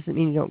sad. It doesn't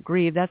mean you don't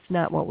grieve. That's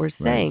not what we're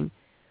saying.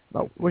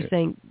 Right. But we're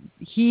saying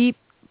he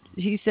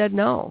said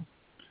no.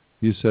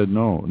 He said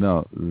no.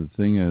 Now, the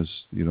thing is,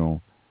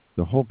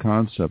 the whole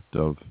concept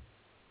of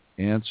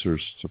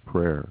answers to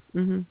prayer.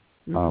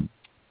 Mm-hmm.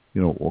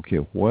 Mm-hmm. Okay,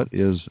 what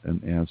is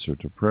an answer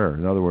to prayer?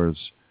 In other words,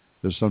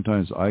 there's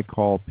sometimes I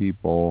call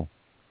people,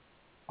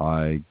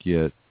 I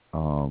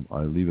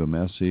leave a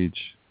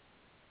message.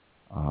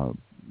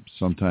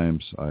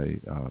 Sometimes I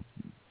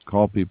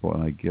call people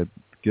and I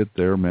get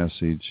their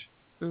message.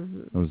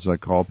 Mm-hmm. As I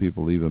call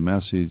people, leave a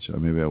message, or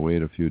maybe I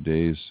wait a few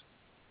days,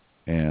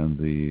 and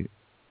the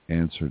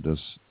answer the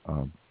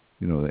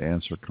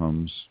answer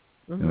comes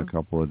mm-hmm. in a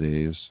couple of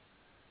days.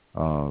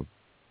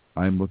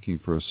 I'm looking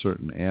for a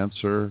certain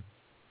answer,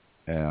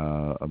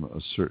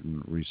 a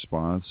certain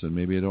response, and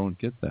maybe I don't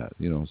get that.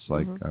 It's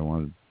like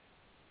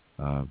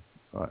mm-hmm.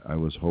 I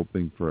was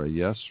hoping for a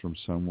yes from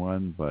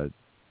someone, but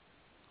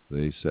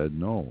they said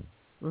no.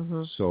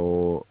 Mm-hmm.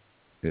 So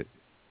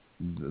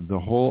the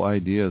whole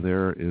idea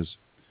there is,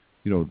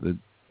 the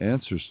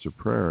answers to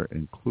prayer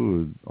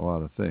include a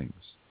lot of things.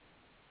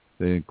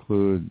 They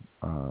include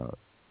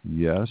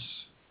yes,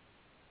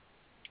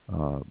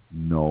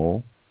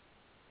 no,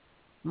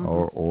 mm-hmm.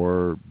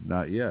 or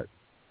not yet,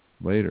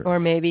 later. Or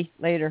maybe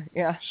later,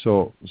 yeah.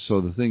 So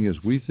the thing is,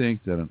 we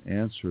think that an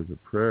answer to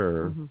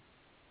prayer mm-hmm.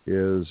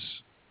 is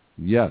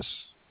yes.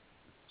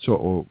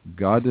 So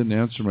God didn't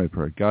answer my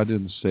prayer. God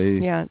didn't say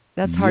yes. Yeah,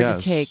 that's hard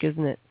to take,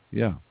 isn't it?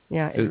 Yeah.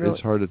 Yeah,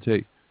 it's hard to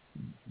take.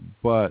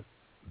 But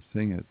the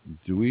thing is,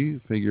 do we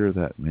figure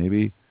that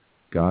maybe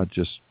God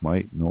just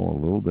might know a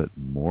little bit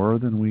more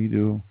than we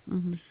do?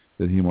 Mm-hmm.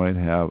 that he might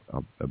have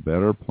a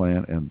better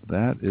plan, and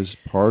that is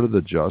part of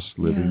the just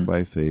living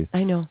by faith.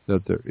 I know.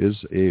 That there is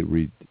a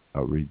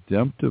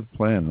redemptive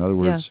plan. In other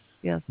words,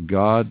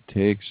 God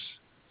takes,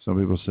 some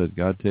people said,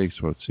 God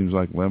takes what seems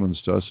like lemon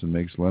dust and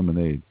makes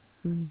lemonade.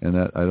 Mm-hmm. And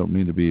that, I don't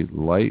mean to be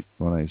light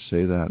when I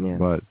say that,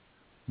 but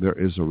there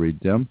is a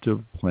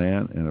redemptive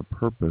plan and a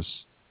purpose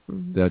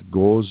that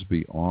goes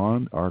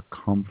beyond our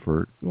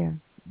comfort,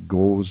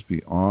 goes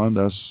beyond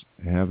us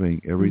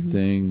having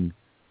everything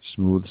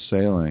smooth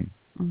sailing,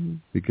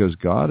 because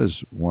God is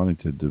wanting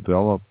to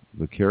develop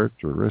the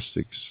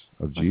characteristics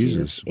of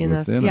Jesus within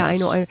us. Yeah, I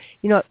know. A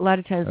lot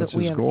of times that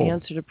we have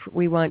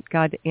we want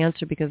God to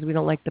answer because we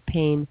don't like the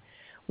pain.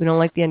 We don't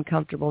like the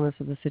uncomfortableness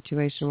of the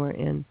situation we're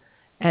in.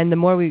 And the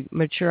more we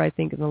mature, I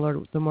think, in the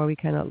Lord, the more we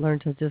kind of learn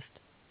to just,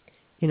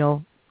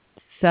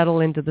 settle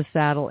into the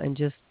saddle and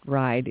just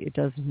ride. It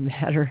doesn't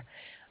matter.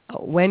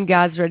 When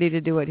God's ready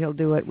to do it, he'll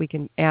do it. We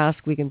can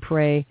ask, we can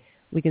pray,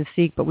 we can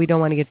seek, but we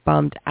don't want to get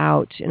bummed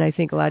out. And I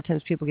think a lot of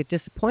times people get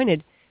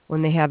disappointed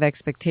when they have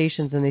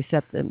expectations and they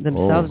set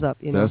themselves up.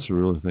 That's a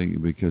real thing,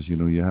 because,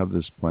 you have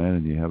this plan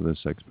and you have this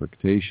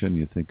expectation.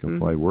 You think,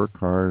 if I work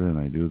hard and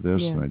I do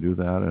this and I do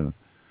that, and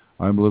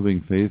I'm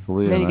living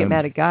faithfully. And then you get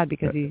mad at God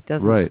because he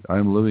doesn't. Right.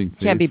 I'm living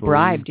faithfully. Can't be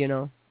bribed,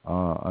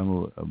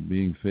 I'm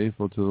being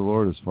faithful to the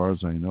Lord as far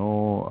as I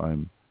know.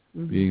 I'm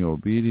being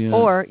obedient.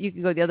 Or you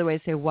can go the other way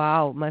and say,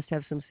 wow, must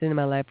have some sin in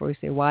my life. Or you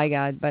say, why,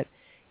 God? But,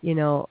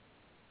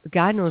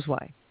 God knows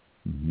why.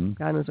 Mm-hmm.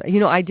 God knows why.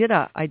 I did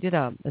a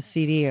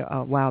CD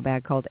a while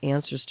back called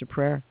Answers to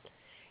Prayer.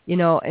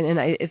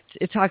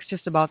 It talks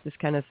just about this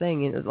kind of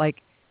thing.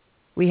 Like,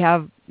 we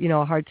have,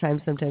 a hard time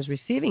sometimes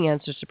receiving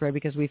answers to prayer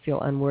because we feel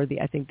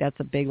unworthy. I think that's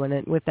a big one.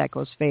 And with that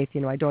goes faith.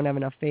 I don't have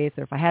enough faith.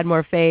 Or if I had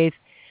more faith,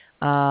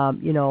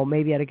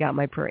 maybe I'd have got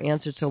my prayer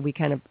answered. So we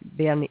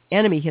the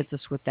enemy hits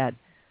us with that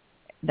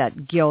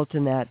guilt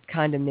and that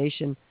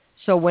condemnation.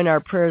 So when our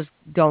prayers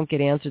don't get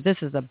answered,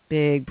 this is a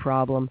big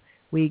problem.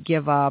 We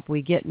give up.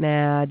 We get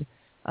mad.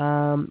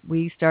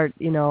 We start,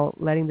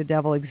 letting the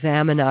devil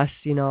examine us.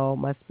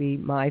 Must be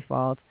my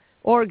fault.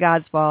 Or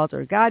God's fault,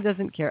 or God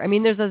doesn't care. I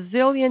mean, there's a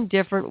zillion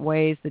different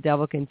ways the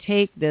devil can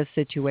take this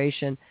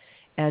situation,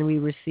 and we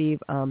receive,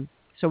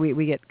 so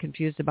we get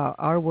confused about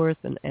our worth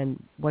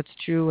and what's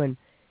true,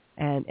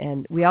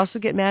 and we also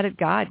get mad at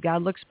God.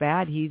 God looks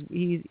bad. He's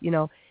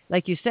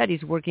like you said,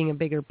 he's working a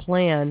bigger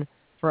plan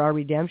for our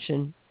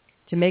redemption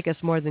to make us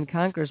more than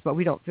conquerors, but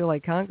we don't feel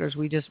like conquerors.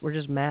 We're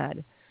just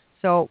mad.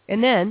 So,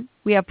 and then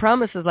we have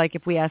promises like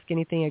if we ask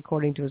anything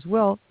according to his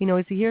will, he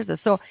knows he hears us.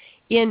 So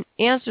in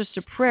Answers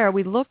to Prayer,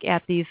 we look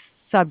at these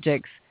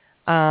subjects,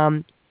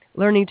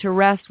 learning to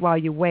rest while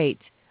you wait,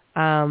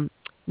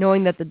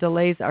 knowing that the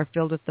delays are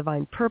filled with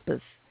divine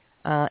purpose,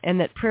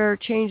 and that prayer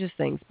changes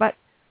things. But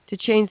to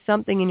change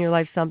something in your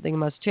life, something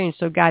must change.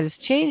 So God is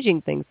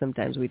changing things.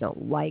 Sometimes we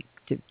don't like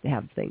to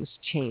have things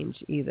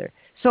change either.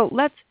 So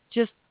let's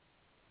just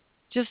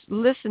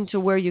listen to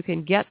where you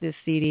can get this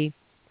CD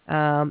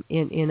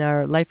in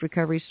our Life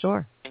Recovery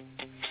store.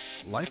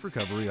 Life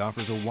Recovery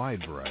offers a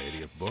wide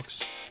variety of books,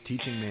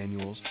 teaching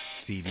manuals,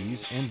 CDs,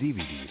 and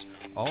DVDs,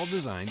 all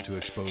designed to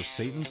expose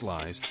Satan's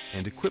lies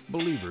and equip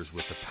believers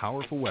with the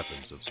powerful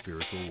weapons of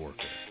spiritual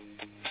warfare.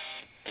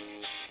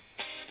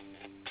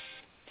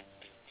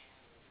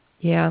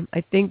 Yeah,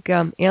 I think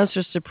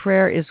Answers to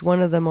Prayer is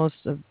one of the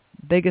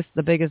biggest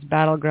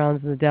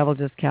battlegrounds, and the devil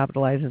just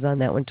capitalizes on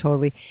that one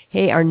totally.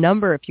 Hey, our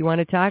number, if you want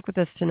to talk with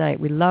us tonight,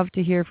 we'd love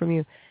to hear from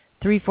you.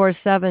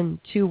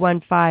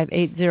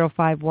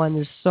 347-215-8051.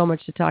 There's so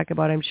much to talk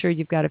about. I'm sure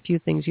you've got a few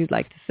things you'd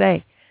like to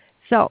say.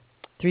 So,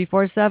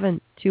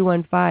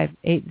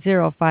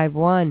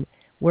 347-215-8051.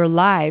 We're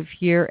live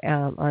here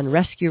on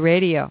Rescue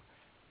Radio.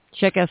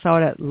 Check us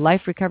out at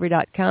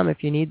liferecovery.com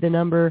if you need the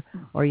number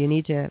or you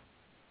need to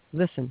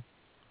listen.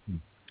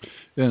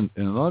 And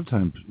a lot of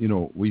times,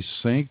 we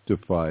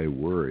sanctify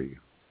worry.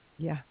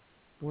 Yeah,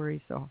 worry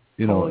so.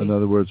 In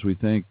other words, we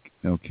think,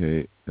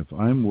 okay, if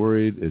I'm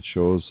worried, it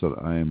shows that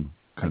I'm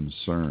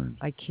concerned.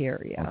 I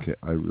care, yeah. Okay,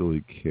 I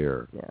really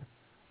care. Yeah.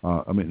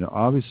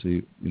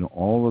 Obviously,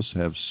 all of us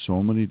have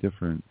so many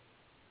different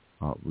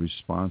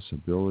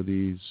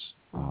responsibilities,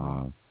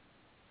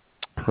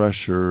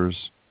 pressures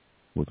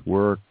with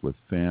work, with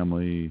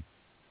family,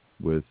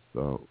 with,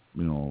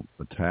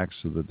 attacks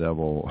of the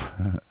devil,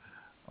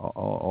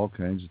 all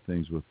kinds of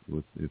things with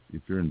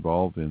if you're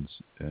involved in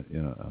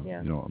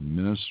a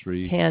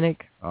ministry,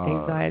 panic,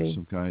 anxiety,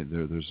 some kind.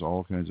 There's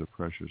all kinds of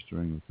pressures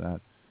dealing with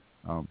that.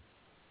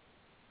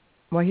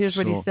 Well, here's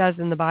what he says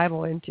in the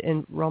Bible in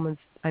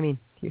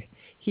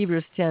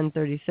Hebrews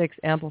 10:36,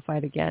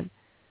 amplified again.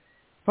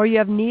 For you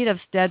have need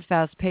of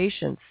steadfast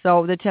patience.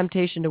 So the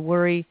temptation to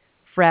worry,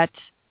 fret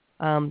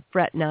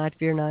not,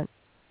 fear not.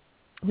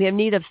 We have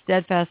need of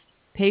steadfast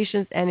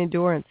patience and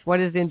endurance. What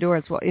is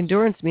endurance? Well,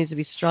 endurance means to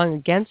be strong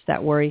against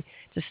that worry,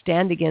 to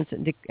stand against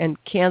it and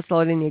cancel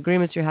out any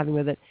agreements you're having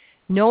with it,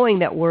 knowing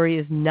that worry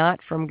is not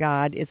from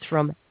God, it's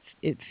from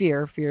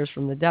fear. Fear is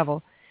from the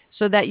devil,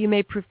 so that you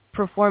may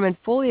perform and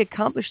fully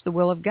accomplish the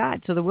will of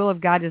God. So the will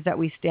of God is that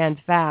we stand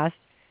fast,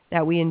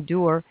 that we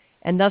endure,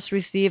 and thus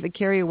receive and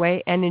carry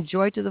away and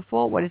enjoy to the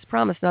full what is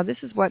promised. Now, this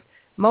is what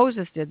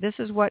Moses did. This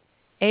is what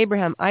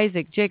Abraham,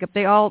 Isaac, Jacob,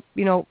 they all,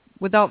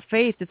 without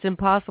faith, it's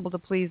impossible to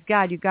please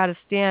God. You've got to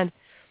stand,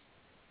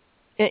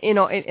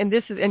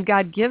 and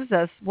God gives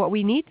us what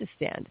we need to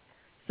stand.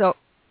 So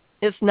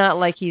it's not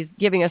like he's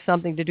giving us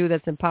something to do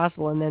that's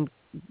impossible and then,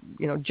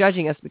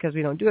 judging us because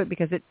we don't do it,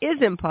 because it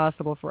is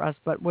impossible for us.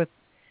 But with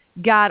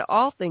God,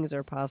 all things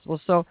are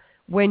possible. So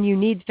when you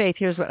need faith,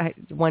 here's what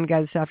one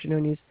guy this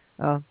afternoon,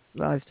 I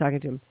was talking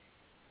to him,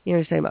 he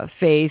was saying about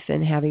faith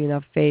and having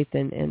enough faith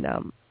and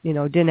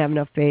didn't have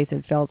enough faith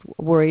and felt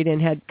worried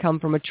and had come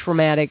from a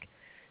traumatic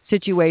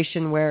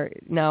situation where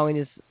now in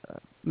his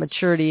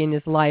maturity in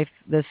his life,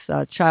 this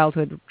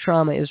childhood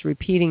trauma is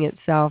repeating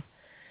itself.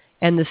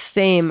 And the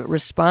same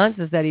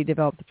responses that he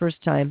developed the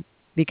first time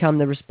become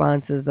the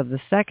responses of the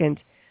second,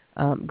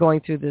 going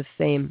through the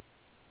same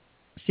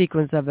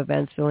sequence of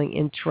events, feeling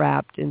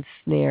entrapped,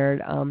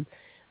 ensnared,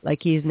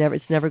 like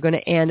it's never going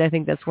to end. I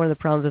think that's one of the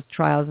problems with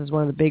trials. Is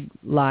one of the big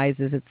lies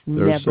is it's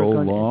They're never so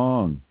going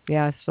long. to end.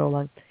 Yeah, so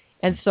long.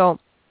 And so,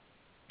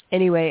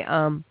 anyway,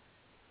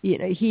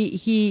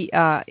 he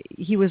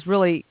was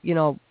really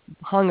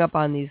hung up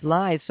on these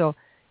lies. So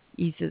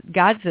he says,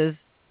 God says,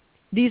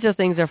 these are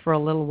things that are for a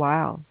little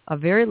while, a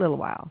very little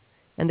while,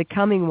 and the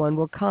coming one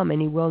will come,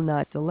 and he will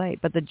not delay.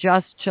 But the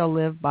just shall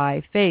live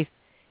by faith.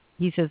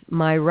 He says,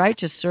 my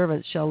righteous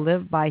servant shall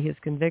live by his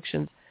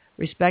convictions,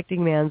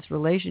 respecting man's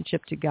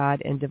relationship to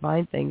God and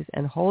divine things,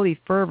 and holy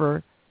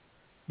fervor,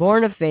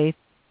 born of faith,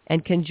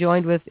 and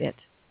conjoined with it.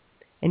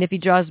 And if he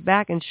draws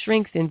back and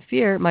shrinks in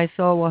fear, my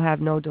soul will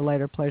have no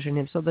delight or pleasure in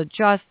him. So the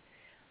just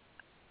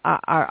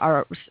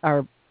are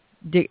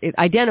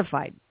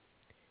identified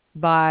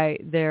by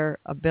their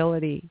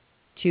ability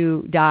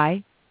to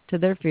die to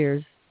their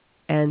fears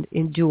and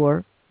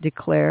endure,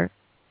 declare,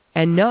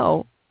 and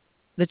know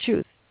the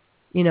truth.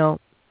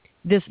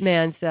 This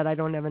man said, I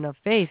don't have enough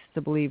faith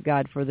to believe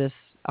God for this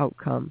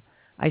outcome.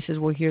 I said,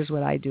 well, here's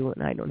what I do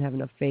when I don't have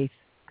enough faith,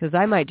 because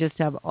I might just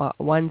have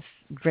one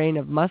grain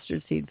of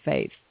mustard seed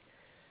faith.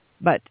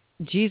 But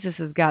Jesus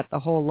has got the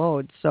whole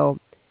load, so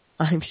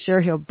I'm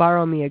sure he'll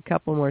borrow me a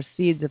couple more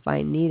seeds if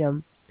I need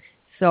them.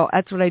 So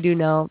that's what I do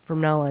now.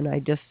 From now on, I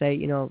just say,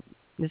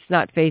 it's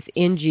not faith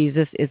in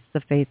Jesus, it's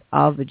the faith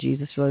of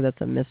Jesus. Really,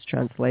 that's a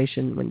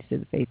mistranslation when you say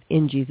the faith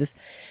in Jesus.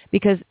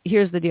 Because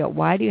here's the deal.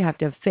 Why do you have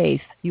to have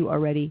faith you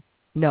already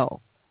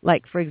know?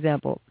 Like, for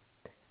example,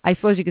 I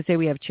suppose you could say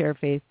we have chair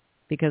faith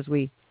because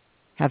we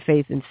have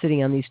faith in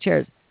sitting on these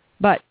chairs.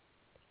 But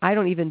I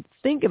don't even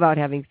think about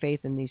having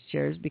faith in these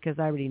chairs because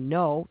I already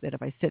know that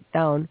if I sit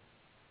down,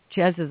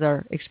 chances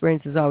are,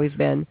 experience has always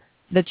been,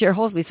 the chair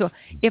holds me. So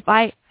if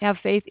I have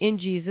faith in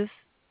Jesus,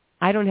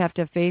 I don't have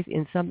to have faith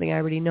in something I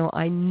already know.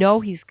 I know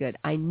he's good.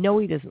 I know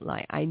he doesn't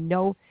lie. I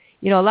know,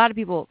 a lot of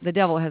people, the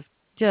devil has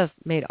just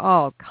made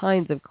all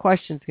kinds of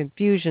questions,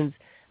 confusions,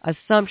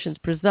 assumptions,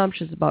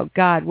 presumptions about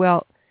God.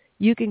 Well,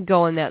 you can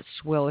go in that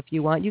swill if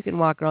you want. You can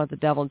walk around with the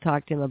devil and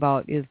talk to him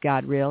about, is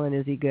God real and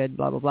is he good,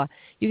 blah, blah, blah.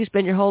 You can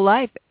spend your whole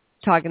life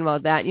talking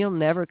about that, and you'll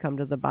never come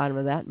to the bottom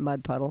of that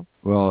mud puddle.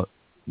 Well,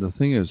 the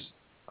thing is,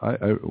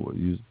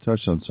 you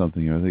touched on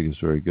something I think is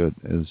very good,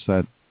 is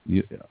that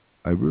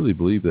I really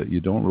believe that you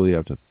don't really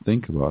have to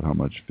think about how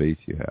much faith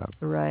you have.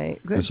 Right.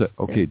 Good. It's like,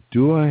 okay,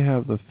 do I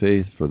have the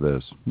faith for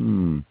this?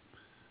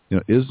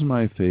 Is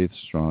my faith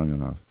strong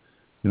enough?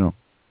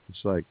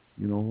 It's like,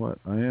 you know what?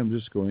 I am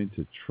just going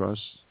to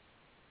trust.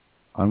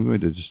 I'm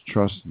going to just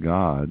trust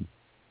God,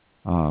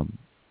 no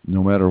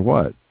matter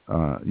what.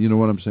 You know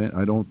what I'm saying?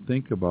 I don't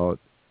think about,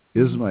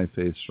 is my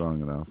faith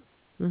strong enough?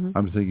 Mm-hmm.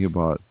 I'm thinking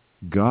about,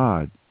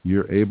 God,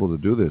 you're able to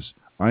do this.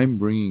 I'm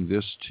bringing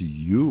this to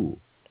you.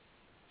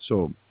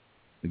 So,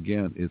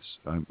 again,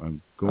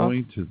 I'm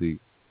going to the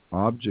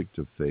object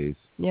of faith,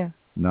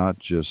 not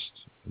just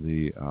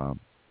the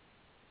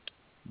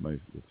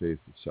faith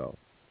itself.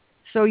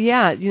 So,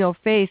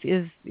 faith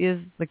is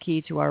the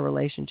key to our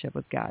relationship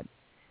with God,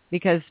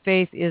 because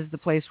faith is the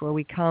place where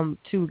we come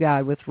to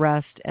God with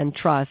rest and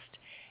trust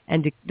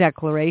and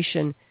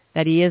declaration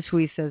that he is who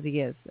he says he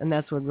is, and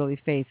that's what really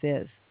faith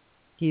is.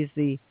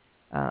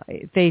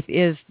 Faith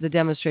is the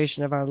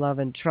demonstration of our love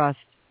and trust,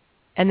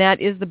 and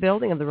that is the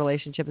building of the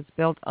relationship. It's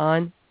built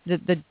on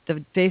the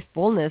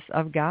faithfulness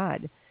of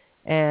God,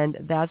 and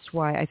that's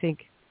why I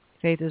think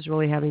faith is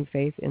really having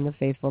faith in the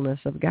faithfulness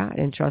of God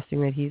and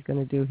trusting that he's going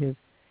to do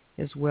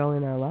his will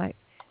in our life.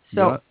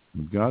 So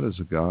God is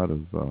a God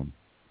of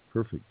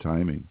perfect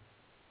timing.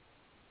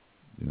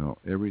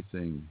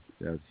 Everything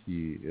that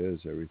he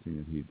is, everything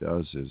that he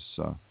does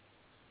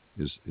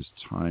is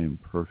timed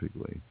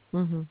perfectly.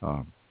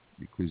 Mm-hmm.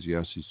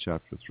 Ecclesiastes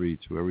chapter 3,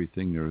 to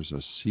everything there is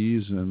a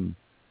season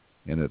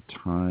and a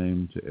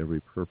time to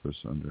every purpose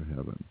under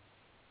heaven.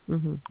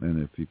 Mm-hmm.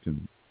 And if you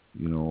can,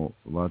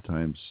 a lot of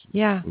times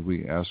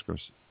we ask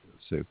ourselves,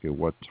 say, okay,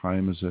 what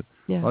time is it?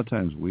 Yeah. A lot of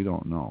times we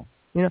don't know.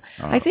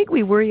 I think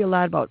we worry a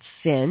lot about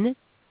sin,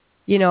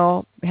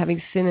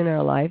 having sin in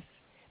our life,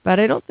 but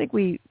I don't think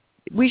we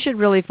should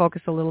really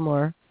focus a little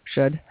more.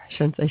 I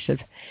shouldn't say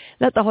should.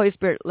 Let the Holy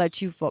Spirit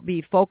let you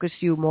focus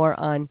you more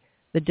on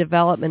the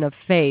development of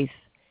faith.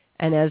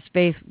 And as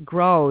faith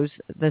grows,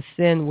 the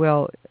sin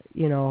will,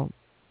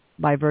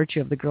 by virtue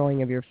of the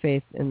growing of your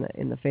faith in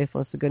the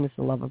faithfulness, the goodness,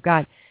 and love of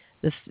God,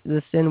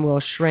 the sin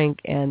will shrink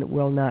and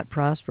will not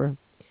prosper.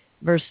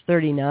 Verse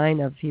 39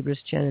 of Hebrews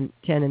 10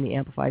 in the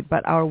Amplified,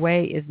 but our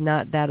way is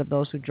not that of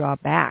those who draw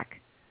back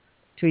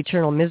to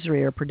eternal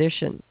misery or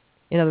perdition.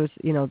 In other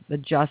words, the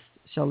just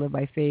shall live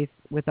by faith.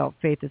 Without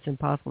faith, it's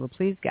impossible to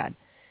please God.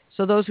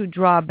 So those who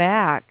draw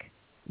back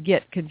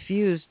get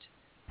confused,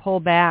 pull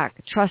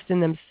back, trust in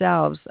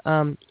themselves,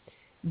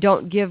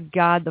 don't give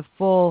God the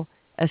full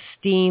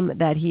esteem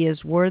that he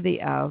is worthy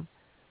of,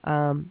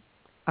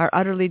 are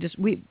utterly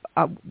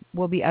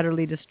will be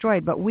utterly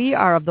destroyed. But we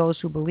are of those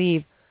who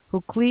believe,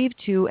 who cleave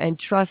to and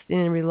trust in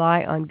and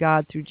rely on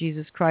God through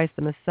Jesus Christ,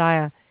 the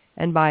Messiah,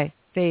 and by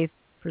faith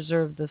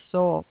preserve the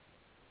soul.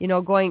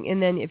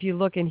 And then if you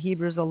look in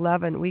Hebrews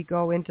 11, we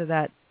go into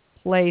that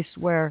place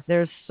where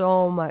there's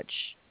so much,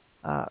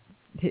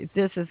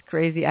 this is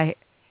crazy.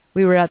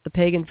 We were at the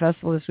Pagan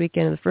Festival this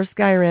weekend, and the first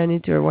guy I ran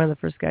into, or one of the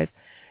first guys,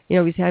 he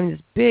was having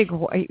this big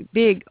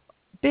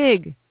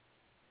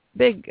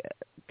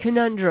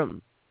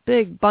conundrum,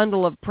 big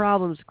bundle of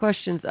problems,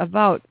 questions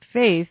about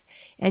faith,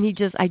 and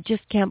I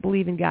just can't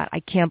believe in God. I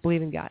can't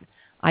believe in God.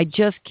 I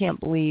just can't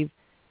believe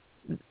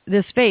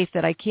this faith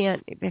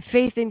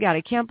faith in God.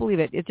 I can't believe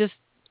it. It just,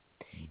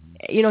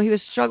 he was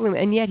struggling,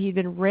 and yet he'd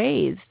been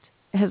raised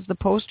as the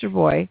poster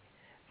boy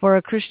for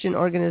a Christian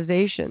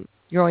organization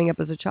growing up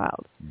as a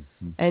child.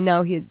 Mm-hmm. And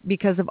now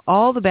because of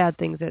all the bad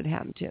things that had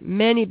happened to him,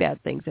 many bad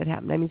things that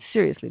happened,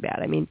 seriously bad.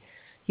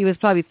 He was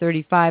probably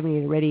 35 and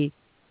he already,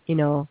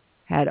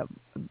 had a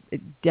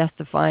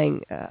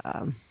death-defying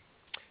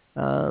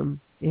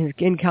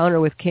encounter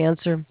with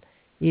cancer.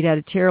 He'd had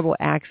a terrible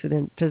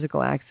accident,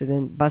 physical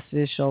accident, busted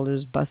his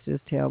shoulders, busted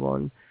his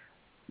tailbone,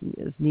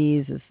 his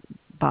knees, his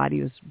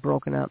body was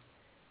broken up.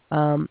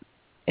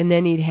 And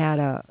then he'd had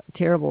a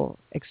terrible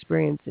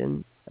experience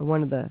in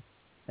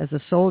as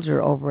a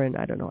soldier over in,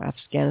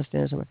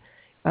 Afghanistan or somewhere.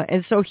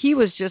 And so he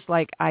was just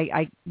like,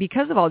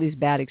 because of all these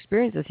bad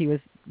experiences, he was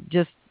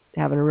just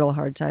having a real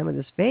hard time with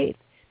his faith.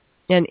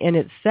 And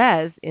it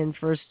says in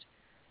for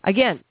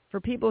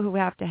people who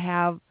have to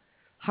have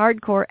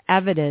hardcore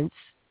evidence,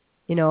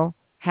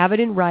 have it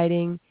in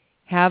writing,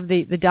 have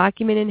the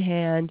document in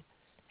hand,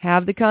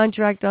 have the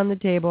contract on the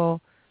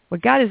table.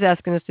 What God is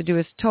asking us to do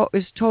is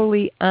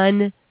totally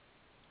unnatural.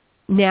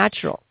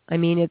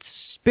 It's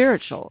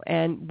spiritual,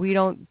 and we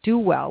don't do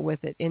well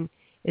with it. And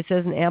it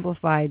says in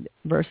Amplified,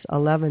 verse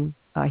 11,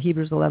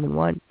 Hebrews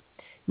 11:1.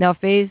 Now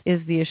faith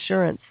is the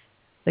assurance,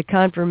 the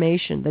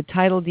confirmation, the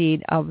title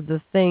deed of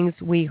the things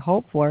we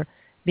hope for,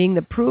 being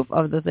the proof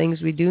of the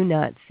things we do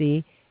not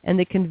see, and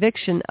the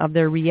conviction of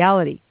their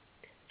reality.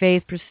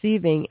 Faith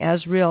perceiving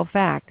as real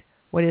fact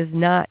what is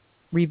not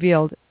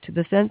revealed to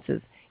the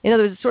senses. In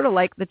other words, it's sort of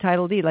like the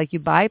title deed, like you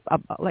buy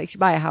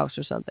a house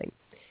or something,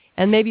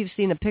 and maybe you've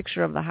seen a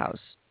picture of the house,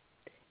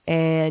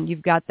 and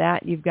you've got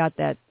that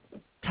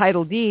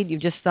title deed,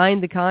 you've just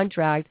signed the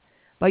contract,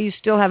 but you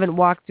still haven't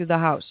walked through the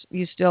house.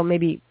 You still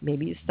maybe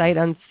sight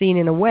unseen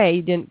in a way.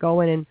 You didn't go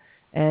in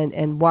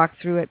and walk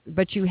through it,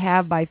 but you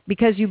have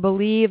because you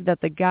believe that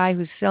the guy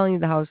who's selling you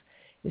the house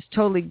is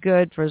totally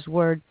good for his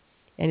word,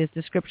 and his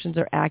descriptions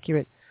are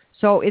accurate.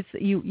 So it's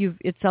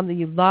something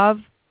you love,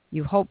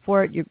 you hope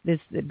for it.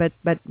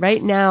 But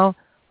right now,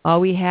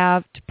 all we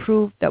have to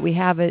prove that we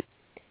have it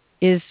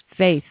is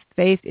faith.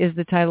 Faith is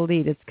the title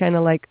deed. It's kind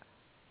of like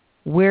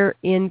we're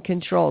in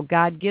control.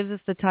 God gives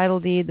us the title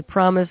deed, the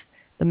promise,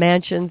 the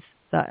mansions,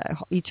 the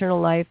eternal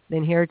life, the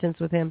inheritance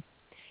with him.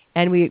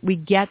 And we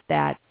get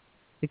that.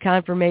 The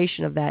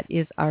confirmation of that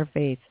is our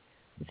faith.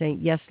 Saying,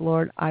 yes,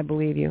 Lord, I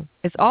believe you.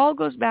 It all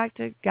goes back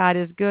to God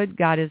is good,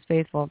 God is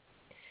faithful.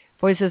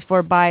 For he says,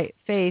 for by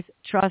faith,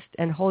 trust,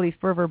 and holy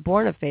fervor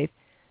born of faith,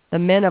 the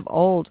men of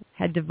old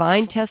had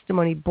divine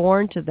testimony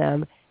born to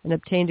them and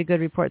obtained a good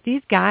report.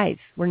 These guys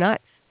were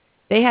nuts.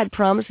 They had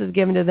promises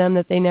given to them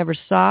that they never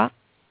saw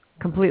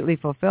completely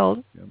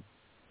fulfilled.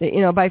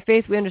 Yep. By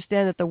faith we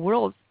understand that the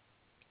worlds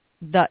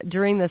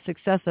during the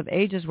successive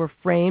ages were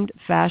framed,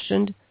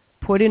 fashioned,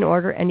 put in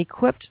order, and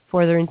equipped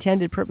for their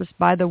intended purpose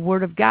by the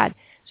Word of God,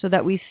 so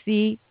that what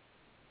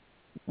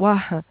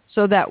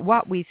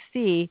we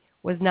see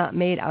was not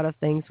made out of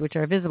things which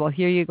are visible.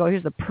 Here you go.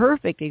 Here's a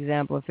perfect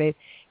example of faith.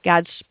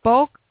 God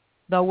spoke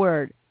the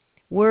word.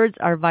 Words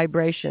are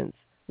vibrations.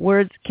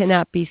 Words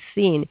cannot be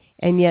seen,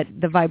 and yet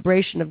the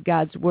vibration of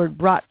God's word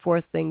brought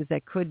forth things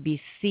that could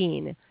be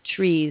seen,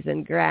 trees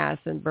and grass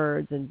and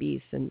birds and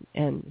beasts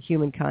and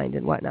humankind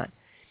and whatnot.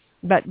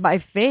 But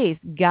by faith,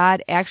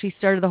 God actually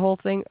started the whole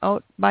thing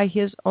out by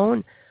his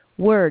own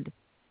word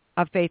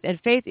of faith. And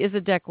faith is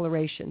a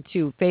declaration,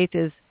 too. Faith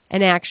is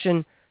an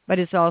action, but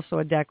it's also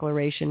a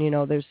declaration. You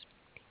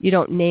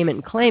don't name it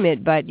and claim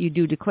it, but you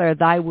do declare,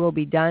 thy will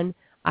be done.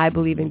 I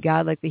believe in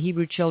God, like the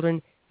Hebrew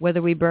children.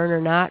 Whether we burn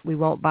or not, we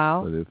won't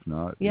bow. But if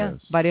not, yes.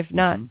 But if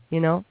not,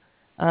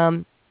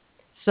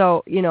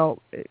 So,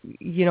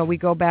 we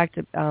go back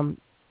to,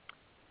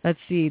 let's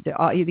see,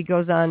 he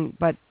goes on,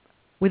 but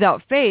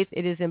Without faith,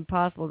 it is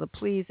impossible to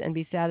please and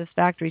be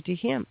satisfactory to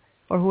him.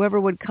 For whoever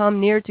would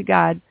come near to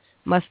God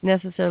must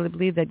necessarily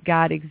believe that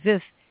God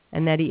exists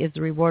and that he is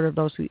the rewarder of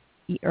those who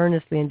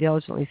earnestly and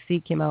diligently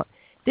seek him out.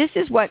 This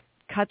is what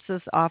cuts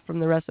us off from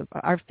the rest of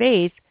our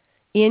faith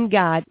in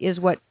God, is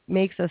what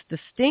makes us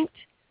distinct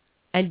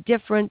and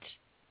different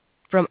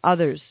from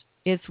others.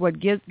 It's what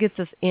gets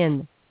us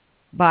in.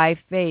 By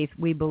faith,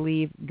 we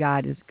believe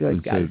God is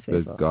good. God is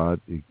faithful. That God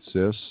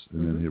exists,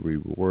 and then he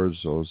rewards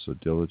those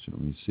that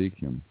diligently seek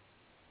him.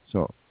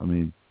 So, I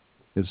mean,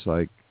 it's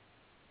like,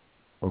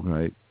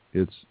 okay,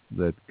 it's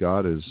that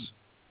God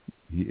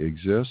he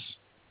exists,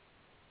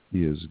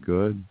 he is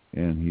good,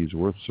 and he's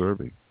worth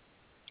serving.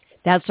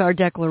 That's our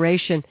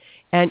declaration.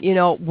 And,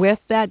 with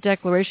that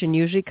declaration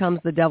usually comes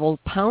the devil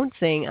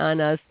pouncing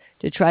on us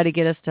to try to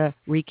get us to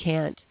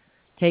recant,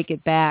 take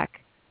it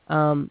back,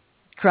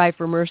 cry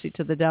for mercy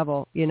to the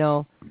devil,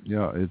 Yeah,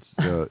 it's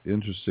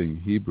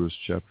interesting. Hebrews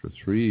chapter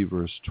 3,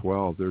 verse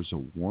 12, there's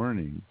a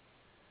warning.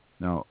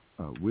 Now,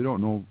 we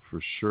don't know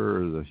for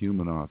sure the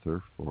human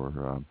author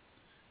for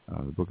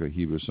the book of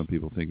Hebrews. Some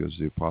people think it was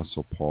the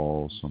Apostle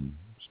Paul. Some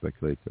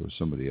speculate there was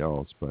somebody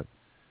else. But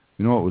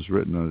we know it was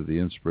written under the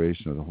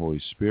inspiration of the Holy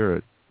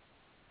Spirit.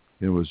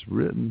 It was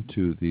written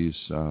to these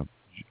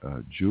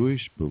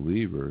Jewish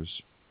believers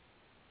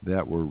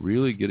that were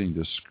really getting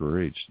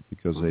discouraged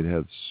because they'd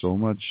had so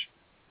much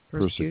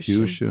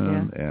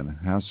persecution and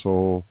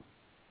hassle,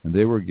 and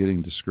they were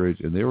getting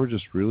discouraged, and they were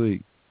just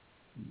really,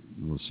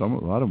 a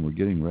lot of them were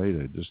getting ready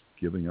to just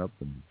giving up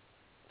and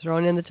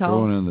throwing in the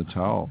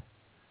towel.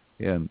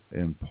 And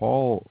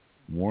Paul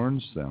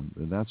warns them,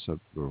 and that's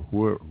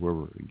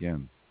whoever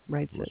again,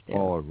 right,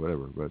 Paul or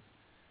whatever, but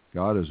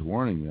God is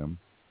warning them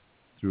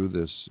through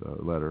this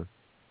letter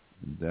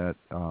that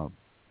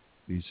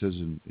he says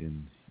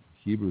in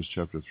Hebrews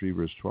chapter 3,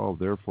 verse 12,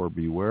 therefore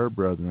beware,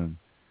 brethren,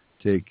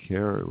 take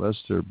care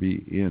lest there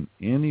be in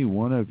any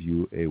one of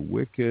you a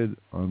wicked,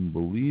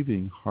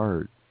 unbelieving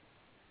heart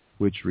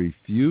which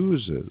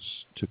refuses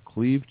to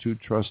cleave to,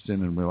 trust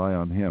in, and rely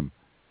on him,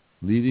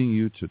 leading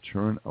you to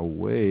turn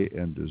away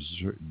and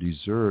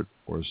desert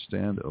or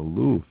stand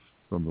aloof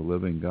from the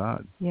living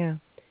God. Yeah.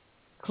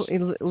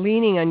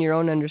 Leaning on your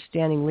own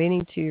understanding,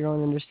 leaning to your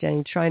own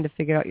understanding, trying to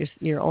figure out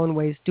your own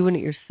ways, doing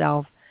it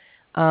yourself.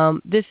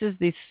 This is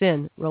the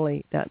sin,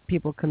 really, that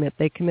people commit.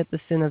 They commit the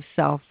sin of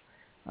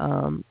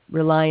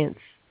self-reliance.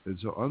 And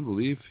so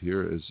unbelief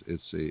here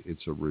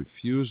it's a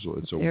refusal.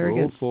 It's a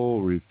arrogance.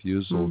 Willful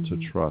refusal to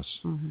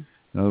trust. In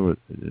other words,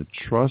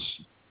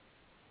 trust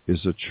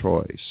is a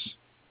choice.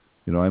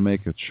 I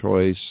make a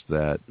choice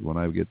that when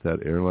I get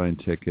that airline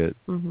ticket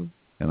and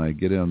I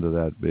get into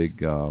that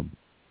big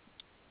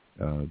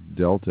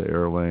Delta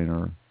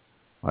airliner,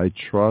 I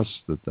trust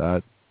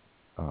that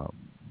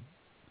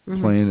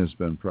plane has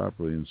been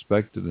properly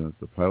inspected and that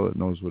the pilot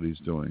knows what he's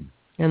doing.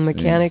 And the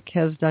mechanic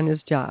has done his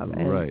job.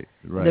 And right.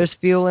 There's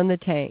fuel in the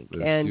tank.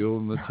 There's fuel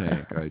in the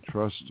tank. I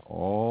trust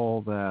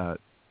all that,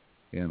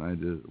 and I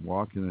just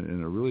walk in it,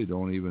 and I really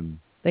don't even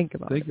think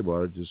about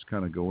it. Just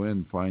kind of go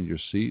in, find your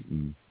seat,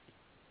 and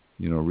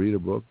read a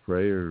book,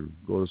 pray, or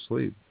go to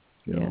sleep.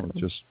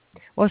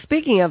 Well,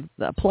 speaking of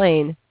the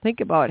plane, think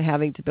about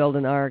having to build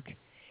an ark.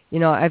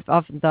 I've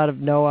often thought of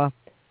Noah.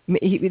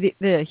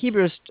 The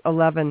Hebrews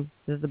 11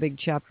 is the big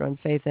chapter on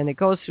faith, and it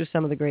goes through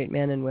some of the great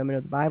men and women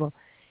of the Bible.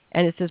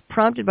 And it says,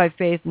 prompted by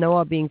faith,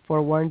 Noah, being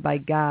forewarned by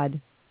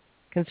God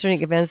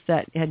concerning events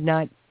that had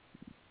not,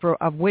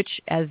 of which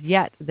as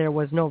yet there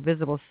was no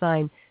visible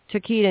sign,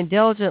 took heed and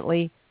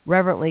diligently,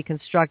 reverently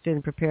constructed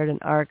and prepared an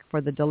ark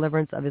for the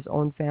deliverance of his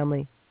own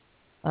family.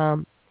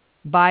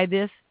 By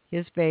this,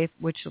 his faith,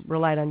 which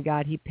relied on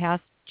God, he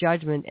passed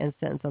judgment and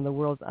sentence on the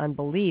world's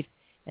unbelief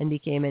and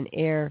became an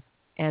heir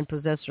and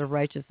possessor of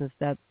righteousness,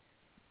 that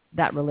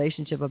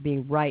relationship of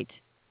being right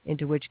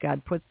into which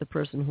God puts the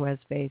person who has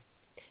faith.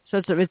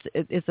 So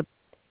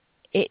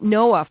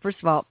Noah, first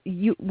of all,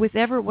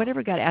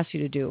 whatever God asks you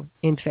to do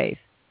in faith,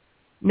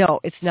 no,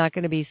 it's not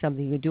going to be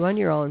something you do on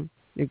your own.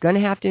 You're going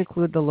to have to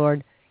include the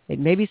Lord. It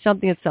may be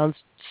something that sounds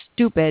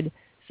stupid.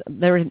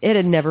 It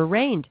had never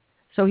rained.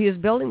 So he was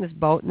building this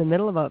boat in the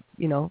middle of a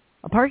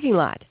parking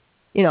lot,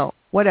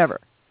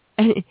 whatever.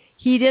 And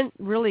he didn't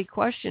really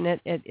question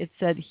it. It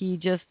said he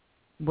just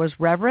was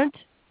reverent.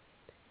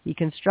 He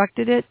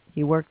constructed it.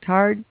 He worked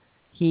hard.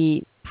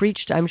 He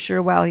preached, I'm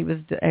sure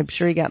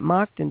he got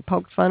mocked and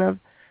poked fun of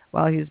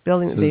while he was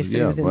building it.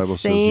 The Bible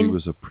says he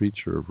was a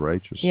preacher of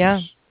righteousness.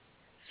 Yeah.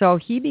 So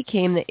he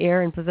became the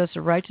heir and possessor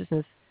of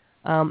righteousness,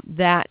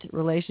 that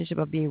relationship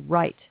of being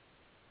right,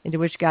 into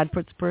which God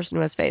puts the person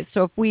who has faith.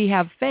 So if we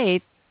have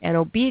faith and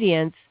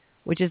obedience,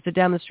 which is the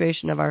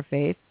demonstration of our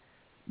faith,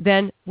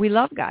 then we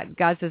love God.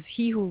 God says,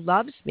 he who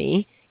loves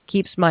me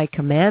keeps my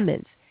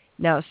commandments.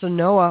 Now, so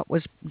Noah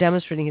was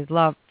demonstrating his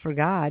love for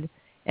God,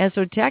 and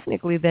so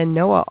technically then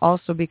Noah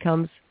also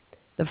becomes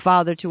the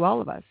father to all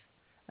of us.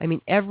 I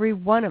mean, every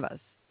one of us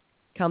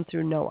come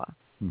through Noah,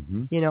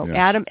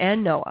 Adam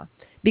and Noah,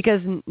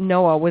 because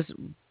Noah was,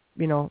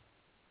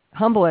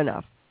 humble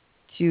enough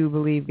to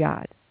believe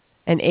God.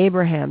 And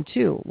Abraham,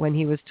 too, when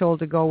he was told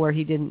to go where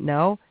he didn't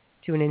know,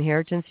 to an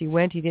inheritance he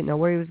went, he didn't know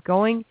where he was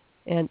going,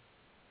 and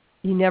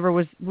he never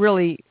was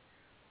really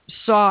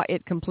saw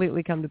it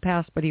completely come to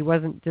pass, but he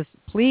wasn't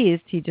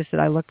displeased. He just said,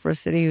 I look for a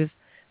city whose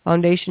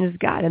foundation is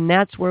God, and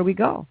that's where we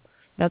go.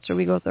 That's where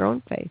we go with our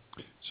own faith.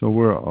 So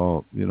we're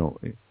all,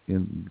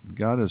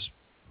 God is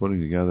putting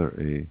together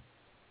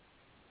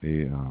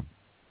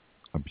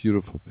a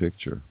beautiful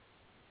picture.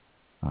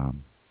 I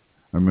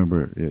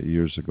remember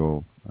years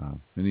ago,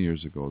 many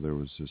years ago, there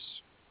was this,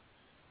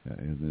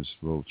 in this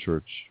little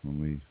church,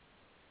 when we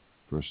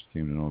first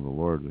came to know the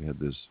Lord, we had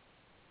this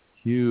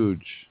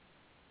huge,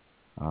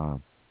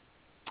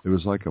 it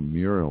was like a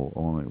mural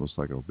only. It was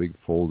like a big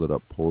folded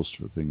up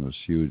poster thing. It was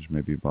huge,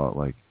 maybe about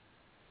like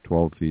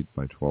 12 feet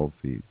by 12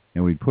 feet.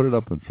 And we'd put it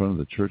up in front of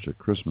the church at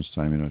Christmas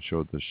time, it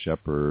showed the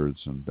shepherds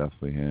and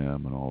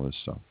Bethlehem and all this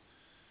stuff.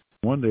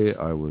 One day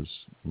I was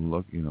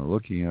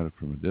looking at it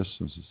from a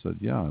distance and said,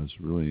 yeah, it's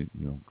really,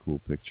 cool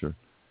picture.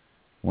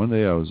 One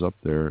day I was up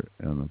there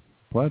on the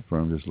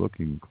platform just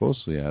looking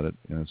closely at it,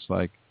 and it's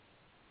like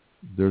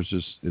there's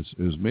just, it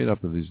was made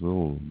up of these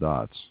little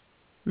dots,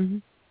 mm-hmm.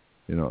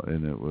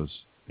 And it was...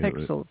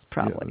 Pixels,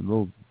 probably. Yeah,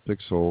 little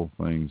pixel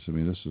things. I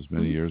mean, this was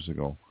many mm-hmm. years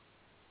ago.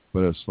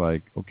 But it's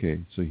like, okay,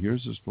 so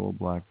here's this little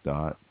black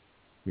dot,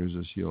 here's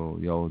this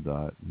yellow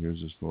dot,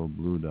 here's this little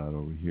blue dot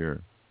over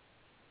here.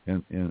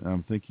 And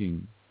I'm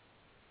thinking,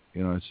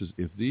 it's just,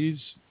 if these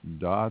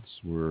dots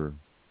were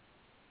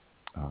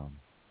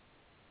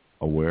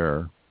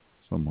aware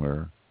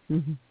somewhere,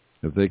 mm-hmm.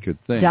 if they could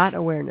think. Dot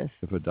awareness.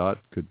 If a dot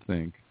could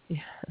think,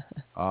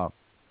 yeah.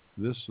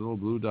 This little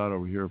blue dot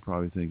over here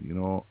probably think,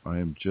 I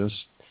am just...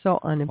 So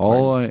unimportant.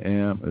 All I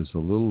am is a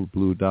little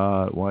blue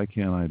dot. Why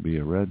can't I be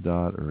a red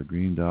dot or a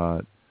green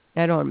dot?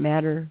 I don't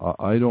matter.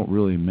 I don't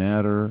really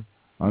matter.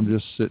 I'm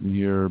just sitting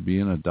here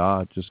being a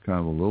dot, just kind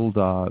of a little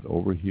dot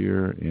over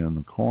here in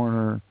the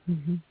corner.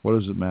 Mm-hmm. What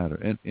does it matter?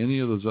 And any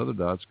of those other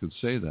dots could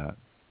say that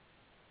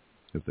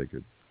if they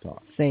could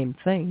talk. Same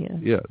thing,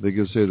 yeah. Yeah, they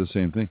could say the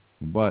same thing.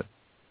 But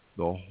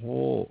the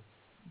whole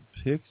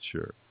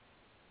picture,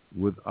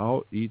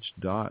 without each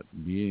dot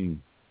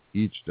being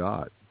each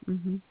dot,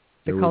 mm-hmm.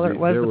 There the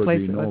place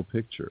would be no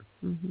picture.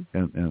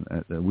 Mm-hmm.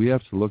 And we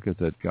have to look at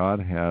that. God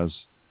has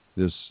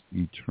this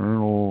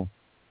eternal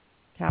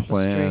tapestry.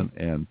 Plan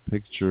and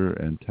picture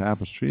and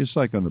tapestry. It's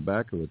like on the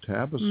back of the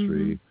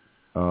tapestry,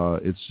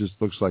 mm-hmm. It just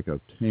looks like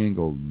a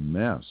tangled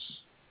mess.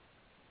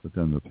 But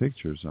then the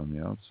picture's on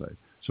the outside.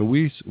 So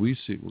we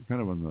see, we're kind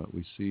of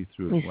we see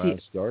through a glass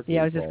darkly.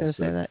 Yeah, I was just going to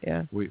say that,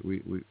 yeah. We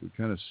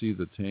kind of see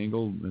the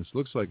tangledness.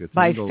 Looks like a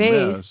By tangled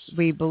faith, mess.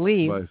 We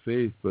believe. By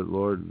faith, but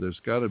Lord, there's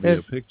got to be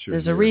a picture.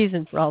 There's here. a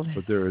reason for all that.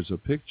 But there is a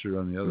picture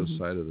on the other mm-hmm.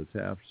 side of the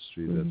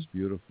tapestry mm-hmm. that's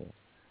beautiful.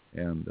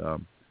 And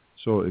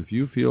so if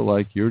you feel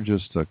like you're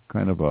just a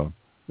kind of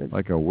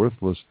like a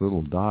worthless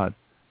little dot,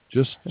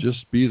 just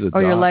be the dot. Oh,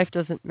 your life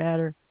doesn't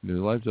matter. Your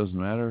life doesn't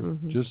matter.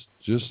 Mm-hmm.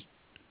 Just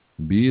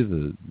be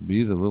the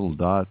little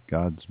dot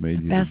God's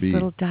made you to be,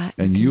 little dot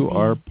and you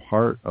are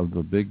part of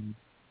the big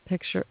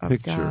picture of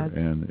God's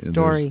and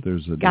story.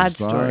 There's a God's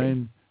design, story.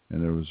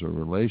 And there was a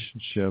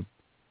relationship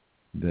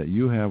that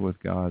you have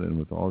with God and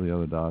with all the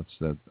other dots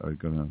that are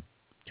going to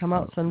come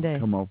out someday.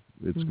 Come up.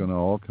 It's mm-hmm. going to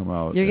all come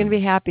out. You're going to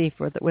be happy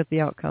with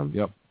the outcome.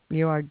 Yep.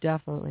 You are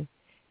definitely.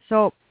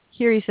 So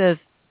here he says,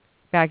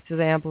 back to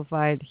the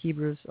Amplified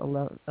Hebrews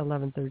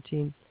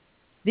 11:13.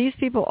 These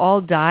people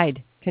all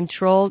died,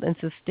 controlled and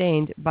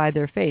sustained by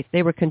their faith.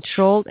 They were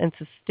controlled and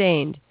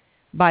sustained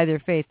by their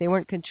faith. They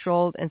weren't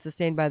controlled and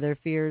sustained by their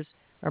fears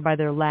or by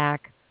their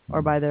lack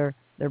or by their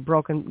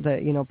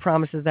broken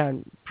promises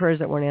and prayers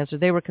that weren't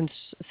answered. They were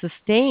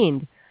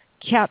sustained,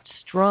 kept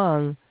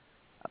strong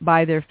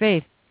by their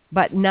faith,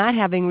 but not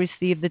having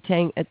received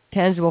the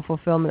tangible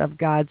fulfillment of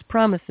God's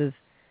promises,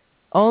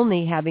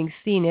 only having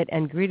seen it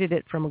and greeted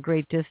it from a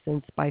great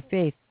distance by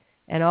faith,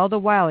 and all the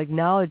while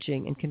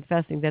acknowledging and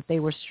confessing that they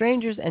were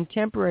strangers and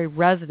temporary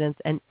residents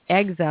and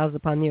exiles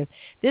upon the earth.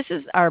 This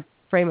is our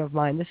frame of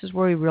mind. This is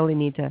where we really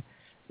need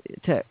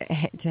to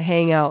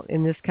hang out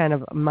in this kind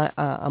of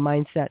a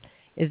mindset,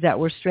 is that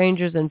we're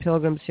strangers and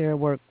pilgrims here.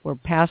 We're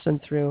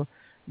passing through.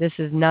 This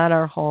is not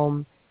our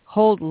home.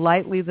 Hold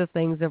lightly the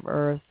things of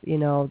earth.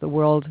 The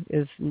world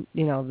is,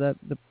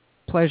 the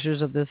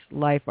pleasures of this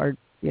life are,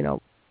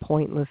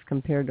 pointless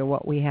compared to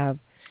what we have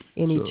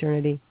in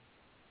eternity.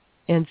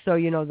 And so,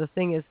 the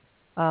thing is,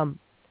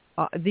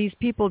 these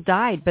people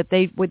died, but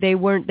they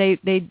weren't, they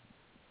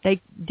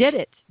did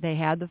it. They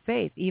had the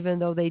faith, even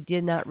though they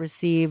did not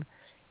receive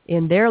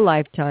in their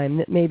lifetime.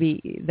 That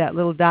maybe that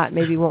little dot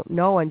maybe won't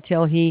know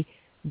until he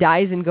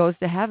dies and goes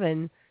to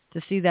heaven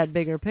to see that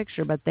bigger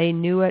picture. But they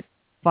knew it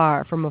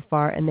from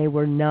afar, and they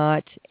were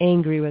not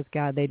angry with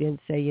God. They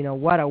didn't say,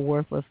 what a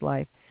worthless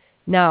life.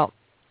 Now,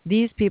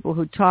 these people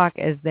who talk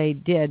as they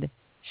did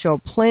show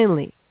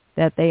plainly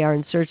that they are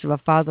in search of a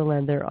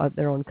fatherland, their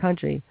own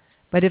country.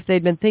 But if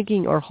they'd been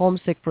thinking or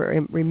homesick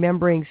for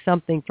remembering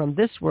something from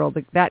this world,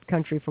 that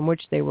country from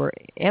which they were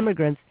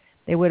immigrants,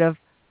 they would have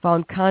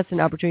found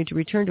constant opportunity to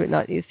return to it.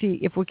 Now, you see,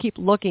 if we keep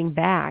looking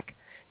back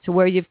to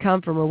where you've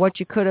come from, or what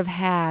you could have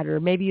had, or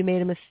maybe you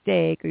made a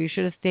mistake, or you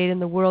should have stayed in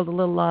the world a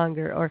little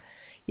longer, or,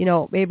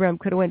 Abraham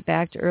could have went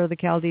back to Ur of the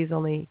Chaldees,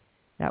 only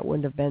that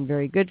wouldn't have been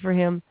very good for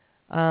him.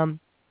 But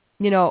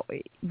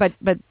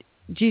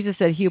Jesus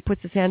said, he who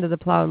puts his hand to the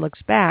plow and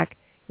looks back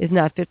is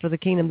not fit for the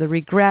kingdom. The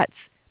regrets,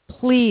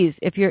 please,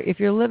 if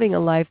you're living a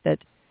life that,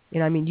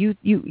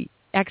 you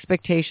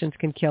expectations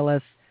can kill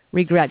us,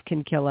 regret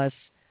can kill us.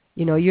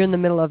 You're in the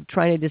middle of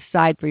trying to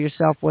decide for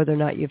yourself whether or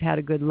not you've had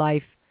a good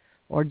life,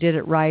 or did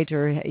it right,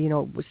 or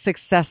was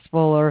successful,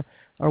 or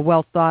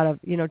well thought of.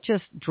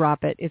 Just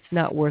drop it. It's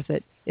not worth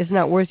it. It's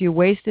not worth you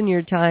wasting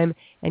your time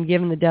and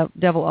giving the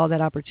devil all that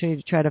opportunity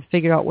to try to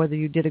figure out whether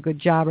you did a good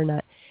job or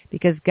not,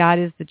 because God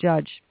is the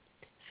judge.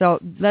 So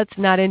let's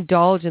not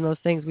indulge in those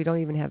things we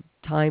don't even have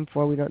time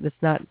for. That's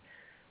not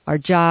our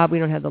job. We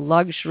don't have the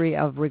luxury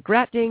of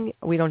regretting.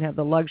 We don't have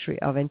the luxury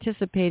of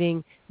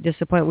anticipating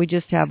disappointment. We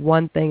just have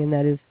one thing, and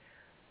that is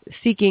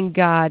seeking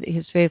God,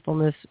 his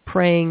faithfulness,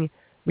 praying,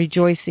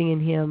 rejoicing in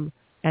him,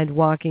 and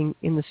walking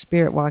in the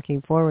Spirit,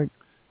 walking forward.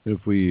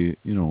 If we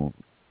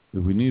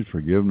need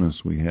forgiveness,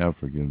 we have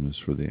forgiveness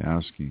for the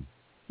asking.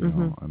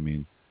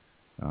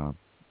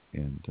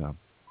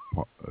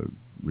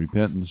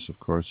 Repentance, of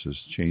course, is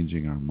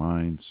changing our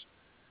minds.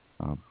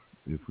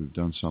 If we've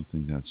done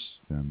something that's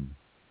been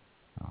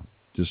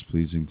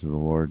displeasing to the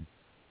Lord,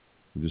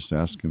 we just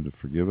ask him to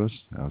forgive us,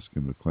 ask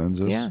him to cleanse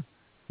us,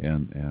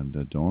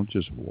 and don't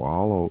just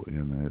wallow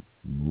in it.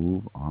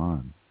 Move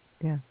on.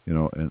 Yeah.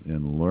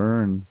 And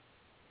learn.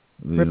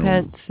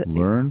 Repent.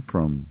 Learn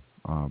from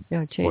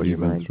what you've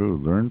been through.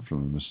 Learn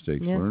from the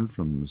mistakes. Yeah. Learn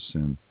from the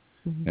sin,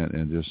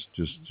 and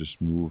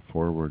just move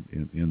forward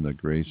in the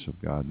grace of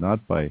God.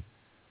 Not by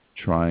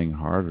trying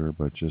harder,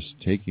 but just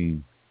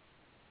taking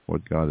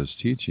what God is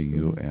teaching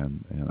you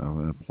and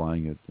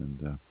applying it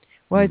and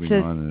moving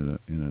on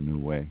in a new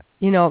way.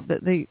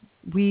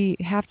 We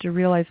have to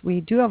realize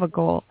we do have a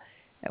goal.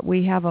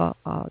 We have a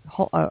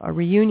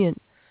reunion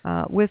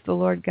with the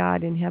Lord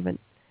God in heaven.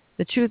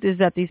 The truth is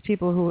that these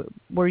people who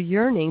were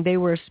yearning, they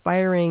were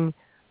aspiring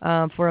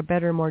for a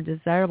better, more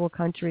desirable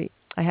country,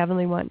 a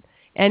heavenly one.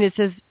 And it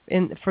says,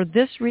 for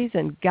this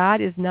reason,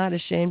 God is not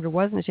ashamed or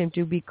wasn't ashamed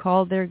to be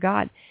called their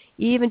God,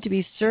 even to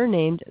be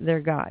surnamed their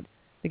God,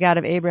 the God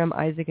of Abraham,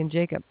 Isaac, and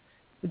Jacob.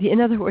 In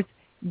other words,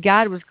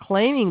 God was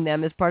claiming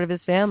them as part of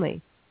his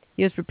family.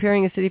 He was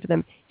preparing a city for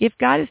them. If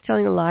God is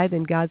telling a lie,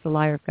 then God's a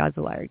liar. If God's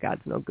a liar,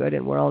 God's no good,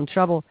 and we're all in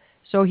trouble.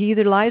 So he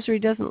either lies or he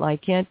doesn't lie.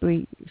 Can't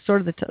be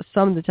sort of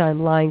some of the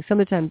time lying, some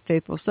of the time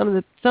faithful, some of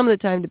the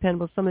time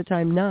dependable, some of the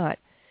time not.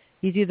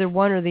 He's either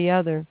one or the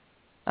other.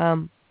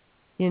 So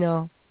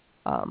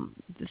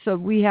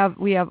we have.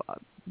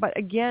 But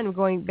again,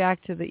 going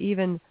back to the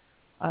even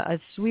a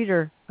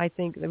sweeter, I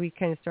think that we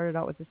kind of started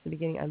out with this in the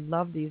beginning. I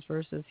love these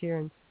verses here,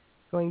 and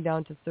going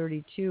down to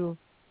 32,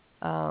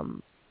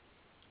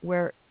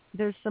 where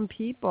there's some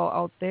people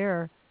out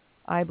there,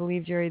 I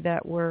believe, Jerry,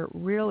 that were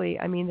really,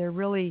 they're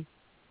really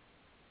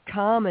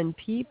common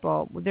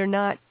people. They're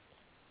not,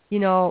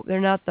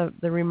 they're not the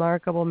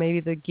remarkable, maybe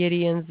the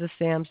Gideons, the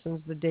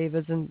Samsons, the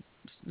Davids, and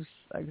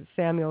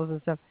Samuels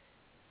and stuff,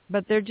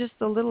 but they're just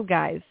the little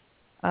guys.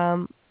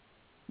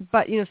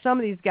 But, some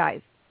of these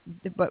guys,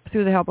 but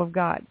through the help of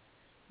God,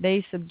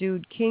 they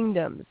subdued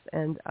kingdoms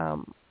and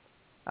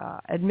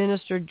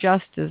administered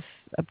justice,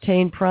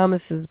 obtained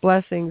promises,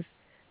 blessings,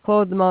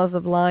 clothed the mouths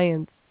of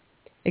lions,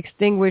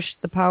 extinguished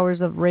the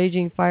powers of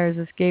raging fires,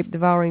 escaped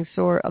devouring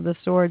of the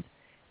swords,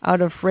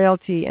 out of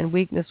frailty and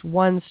weakness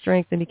won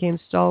strength and became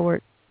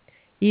stalwart,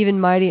 even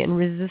mighty and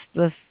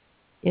resistless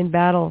in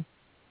battle,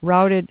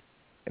 routing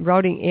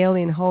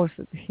alien hosts.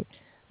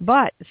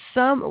 But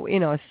some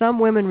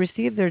women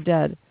received their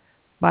dead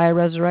by a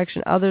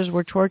resurrection. Others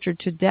were tortured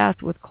to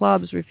death with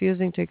clubs,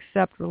 refusing to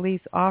accept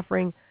release,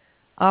 offered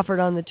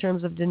on the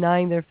terms of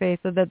denying their faith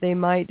so that they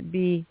might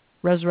be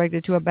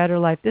resurrected to a better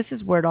life. This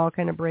is where it all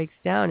kind of breaks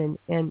down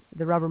and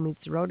the rubber meets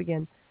the road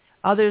again.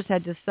 Others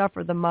had to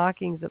suffer the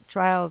mockings of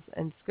trials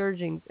and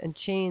scourgings and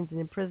chains and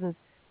imprisonments.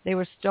 They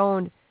were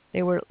stoned.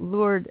 They were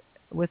lured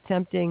with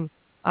tempting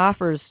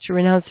offers to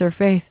renounce their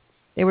faith.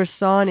 They were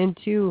sawn in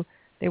two.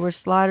 They were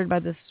slaughtered by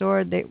the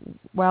sword.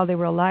 While they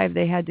were alive,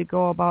 they had to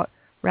go about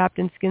wrapped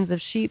in skins of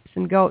sheep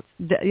and goats,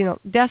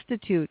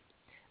 destitute,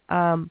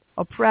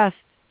 oppressed,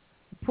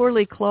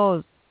 poorly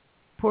clothed,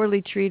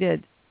 poorly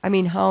treated.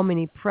 How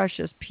many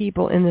precious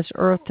people in this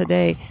earth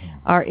today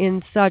are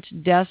in such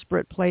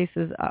desperate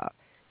places,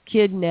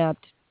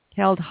 kidnapped,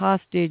 held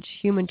hostage,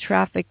 human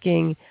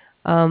trafficking,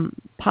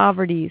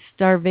 poverty,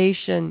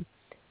 starvation,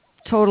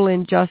 total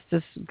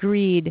injustice,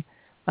 greed,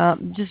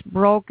 just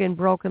broken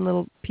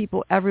little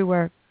people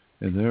everywhere.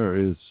 And there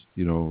is,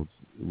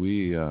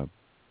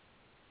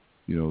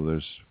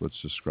 there's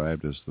what's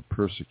described as the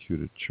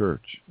persecuted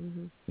church.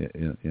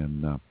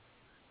 Mm-hmm.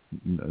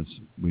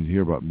 We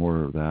hear about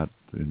more of that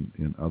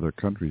in other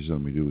countries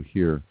than we do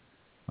here.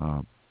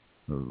 A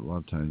lot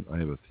of times I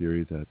have a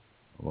theory that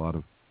a lot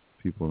of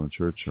people in the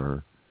church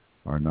are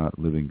not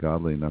living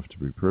godly enough to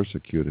be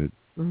persecuted,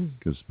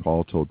 because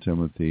Paul told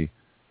Timothy,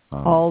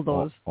 all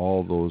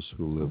those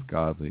who live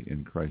godly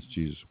in Christ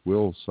Jesus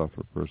will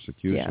suffer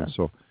persecution. Yeah.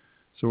 So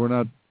we're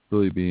not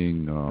really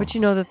being but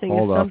you know, the thing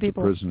hauled is, some off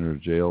people, to prison or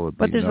jail. Or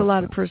but there's a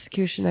lot of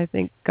persecution. I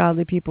think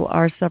godly people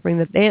are suffering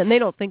that and they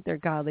don't think they're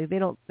godly.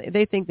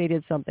 They think they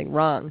did something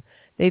wrong.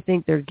 They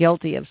think they're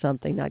guilty of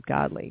something, not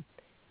godly.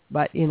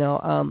 But you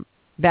know,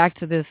 back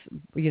to this,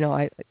 you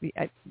know,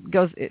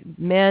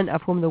 men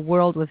of whom the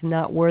world was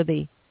not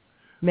worthy.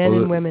 Men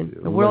and women.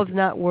 The world's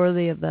not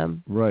worthy of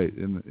them. Right.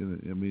 I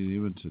mean,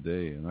 even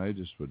today, and I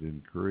just would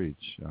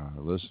encourage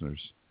listeners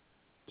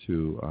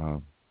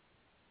to,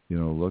 you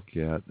know, look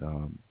at,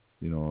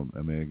 you know,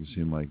 a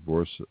magazine like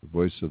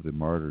Voice of the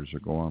Martyrs, or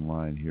go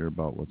online, hear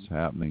about what's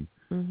happening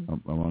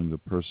among the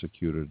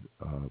persecuted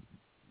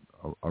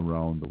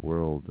around the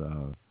world.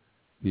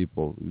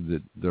 People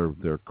that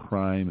their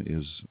crime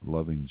is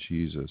loving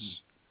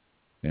Jesus.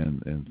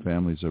 And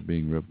families are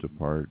being ripped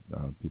apart.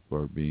 People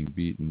are being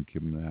beaten,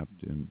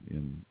 kidnapped,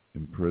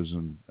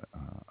 imprisoned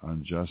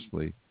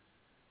unjustly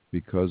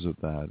because of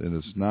that. And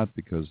it's not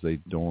because they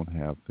don't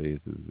have faith;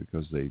 it's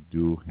because they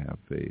do have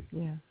faith.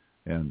 Yeah.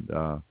 And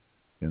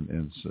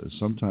so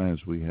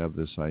sometimes we have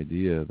this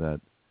idea that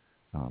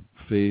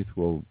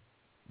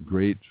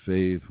great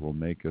faith will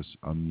make us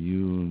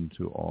immune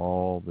to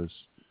all this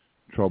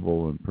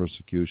trouble and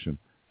persecution.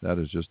 That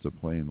is just a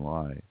plain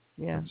lie.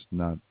 Yeah. It's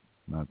not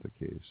the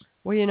case.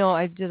 Well, you know,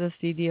 I did a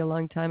CD a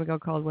long time ago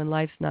called When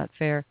Life's Not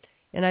Fair.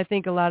 And I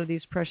think a lot of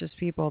these precious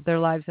people, their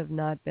lives have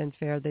not been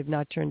fair. They've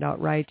not turned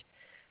out right.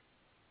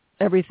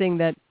 Everything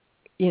that,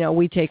 you know,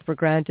 we take for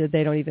granted,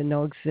 they don't even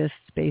know exists,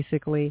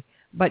 basically.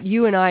 But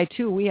you and I,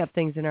 too, we have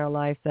things in our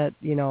life that,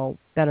 you know,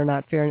 that are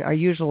not fair. And our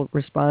usual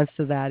response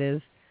to that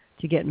is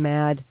to get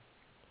mad.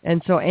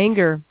 And so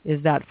anger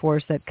is that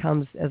force that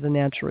comes as a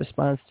natural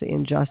response to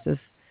injustice.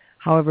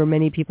 However,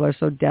 many people are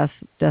so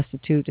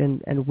destitute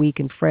and weak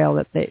and frail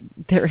that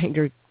their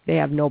anger, they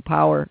have no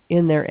power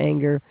in their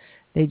anger.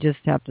 They just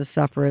have to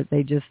suffer it.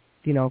 They just,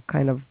 you know,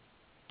 kind of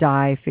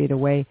die, fade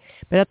away.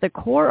 But at the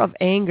core of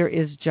anger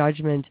is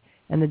judgment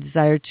and the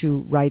desire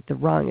to right the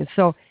wrong. And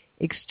so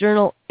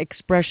external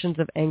expressions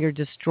of anger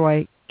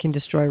can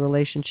destroy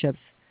relationships,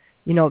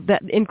 you know,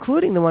 that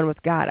including the one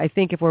with God. I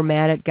think if we're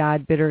mad at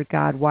God, bitter at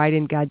God, why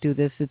didn't God do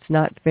this? It's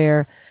not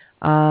fair.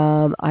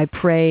 I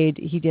prayed,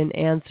 he didn't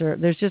answer.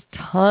 There's just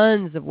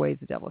tons of ways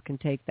the devil can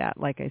take that,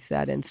 like I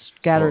said, and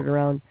scatter it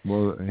around.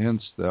 Well,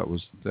 hence that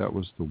was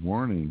the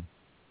warning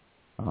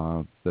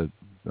that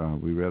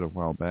we read a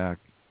while back,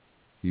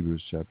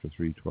 Hebrews chapter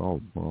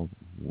 3:12. Well,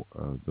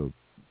 the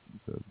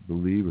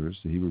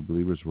Hebrew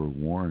believers were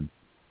warned,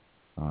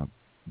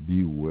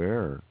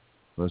 beware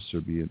lest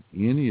there be in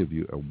any of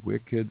you a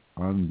wicked,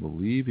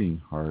 unbelieving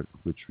heart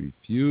which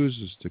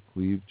refuses to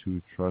cleave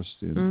to, trust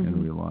in,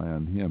 and rely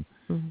on him.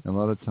 And a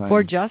lot of times...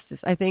 For justice.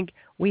 I think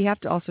we have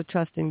to also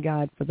trust in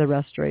God for the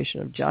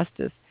restoration of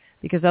justice,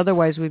 because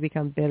otherwise we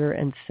become bitter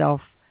and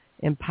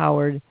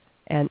self-empowered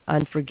and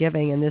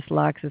unforgiving, and this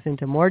locks us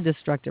into more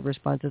destructive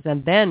responses.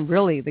 And then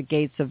really the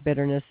gates of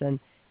bitterness and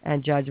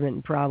judgment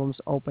and problems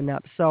open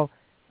up. So,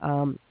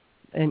 and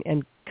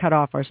cut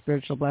off our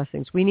spiritual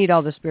blessings. We need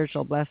all the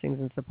spiritual blessings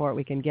and support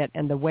we can get,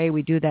 and the way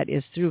we do that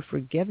is through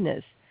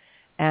forgiveness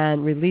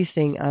and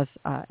releasing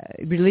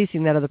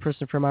that other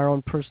person from our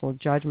own personal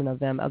judgment of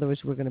them.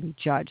 Otherwise, we're going to be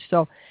judged.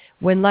 So,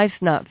 When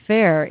Life's Not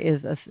Fair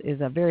is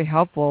a very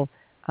helpful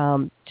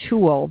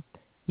tool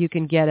you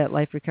can get at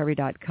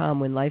liferecovery.com.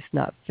 When Life's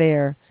Not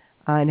Fair,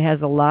 and it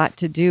has a lot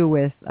to do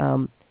with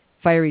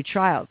fiery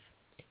trials.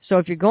 So,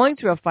 if you're going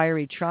through a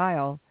fiery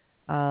trial,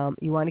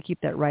 you want to keep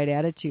that right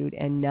attitude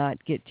and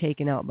not get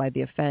taken out by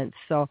the offense.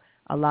 So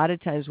a lot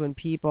of times when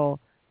people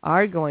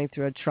are going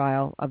through a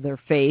trial of their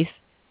faith,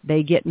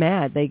 they get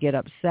mad, they get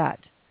upset.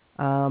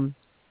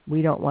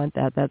 We don't want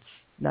that. That's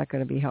not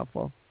going to be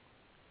helpful.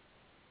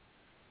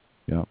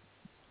 Yeah,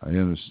 I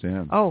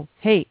understand. Oh,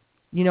 hey,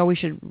 you know, we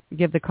should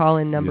give the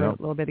call-in number a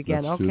little bit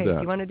again. Let's okay,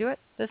 do you want to do it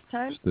this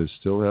time? They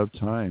still have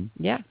time.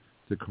 Yeah.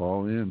 To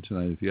call in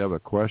tonight. If you have a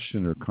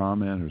question or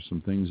comment or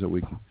some things that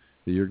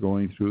you're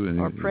going through and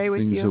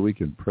things that we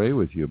can pray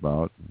with you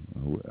about,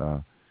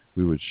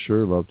 we would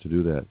sure love to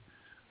do that.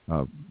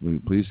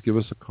 Please give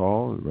us a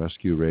call,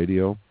 Rescue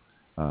Radio.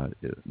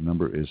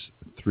 Number is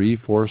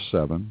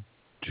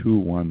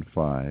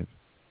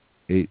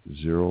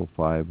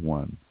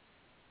 347-215-8051.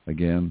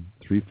 Again,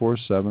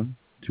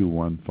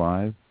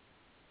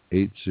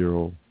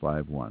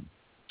 347-215-8051.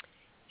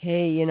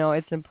 Hey, you know,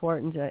 it's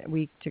important to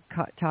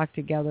talk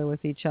together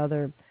with each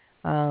other.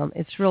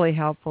 It's really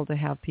helpful to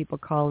have people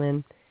call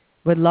in.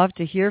 Would love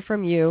to hear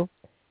from you.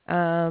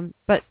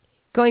 But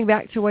going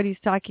back to what he's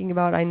talking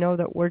about, I know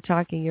that we're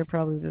talking, you're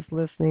probably just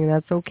listening, and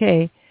that's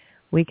okay.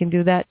 We can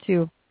do that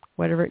too,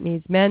 whatever it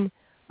needs. Men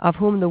of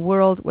whom the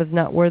world was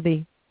not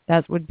worthy,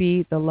 that would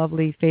be the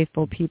lovely,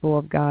 faithful people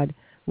of God,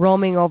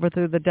 roaming over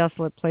through the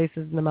desolate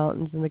places and the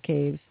mountains and the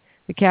caves,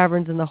 the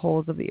caverns and the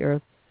holes of the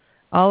earth.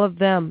 All of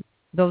them,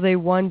 though they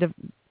won,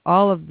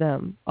 all of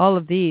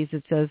these,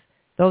 it says,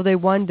 though they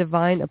won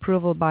divine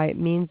approval by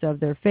means of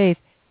their faith,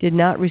 did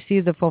not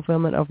receive the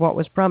fulfillment of what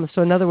was promised.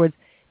 So in other words,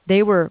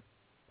 they were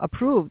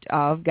approved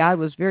of. God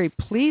was very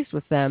pleased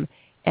with them.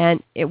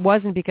 And it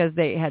wasn't because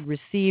they had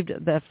received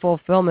the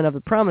fulfillment of the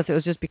promise. It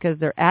was just because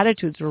their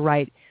attitudes were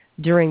right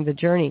during the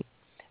journey.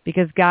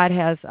 Because God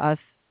has us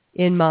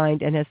in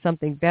mind and has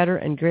something better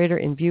and greater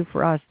in view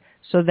for us,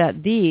 so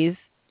that these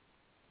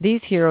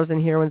heroes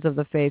and heroines of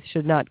the faith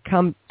should not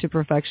come to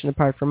perfection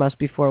apart from us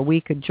before we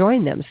could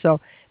join them. So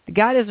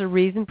God has a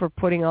reason for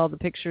putting all the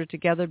picture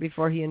together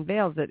before he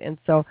unveils it. And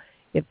so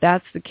if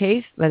that's the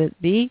case, let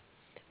it be.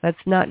 Let's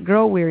not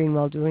grow weary in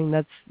well-doing.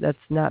 Let's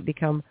not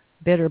become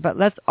bitter. But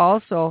let's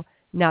also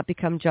not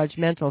become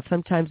judgmental.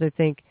 Sometimes I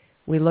think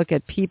we look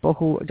at people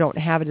who don't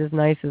have it as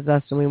nice as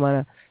us, and we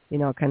want to,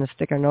 kind of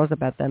stick our nose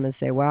up at them and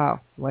say, wow,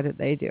 what did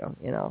they do?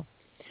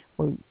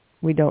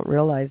 We don't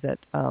realize that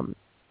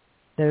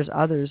there's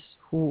others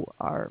who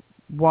are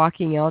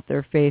walking out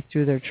their faith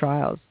through their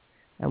trials,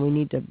 and we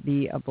need to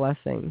be a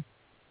blessing.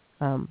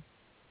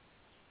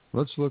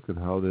 Let's look at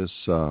how this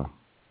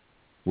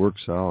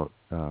works out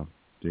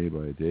day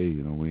by day.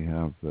 We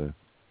have the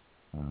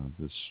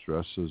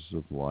stresses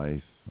of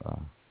life,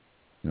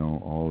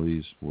 all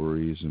these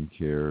worries and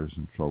cares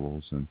and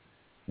troubles,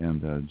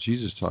 and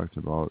Jesus talked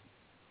about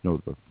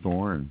the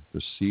thorn,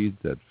 the seed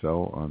that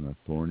fell on a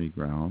thorny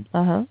ground.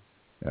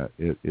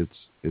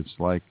 It's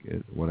like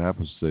what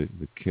happens to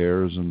the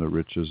cares and the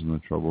riches and the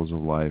troubles of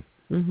life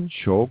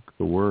choke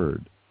the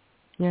word.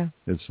 Yeah,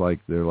 it's like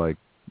they're like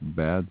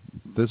bad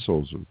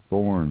thistles or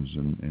thorns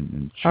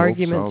and chokes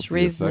arguments, out the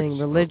reasoning,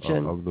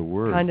 religion, of the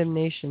word,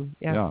 condemnation.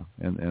 Yeah,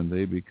 and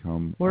they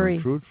become worry.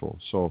 Unfruitful.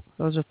 So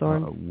those are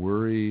thorns.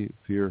 Worry,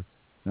 fear.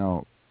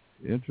 Now,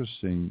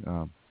 interesting.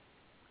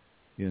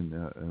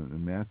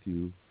 In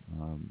Matthew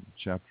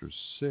chapter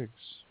 6,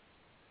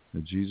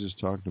 Jesus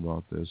talked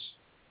about this.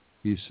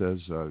 He says,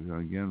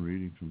 again,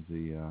 reading from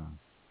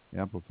the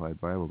Amplified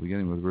Bible,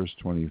 beginning with verse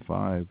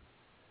 25,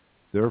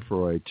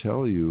 "Therefore I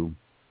tell you,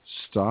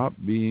 stop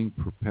being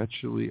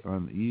perpetually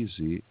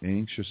uneasy,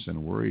 anxious,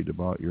 and worried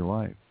about your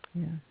life.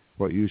 Yeah.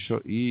 What you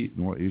shall eat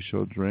and what you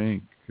shall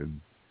drink,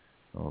 and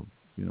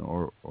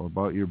or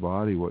about your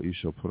body, what you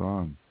shall put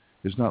on.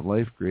 Is not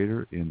life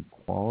greater in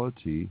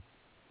quality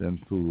than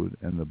food,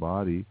 and the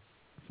body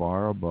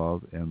far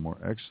above and more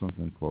excellent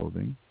than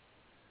clothing?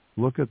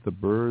 Look at the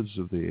birds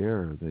of the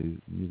air. They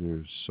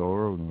neither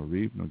sow nor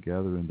reap nor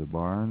gather into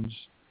barns,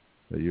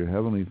 but your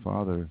heavenly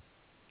Father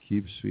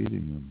keeps feeding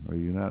them. Are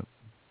you not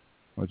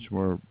much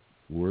more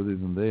worthy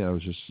than they?" I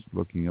was just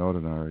looking out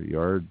in our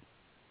yard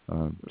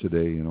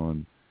today,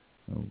 and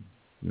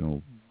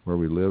where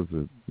we live.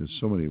 There's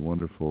so many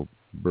wonderful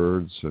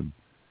birds, and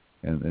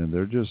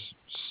they're just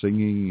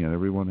singing, and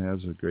everyone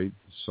has a great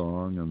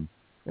song, and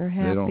they're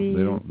happy.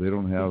 They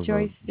don't have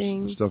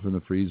stuff in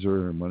the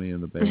freezer or money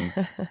in the bank.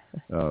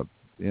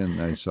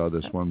 And I saw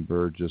this one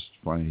bird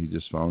he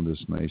just found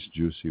this nice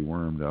juicy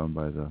worm down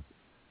by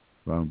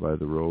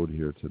the road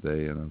here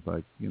today, and I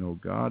thought,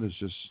 God is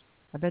just.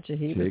 I bet you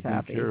he was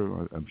happy. Care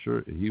of, I'm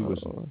sure he was.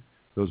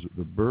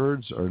 The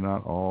birds are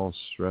not all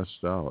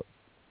stressed out.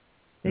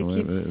 They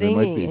keep singing,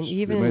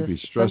 they might be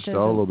stressed out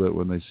a little bit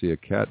when they see a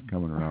cat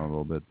coming around a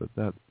little bit, but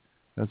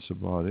that's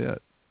about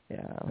it.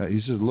 Yeah.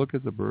 He says, "Look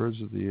at the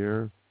birds of the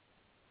air.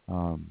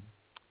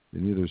 They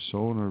neither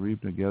sow nor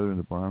reap nor gather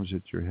into barns,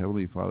 yet your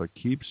heavenly Father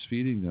keeps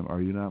feeding them.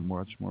 Are you not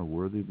much more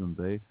worthy than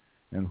they?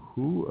 And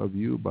who of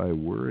you, by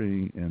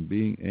worrying and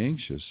being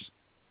anxious,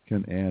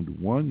 can add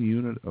 1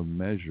 unit of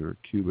measure,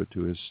 cubit,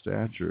 to his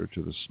stature,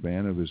 to the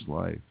span of his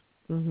life?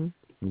 Mm-hmm.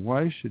 And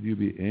why should you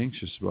be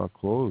anxious about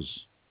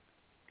clothes?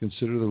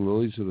 Consider the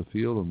lilies of the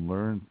field and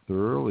learn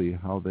thoroughly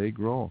how they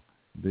grow.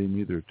 They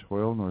neither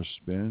toil nor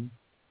spin.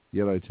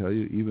 Yet I tell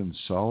you, even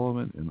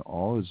Solomon in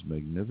all his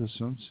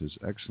magnificence, his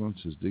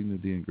excellence, his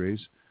dignity and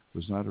grace,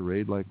 was not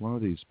arrayed like one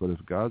of these. But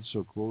if God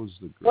so clothes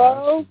the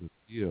grass of the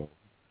field,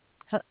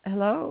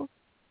 hello,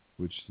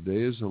 which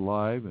today is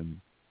alive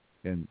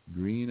and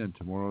green and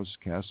tomorrow is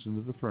cast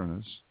into the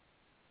furnace,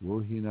 will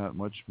he not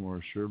much more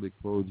surely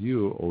clothe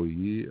you, O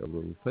ye of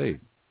little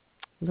faith?"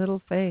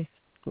 Little faith.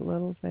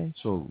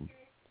 So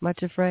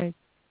much afraid.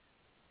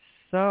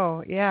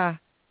 So yeah,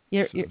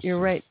 you're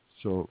right.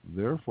 So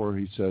therefore,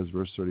 he says,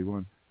 verse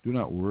 31, "Do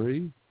not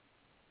worry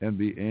and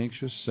be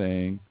anxious,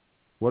 saying,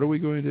 what are we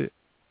going to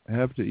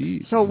have to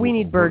eat?" So we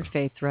need bird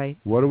faith, right?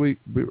 What do we?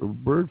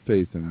 Bird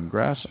faith and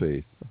grass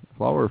faith,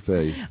 flower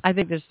faith. I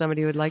think there's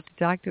somebody who would like to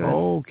talk to us.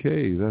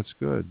 Okay, that's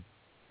good.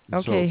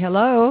 Okay,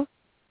 hello.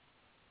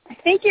 I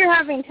think you're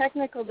having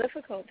technical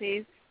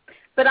difficulties,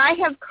 but I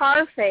have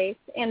car faith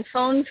and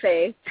phone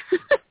faith.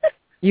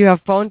 You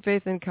have phone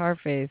faith and car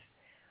faith.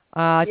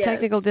 Yes.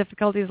 Technical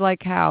difficulties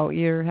like how?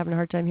 You're having a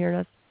hard time hearing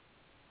us?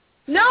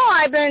 No,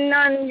 I've been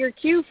on your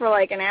queue for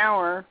like an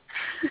hour.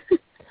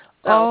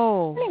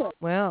 Anyway.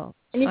 Well,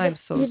 I'm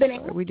so sorry.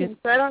 We didn't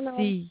so I don't know.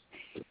 See.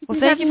 Well,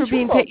 thank you for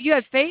being patient. You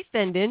had faith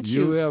then, didn't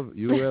you?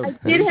 You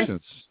have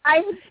patience. I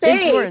had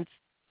faith. Endurance.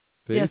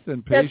 Faith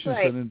and patience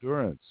and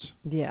endurance.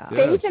 Yeah.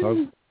 Faith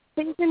and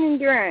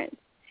endurance.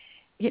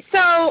 Yeah.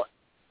 So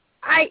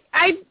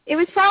it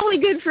was probably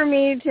good for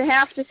me to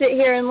have to sit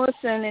here and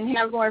listen and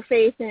have more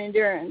faith and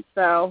endurance.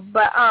 So,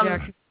 but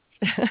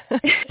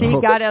See,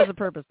 God has a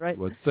purpose, right?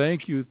 Well,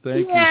 thank you so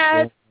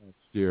much,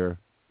 dear.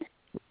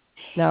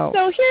 No.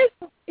 So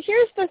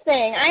here's the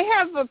thing. I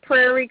have a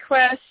prayer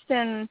request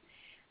and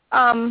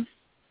a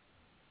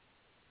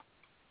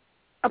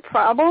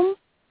problem.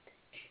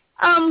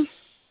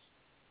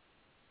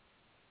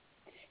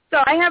 So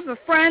I have a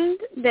friend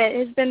that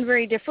has been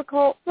very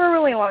difficult for a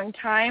really long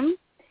time.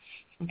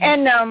 Mm-hmm.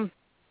 And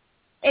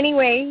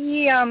anyway,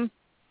 he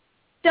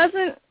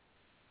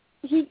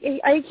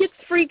gets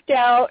freaked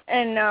out,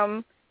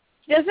 and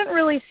he doesn't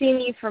really see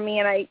me for me,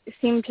 and I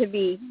seem to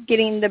be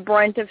getting the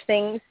brunt of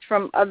things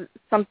from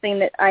something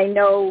that I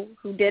know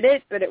who did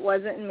it, but it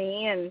wasn't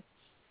me. And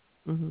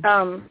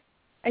mm-hmm.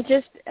 I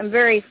just am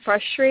very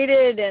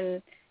frustrated,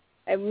 and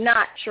I'm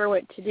not sure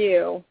what to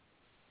do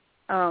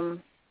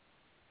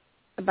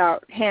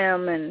about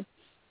him. And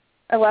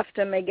I left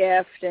him a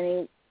gift,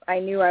 and I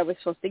knew I was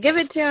supposed to give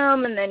it to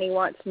him, and then he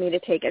wants me to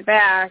take it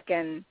back,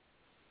 and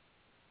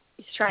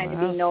he's trying to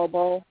be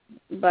noble.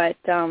 But,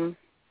 and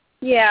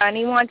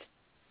he wants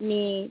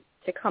me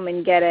to come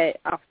and get it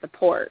off the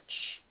porch.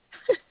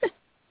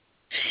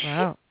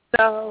 Wow.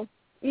 So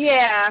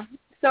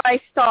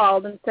I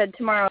stalled and said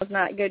tomorrow's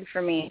not good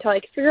for me until I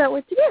could figure out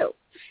what to do.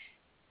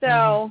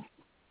 So,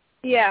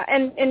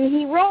 and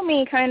he wrote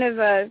me kind of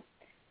a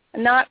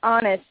not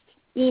honest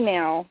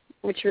email,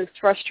 which was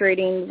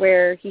frustrating,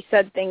 where he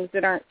said things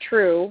that aren't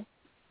true,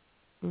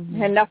 mm-hmm.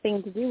 had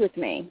nothing to do with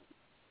me.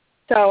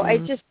 So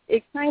mm-hmm.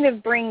 It kind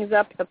of brings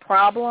up the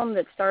problem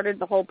that started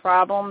the whole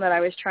problem that I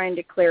was trying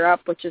to clear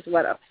up, which is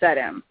what upset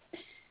him.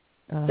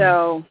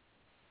 So,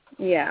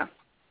 yeah.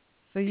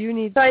 So you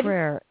need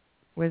prayer,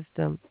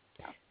 wisdom.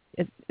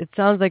 It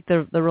sounds like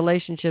the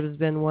relationship has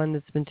been one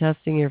that's been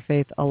testing your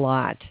faith a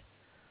lot.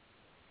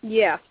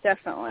 Yes,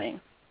 definitely.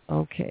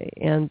 Okay,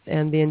 and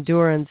the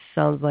endurance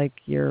sounds like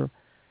you're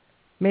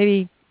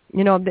maybe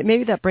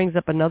that brings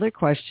up another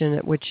question,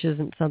 which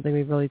isn't something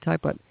we've really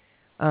talked about.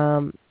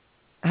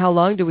 How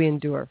long do we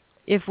endure?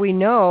 If we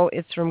know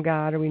it's from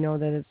God, or we know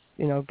that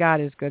it's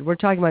God is good. We're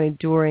talking about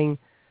enduring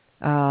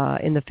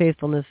in the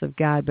faithfulness of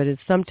God, but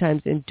it's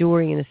sometimes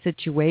enduring in a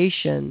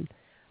situation.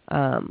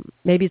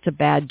 Maybe it's a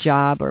bad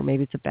job, or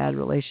maybe it's a bad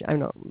relation. I don't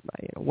know,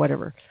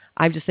 whatever.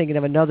 I'm just thinking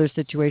of another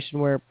situation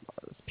where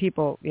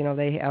people,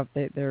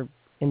 they're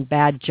in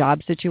bad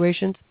job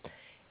situations,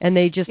 and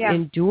they just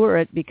endure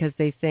it because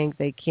they think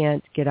they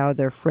can't get out.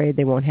 They're afraid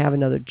they won't have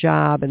another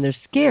job, and they're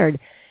scared.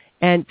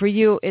 And for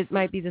you, it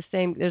might be the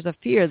same. There's a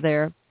fear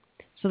there.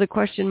 So the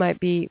question might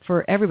be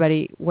for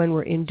everybody when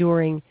we're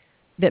enduring,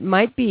 that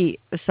might be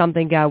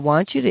something God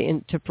wants you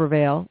to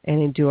prevail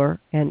and endure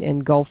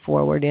and go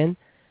forward in,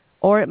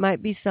 or it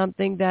might be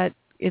something that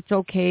it's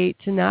okay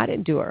to not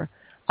endure.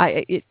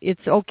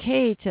 It's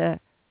okay to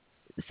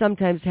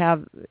sometimes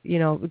have,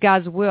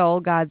 God's will,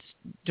 God's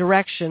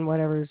direction,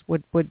 whatever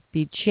would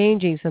be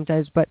changing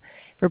sometimes. But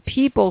for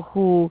people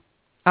who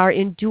our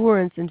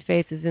endurance and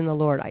faith is in the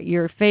Lord,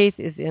 your faith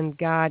is in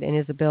God and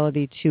His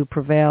ability to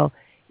prevail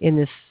in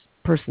this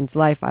person's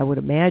life, I would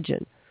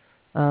imagine,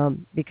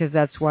 because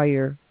that's why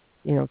you're,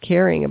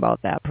 caring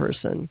about that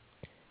person.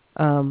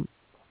 But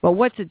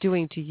what's it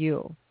doing to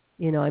you?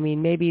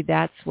 Maybe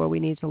that's where we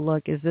need to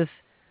look. Is this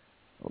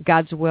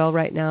God's will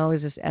right now?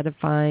 Is this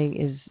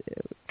edifying?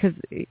 Because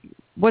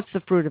what's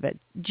the fruit of it?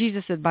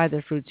 Jesus said, by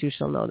their fruits you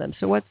shall know them.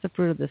 So what's the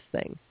fruit of this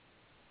thing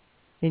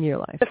in your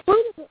life? The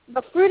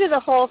fruit of the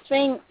whole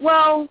thing,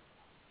 well,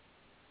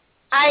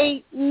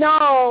 I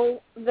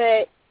know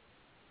that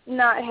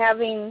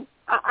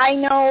I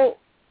know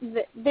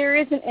that there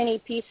isn't any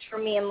peace for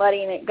me in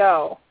letting it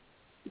go,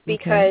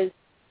 because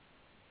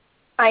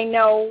I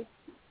know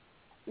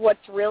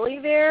what's really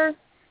there.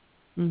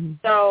 Mm-hmm.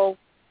 So,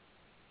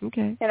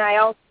 and I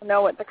also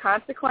know what the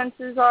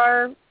consequences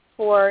are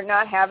for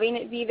not having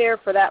it be there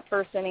for that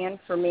person and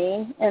for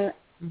me. And,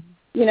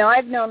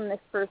 I've known this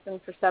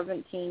person for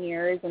 17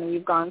 years, and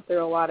we've gone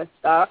through a lot of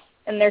stuff,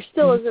 and there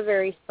still is a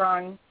very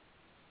strong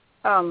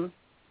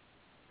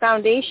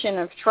foundation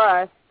of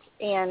trust,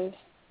 and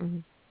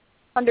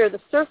under the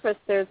surface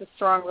there's a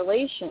strong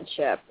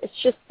relationship. It's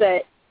just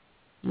that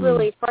it's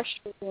really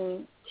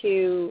frustrating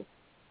to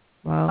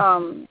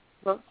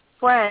a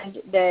friend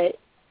that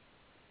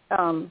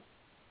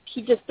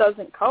he just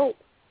doesn't cope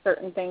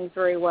certain things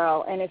very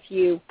well, and if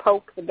you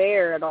poke the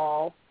bear at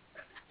all,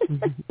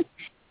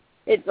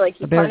 it's like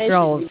he punishes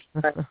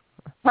you.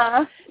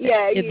 Huh?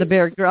 Yeah. The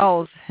bear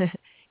growls.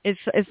 It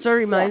sort of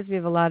reminds me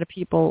of a lot of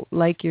people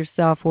like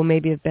yourself who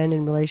maybe have been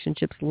in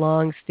relationships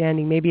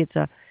long-standing. Maybe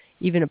it's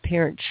even a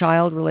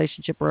parent-child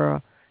relationship,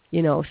 or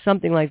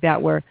something like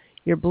that, where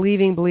you're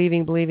believing,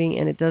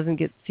 and it doesn't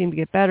seem to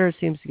get better. It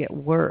seems to get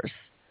worse.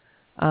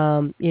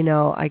 I'm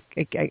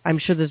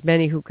sure there's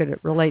many who could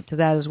relate to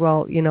that as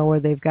well. Where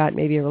they've got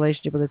maybe a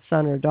relationship with a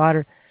son or a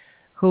daughter,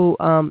 who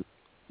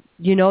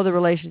the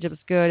relationship is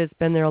good. It's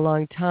been there a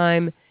long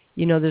time.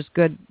 There's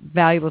good,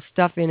 valuable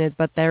stuff in it,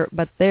 but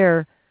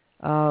they're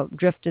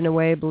drifting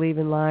away,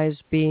 believing lies,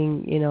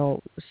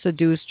 being,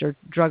 seduced or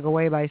drug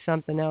away by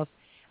something else.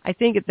 I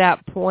think at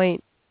that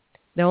point,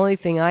 The only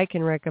thing I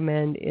can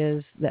recommend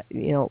is that,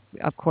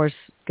 of course,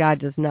 God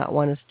does not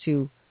want us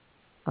to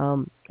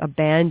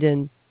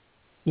abandon,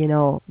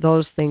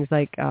 those things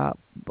like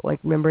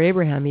remember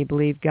Abraham, he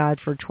believed God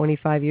for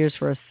 25 years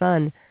for a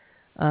son,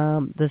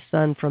 the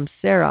son from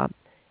Sarah.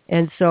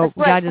 And so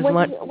right. God doesn't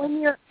want...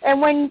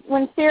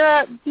 When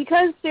Sarah,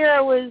 because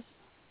Sarah was,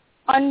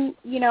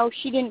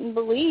 she didn't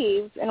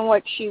believe in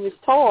what she was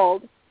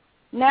told,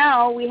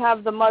 now we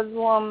have the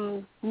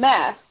Muslim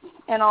mess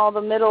and all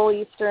the Middle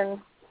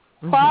Eastern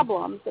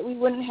problems that we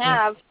wouldn't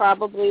have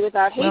probably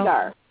without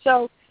Hagar.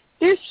 So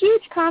there's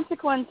huge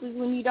consequences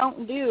when you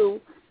don't do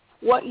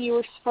what you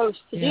were supposed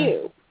to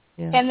do.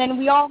 Yeah. And then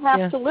we all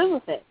have to live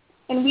with it.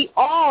 And we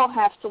all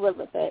have to live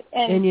with it.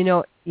 And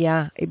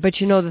but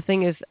the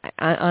thing is,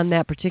 on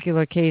that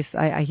particular case,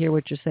 I hear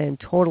what you're saying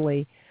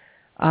totally.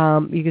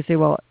 You could say,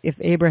 well, if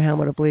Abraham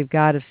would have believed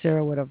God, if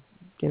Sarah would have,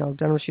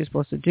 done what she was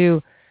supposed to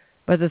do.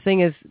 But the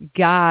thing is,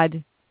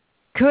 God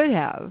could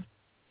have,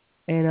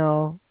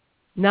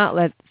 not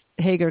let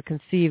Hagar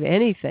conceive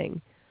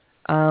anything.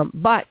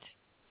 But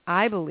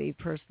I believe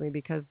personally,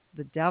 because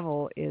the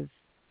devil is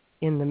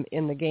in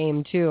the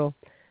game too,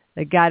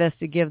 that God has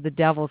to give the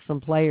devil some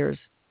players.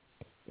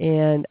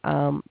 And,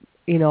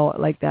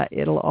 like that,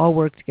 it'll all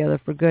work together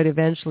for good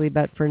eventually,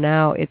 but for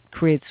now it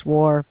creates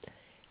war.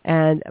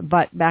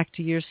 But back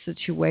to your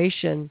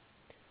situation,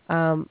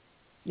 that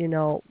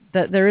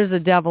there is a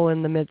devil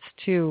in the midst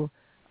too.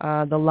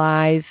 The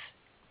lies,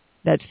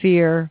 that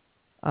fear,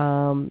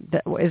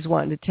 that is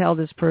wanting to tell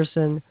this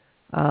person,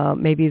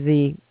 maybe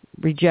the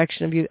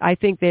rejection of you. I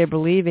think they're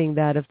believing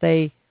that if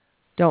they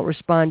don't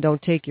respond,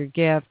 don't take your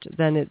gift,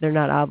 then they're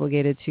not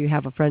obligated to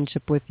have a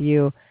friendship with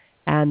you.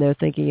 And they're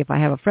thinking, if I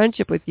have a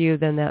friendship with you,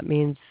 then that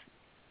means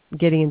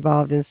getting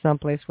involved in some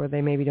place where they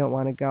maybe don't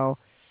want to go.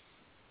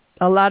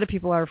 A lot of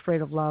people are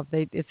afraid of love.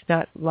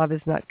 Love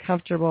is not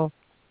comfortable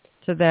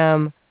to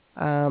them.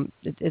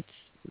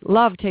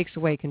 Love takes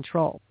away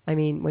control. I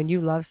mean, when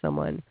you love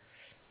someone,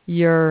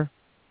 you're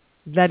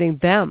letting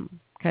them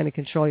kind of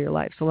control your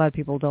life. So a lot of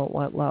people don't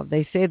want love.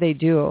 They say they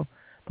do,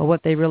 but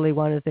what they really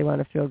want is they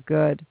want to feel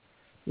good.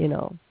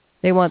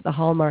 They want the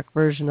Hallmark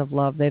version of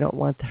love. They don't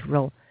want the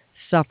real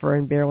suffer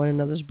and bear one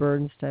another's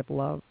burdens type of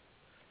love.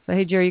 So,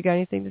 hey, Jerry, you got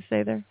anything to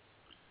say there?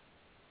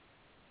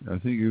 I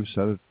think you've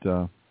said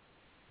it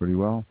pretty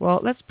well. Well,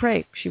 let's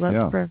pray. She wants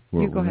to pray.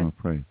 You go ahead.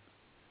 Pray.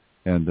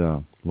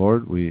 And,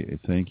 Lord, we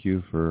thank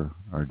you for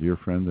our dear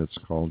friend that's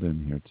called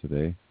in here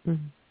today.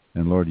 Mm-hmm.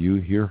 And, Lord, you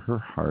hear her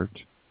heart.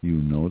 You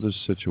know the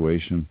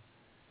situation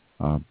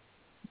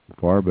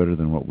far better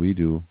than what we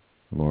do,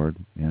 Lord.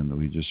 And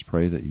we just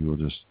pray that you will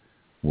just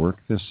work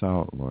this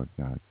out, Lord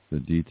God, the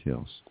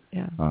details.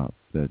 Yeah.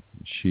 That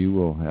she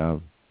will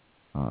have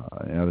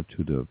an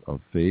attitude of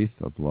faith,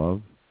 of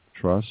love,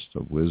 trust,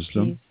 of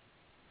wisdom. Peace.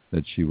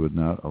 That she would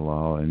not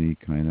allow any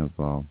kind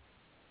of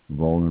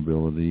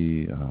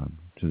vulnerability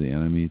to the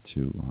enemy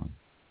to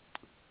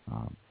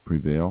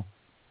prevail,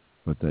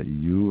 but that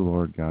you,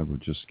 Lord God,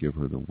 would just give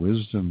her the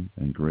wisdom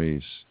and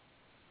grace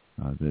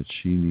that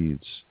she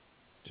needs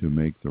to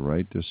make the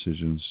right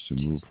decisions, to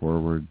move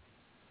forward,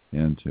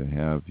 and to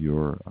have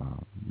your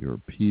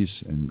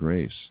peace and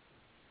grace.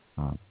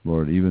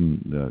 Lord,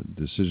 even the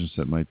decisions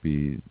that might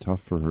be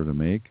tough for her to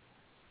make,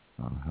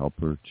 help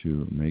her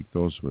to make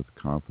those with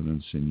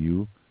confidence in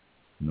you,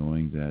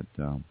 knowing that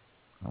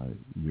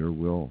your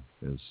will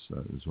is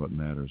what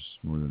matters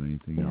more than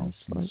anything else.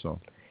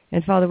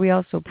 And Father, we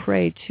also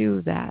pray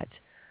too that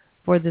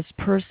for this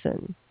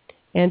person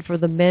and for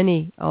the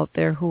many out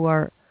there who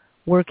are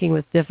working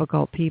with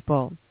difficult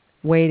people,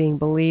 waiting,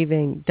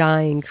 believing,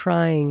 dying,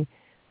 crying,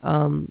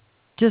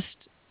 just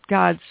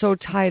God, so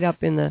tied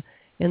up in the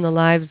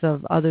lives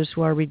of others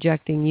who are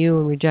rejecting you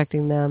and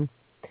rejecting them,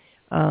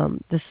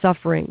 the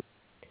suffering,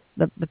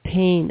 the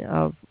pain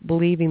of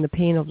believing, the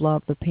pain of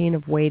love, the pain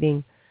of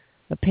waiting,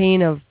 the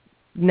pain of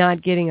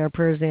not getting our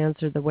prayers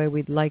answered the way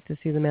we'd like to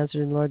see them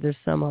answered. And Lord, there's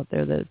some out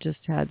there that just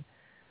had,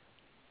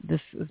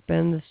 this has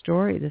been the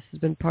story. This has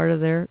been part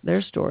of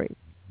their story.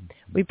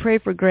 We pray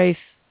for grace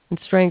and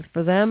strength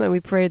for them, and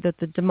we pray that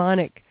the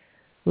demonic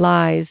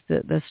lies,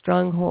 the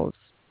strongholds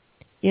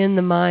in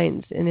the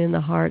minds and in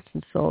the hearts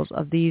and souls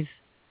of these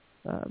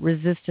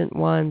resistant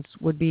ones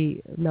would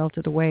be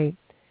melted away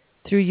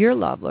through your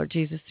love, Lord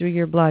Jesus, through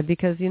your blood.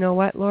 Because you know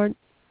what, Lord?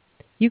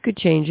 You could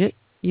change it.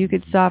 You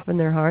could soften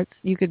their hearts.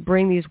 You could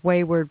bring these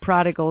wayward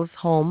prodigals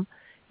home.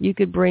 You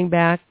could bring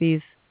back these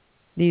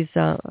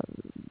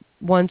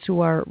ones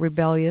who are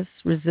rebellious,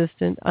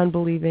 resistant,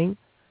 unbelieving,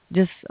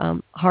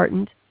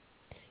 disheartened.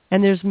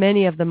 And there's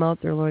many of them out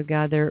there, Lord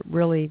God. They're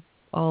really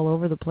all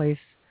over the place.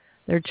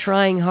 They're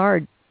trying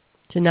hard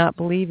to not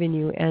believe in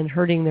you and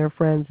hurting their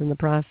friends in the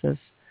process.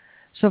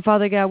 So,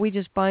 Father God, we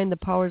just bind the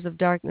powers of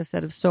darkness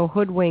that have so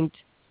hoodwinked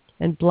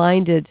and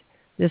blinded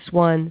this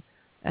one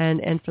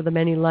and for the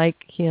many like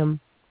him,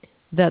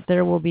 that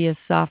there will be a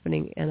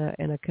softening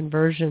and a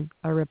conversion,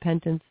 a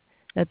repentance,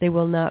 that they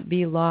will not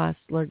be lost,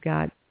 Lord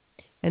God,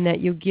 and that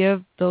you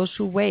give those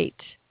who wait,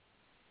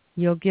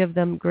 you'll give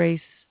them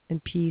grace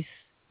and peace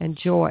and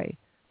joy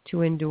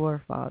to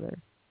endure, Father.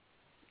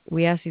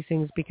 we ask these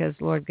things because,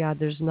 Lord God,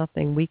 there's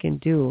nothing we can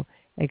do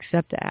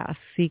except to ask,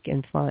 seek,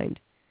 and find.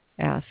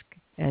 Ask,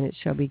 and it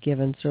shall be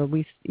given. So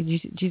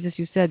Jesus,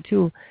 you said,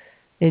 too,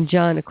 in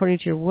John, according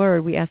to your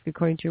word, we ask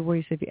according to your word.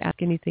 You said, if you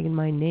ask anything in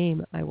my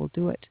name, I will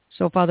do it.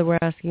 So, Father, we're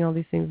asking all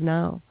these things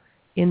now.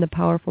 In the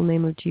powerful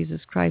name of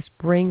Jesus Christ,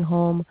 bring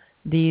home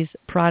these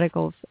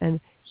prodigals and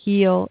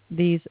heal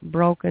these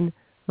broken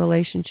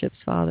relationships,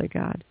 Father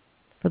God,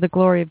 for the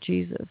glory of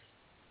Jesus.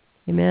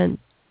 Amen.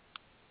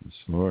 Yes,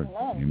 Lord.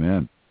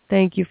 Amen.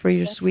 Thank you for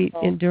your sweet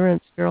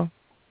endurance, girl.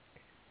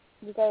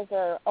 You guys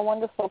are a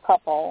wonderful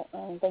couple,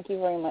 and thank you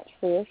very much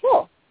for your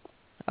show.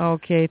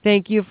 Okay.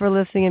 Thank you for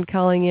listening and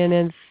calling in,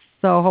 and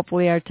so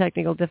hopefully our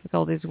technical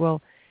difficulties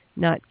will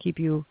not keep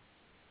you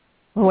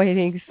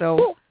waiting.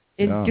 So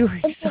in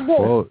doing so.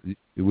 Well,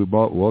 we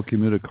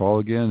welcome you to call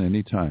again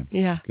anytime.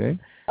 Yeah. Okay?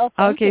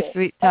 Okay,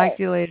 sweet. Talk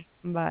to you later.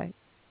 Bye.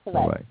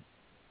 Bye-bye.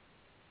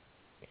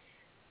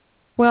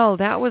 Well,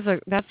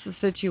 that's the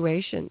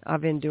situation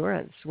of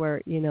endurance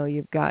where,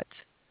 you've got,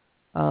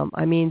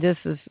 this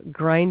is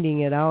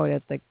grinding it out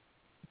at the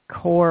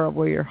core of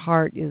where your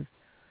heart is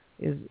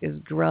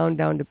ground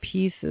down to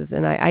pieces.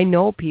 And I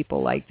know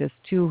people like this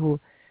too who,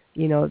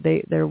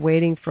 they're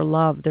waiting for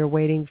love. They're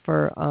waiting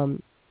for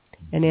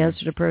an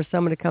answer to prayer,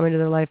 someone to come into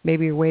their life.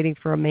 Maybe you're waiting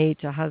for a mate,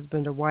 a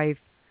husband or wife.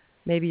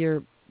 Maybe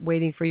you're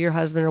waiting for your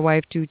husband or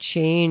wife to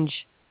change.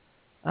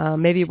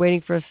 Maybe you're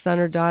waiting for a son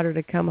or daughter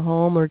to come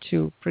home or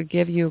to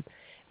forgive you.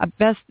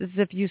 Best is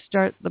if you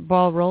start the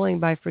ball rolling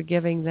by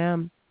forgiving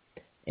them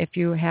if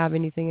you have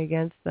anything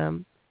against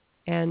them.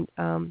 And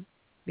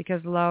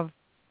because love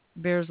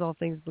bears all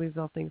things, believes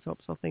all things,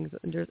 hopes all things,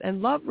 endures.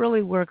 And love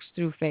really works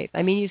through faith.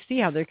 You see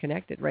how they're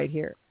connected right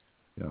here.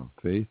 Yeah,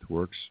 faith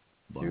works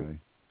by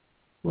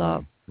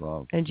love.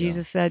 And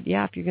Jesus said,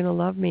 if you're going to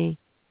love me,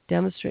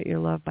 demonstrate your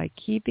love by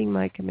keeping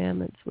my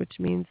commandments, which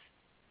means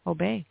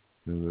obey.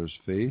 There's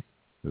faith,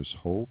 there's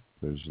hope,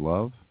 there's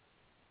love,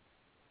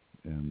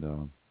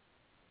 and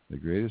the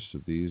greatest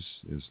of these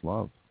is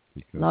love.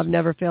 Because love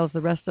never fails.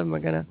 The rest of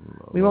them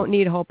we won't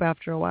need hope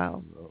after a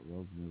while.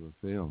 Love never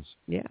fails.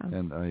 Yeah.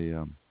 And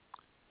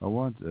I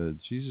want,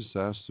 Jesus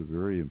asked a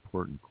very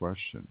important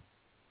question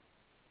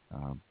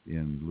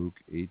in Luke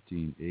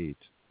 18:8.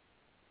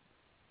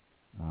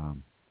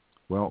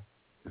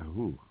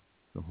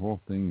 The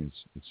whole thing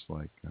it's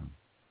like,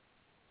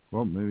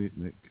 maybe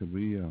could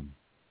we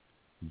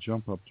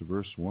jump up to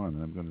verse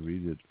 1? I'm going to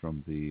read it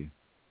from the,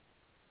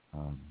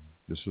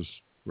 this is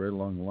right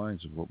along the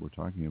lines of what we're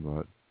talking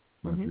about,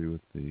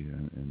 with the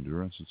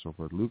endurance and so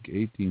forth. Luke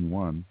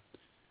 18:1.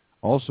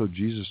 Also,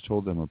 Jesus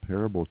told them a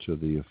parable to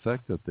the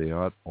effect that they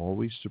ought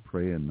always to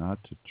pray and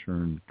not to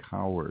turn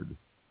coward,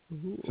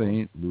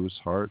 faint, lose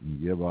heart,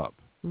 and give up.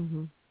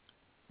 Mm-hmm.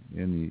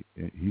 And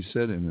he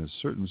said, in a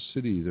certain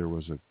city there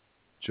was a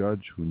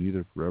judge who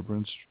neither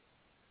reverenced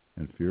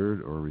and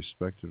feared or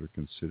respected or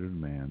considered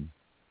man.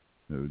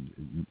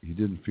 He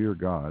didn't fear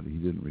God. He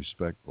didn't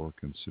respect or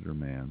consider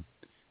man.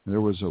 And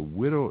there was a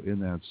widow in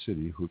that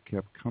city who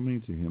kept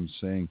coming to him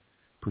saying,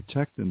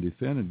 protect and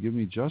defend and give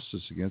me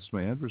justice against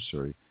my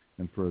adversary.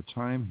 And for a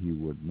time he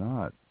would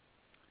not.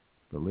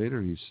 But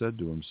later he said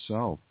to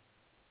himself,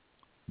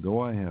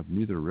 though I have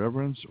neither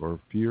reverence or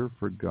fear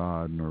for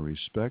God nor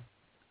respect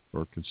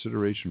or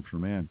consideration for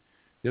man,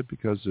 yet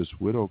because this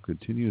widow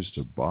continues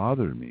to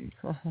bother me,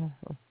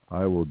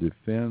 I will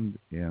defend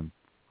and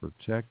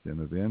protect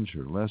and avenge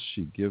her, lest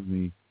she give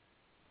me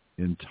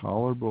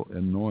intolerable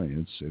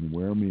annoyance and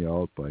wear me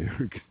out by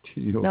her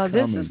continual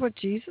coming. This is what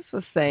Jesus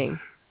was saying.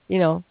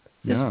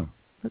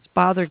 Let's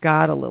bother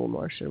God a little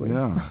more, should we?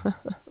 Yeah.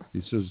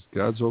 He says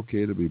God's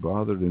okay to be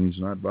bothered, and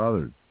he's not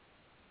bothered.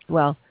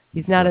 Well,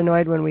 he's not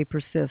annoyed when we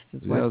persist.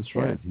 That's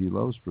right. He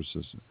loves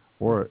persistence.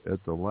 Or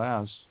at the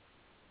last,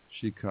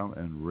 she come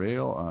and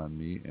rail on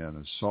me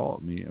and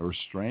assault me or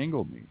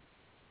strangle me.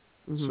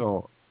 Mm-hmm.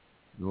 So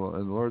the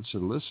Lord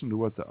said, listen to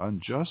what the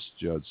unjust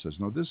judge says.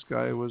 No, this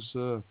guy was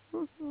a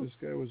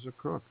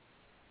crook.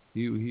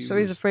 He's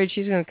afraid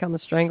she's going to come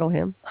and strangle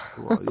him.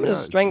 Well, I'm going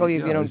to strangle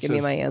you if you don't give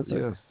me my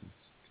answer. Yes,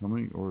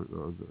 coming, or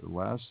the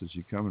last is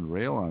you come and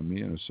rail on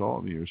me and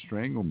assault me or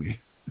strangle me.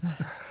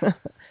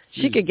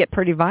 She could get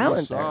pretty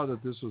violent there. I saw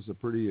that this was a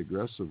pretty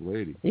aggressive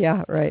lady.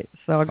 Yeah, right.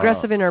 So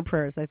aggressive in her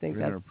prayers, I think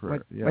that's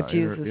what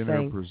Jesus is saying. In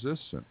her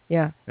persistence.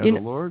 Yeah. And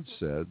the Lord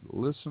said,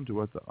 listen to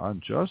what the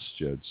unjust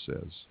judge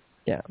says.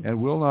 Yeah.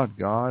 And will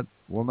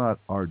not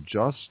our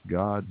just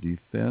God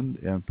defend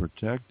and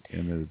protect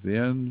and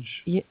avenge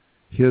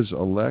his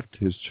elect,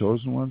 his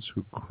chosen ones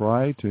who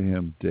cry to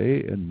him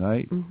day and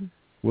night? Mm-hmm.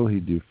 Will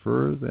he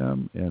defer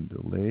them and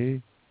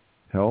delay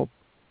help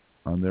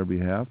on their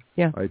behalf?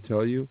 Yeah. I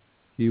tell you,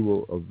 he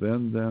will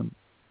avenge them.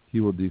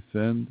 He will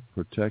defend,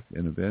 protect,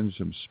 and avenge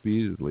them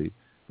speedily.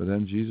 But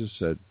then Jesus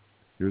said,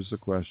 here's the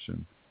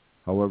question.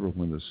 However,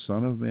 when the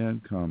Son of Man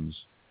comes,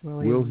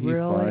 will he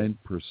find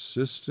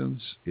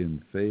persistence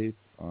in faith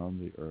on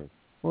the earth?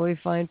 Will he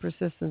find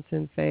persistence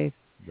in faith?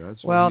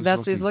 That's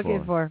what he's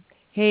looking for.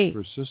 Hey,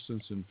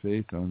 persistence in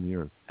faith on the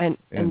earth.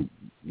 And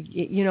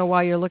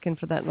while you're looking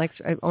for that,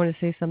 I want to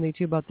say something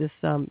too about this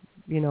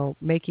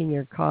making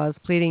your cause,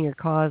 pleading your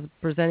cause,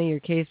 presenting your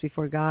case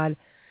before God,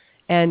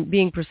 and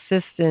being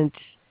persistent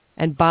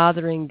and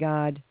bothering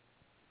God.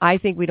 I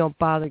think we don't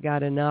bother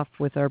God enough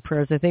with our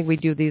prayers. I think we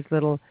do these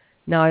little,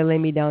 now I lay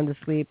me down to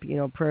sleep,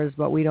 prayers,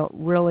 but we don't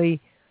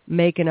really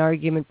make an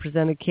argument,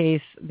 present a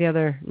case. The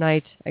other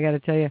night, I got to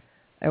tell you,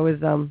 I was,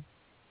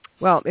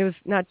 it was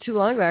not too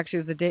long ago,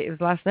 actually. It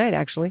was last night,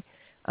 actually.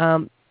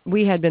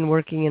 We had been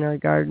working in our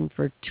garden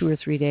for 2 or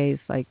 3 days,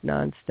 like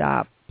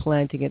nonstop,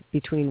 planting it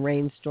between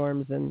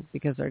rainstorms, and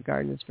because our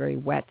garden is very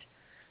wet,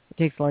 it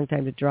takes a long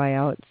time to dry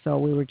out, so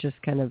we were just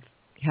kind of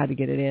had to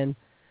get it in.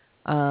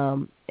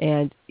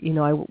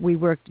 We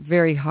worked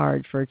very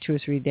hard for 2 or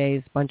 3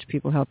 days. A bunch of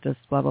people helped us,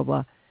 blah, blah,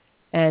 blah.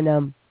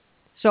 And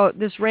so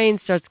this rain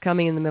starts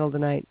coming in the middle of the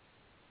night.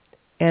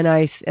 And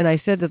I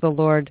said to the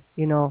Lord,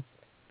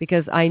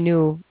 because I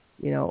knew,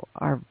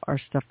 our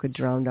stuff could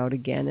drown out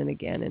again and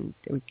again, and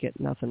we'd get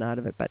nothing out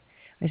of it. But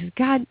I said,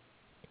 God,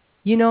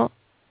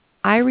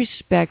 I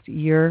respect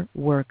your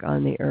work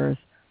on the earth.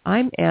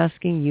 I'm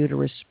asking you to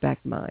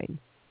respect mine.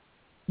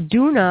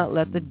 Do not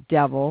let the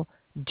devil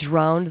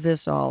drown this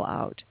all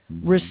out.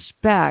 Mm-hmm.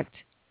 Respect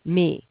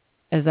me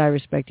as I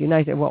respect you. And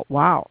I said, well,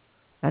 wow,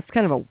 that's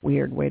kind of a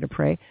weird way to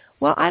pray.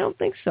 Well, I don't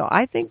think so.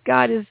 I think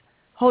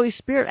Holy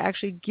Spirit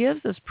actually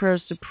gives us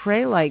prayers to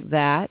pray like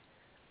that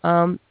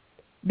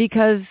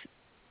because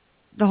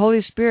the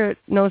Holy Spirit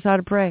knows how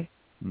to pray,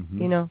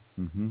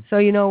 Mm-hmm. So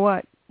you know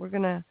what? You're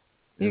going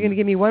to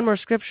give me one more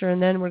scripture,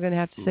 and then we're going to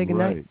have to say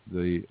goodnight.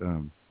 Right.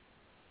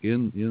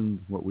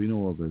 In what we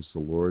know of as the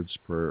Lord's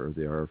Prayer or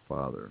the Our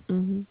Father,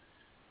 mm-hmm.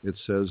 It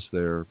says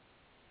there,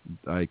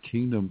 thy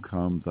kingdom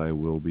come, thy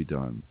will be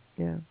done,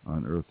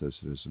 on earth as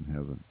it is in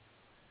heaven.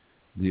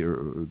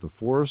 The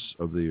force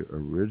of the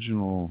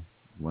original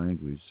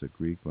language, the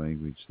Greek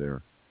language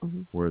there,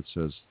 mm-hmm. where it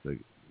says the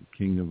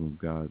kingdom of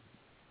God,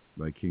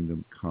 thy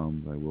kingdom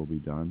come, thy will be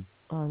done.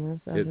 On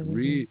earth,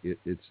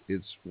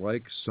 it's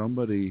like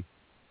somebody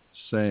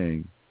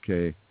saying,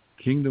 okay,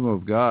 kingdom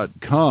of God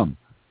come,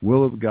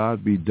 will of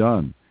God be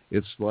done.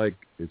 It's like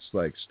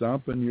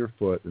stomping your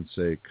foot and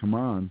say, come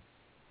on.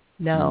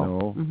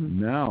 No. Mm-hmm.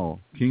 Now,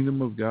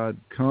 kingdom of God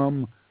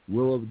come,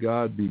 will of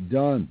God be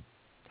done.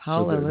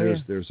 Hallelujah.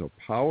 So there's a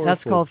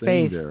powerful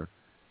thing faith there.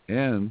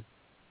 And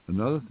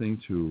another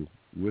thing too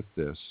with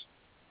this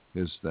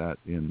is that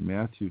in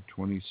Matthew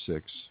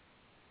 26,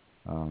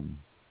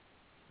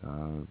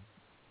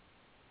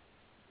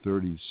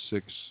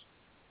 36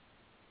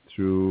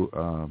 through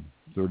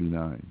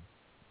 39,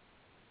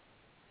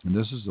 and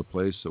this is the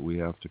place that we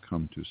have to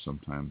come to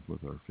sometimes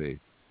with our faith.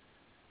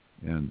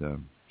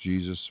 And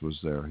Jesus was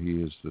there.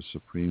 He is the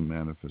supreme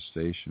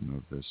manifestation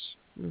of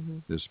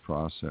this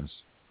process.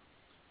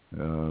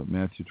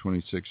 Matthew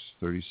 26,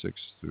 36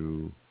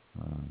 through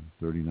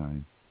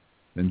 39.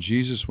 And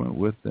Jesus went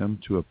with them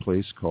to a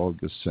place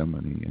called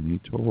Gethsemane, and he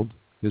told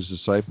his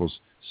disciples,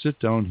 sit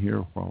down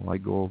here while I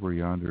go over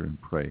yonder and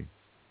pray.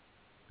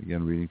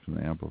 Again, reading from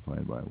the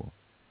Amplified Bible.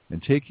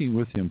 And taking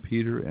with him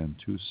Peter and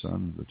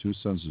the two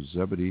sons of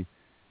Zebedee,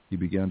 he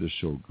began to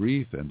show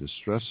grief and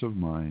distress of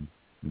mind,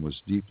 and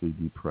was deeply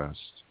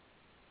depressed.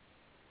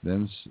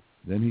 Then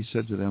he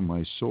said to them,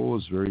 my soul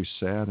is very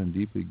sad and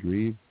deeply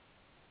grieved,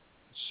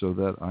 so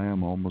that I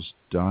am almost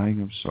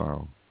dying of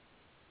sorrow.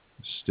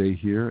 Stay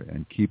here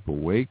and keep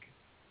awake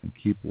and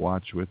keep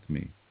watch with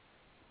me.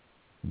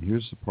 And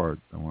here's the part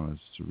I want us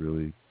to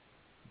really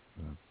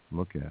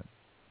look at.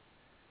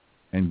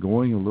 And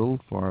going a little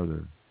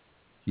farther,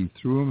 he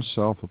threw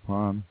himself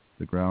upon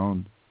the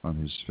ground on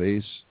his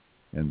face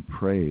and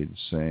prayed,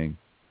 saying,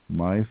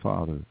 my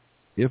Father,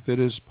 if it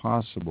is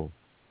possible,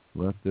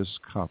 let this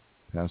cup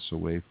pass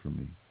away from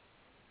me.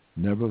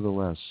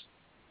 Nevertheless,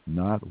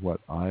 not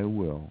what I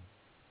will,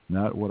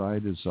 not what I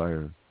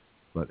desire,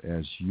 but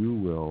as you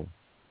will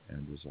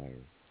and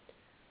desire.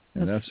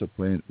 And that's a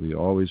point we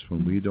always,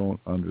 when we don't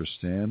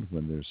understand,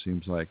 when there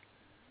seems like,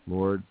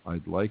 Lord,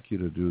 I'd like you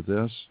to do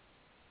this,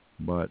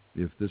 but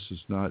if this is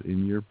not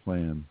in your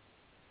plan,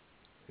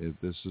 if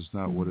this is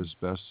not what is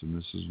best and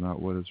this is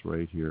not what is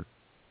right here,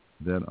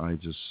 then I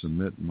just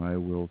submit my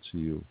will to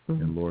you.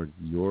 Mm-hmm. And Lord,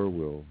 your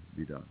will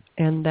be done.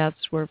 And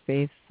that's where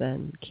faith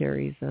then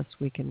carries us.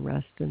 We can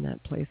rest in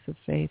that place of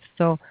faith.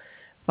 So,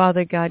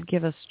 Father God,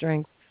 give us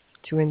strength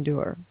to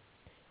endure.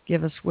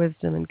 Give us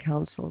wisdom and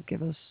counsel.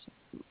 Give us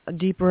a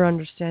deeper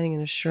understanding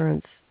and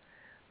assurance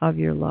of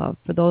your love.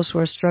 For those who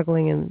are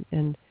struggling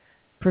and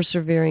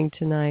persevering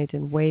tonight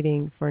and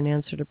waiting for an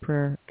answer to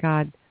prayer,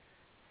 God,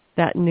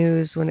 that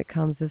news when it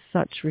comes is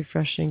such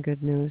refreshing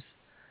good news.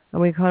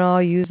 And we can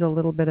all use a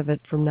little bit of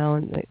it from now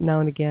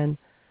and again.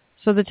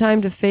 So the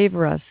time to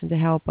favor us and to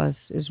help us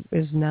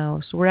is now.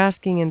 So we're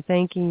asking and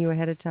thanking you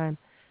ahead of time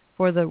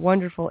for the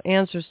wonderful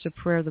answers to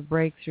prayer, the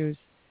breakthroughs,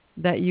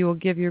 that you will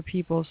give your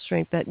people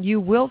strength, that you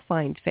will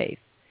find faith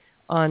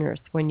on earth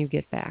when you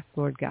get back,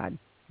 Lord God,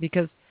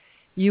 because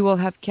you will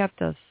have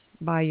kept us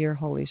by your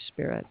Holy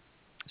Spirit.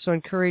 So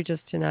encourage us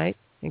tonight,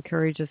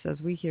 encourage us as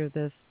we hear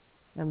this,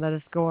 and let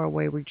us go our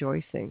way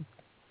rejoicing.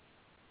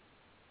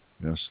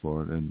 Yes,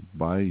 Lord, and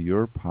by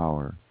your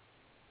power,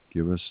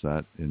 Give us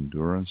that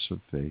endurance of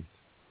faith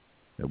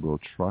that we'll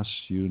trust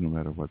you no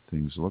matter what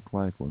things look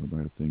like or no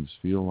matter what things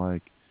feel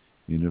like,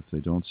 even if they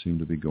don't seem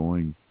to be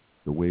going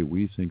the way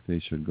we think they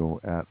should go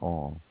at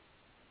all,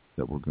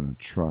 that we're going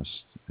to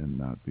trust and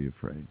not be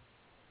afraid.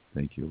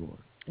 Thank you, Lord.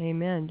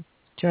 Amen.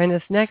 Join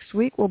us next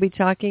week. We'll be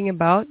talking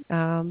about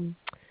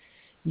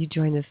You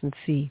Join Us and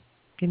See.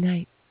 Good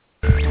night.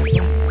 I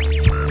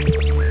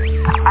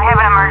have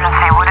an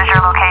emergency. What is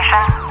your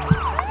location?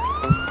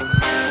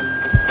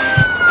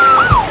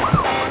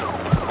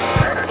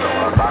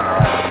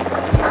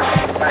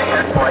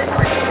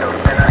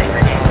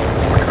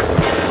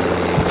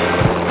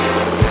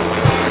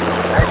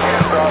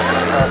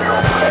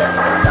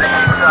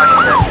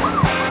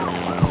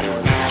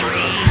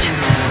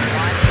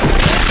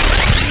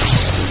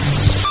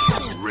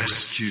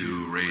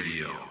 Rescue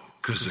Radio,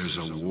 because there's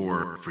a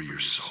war for your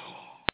soul.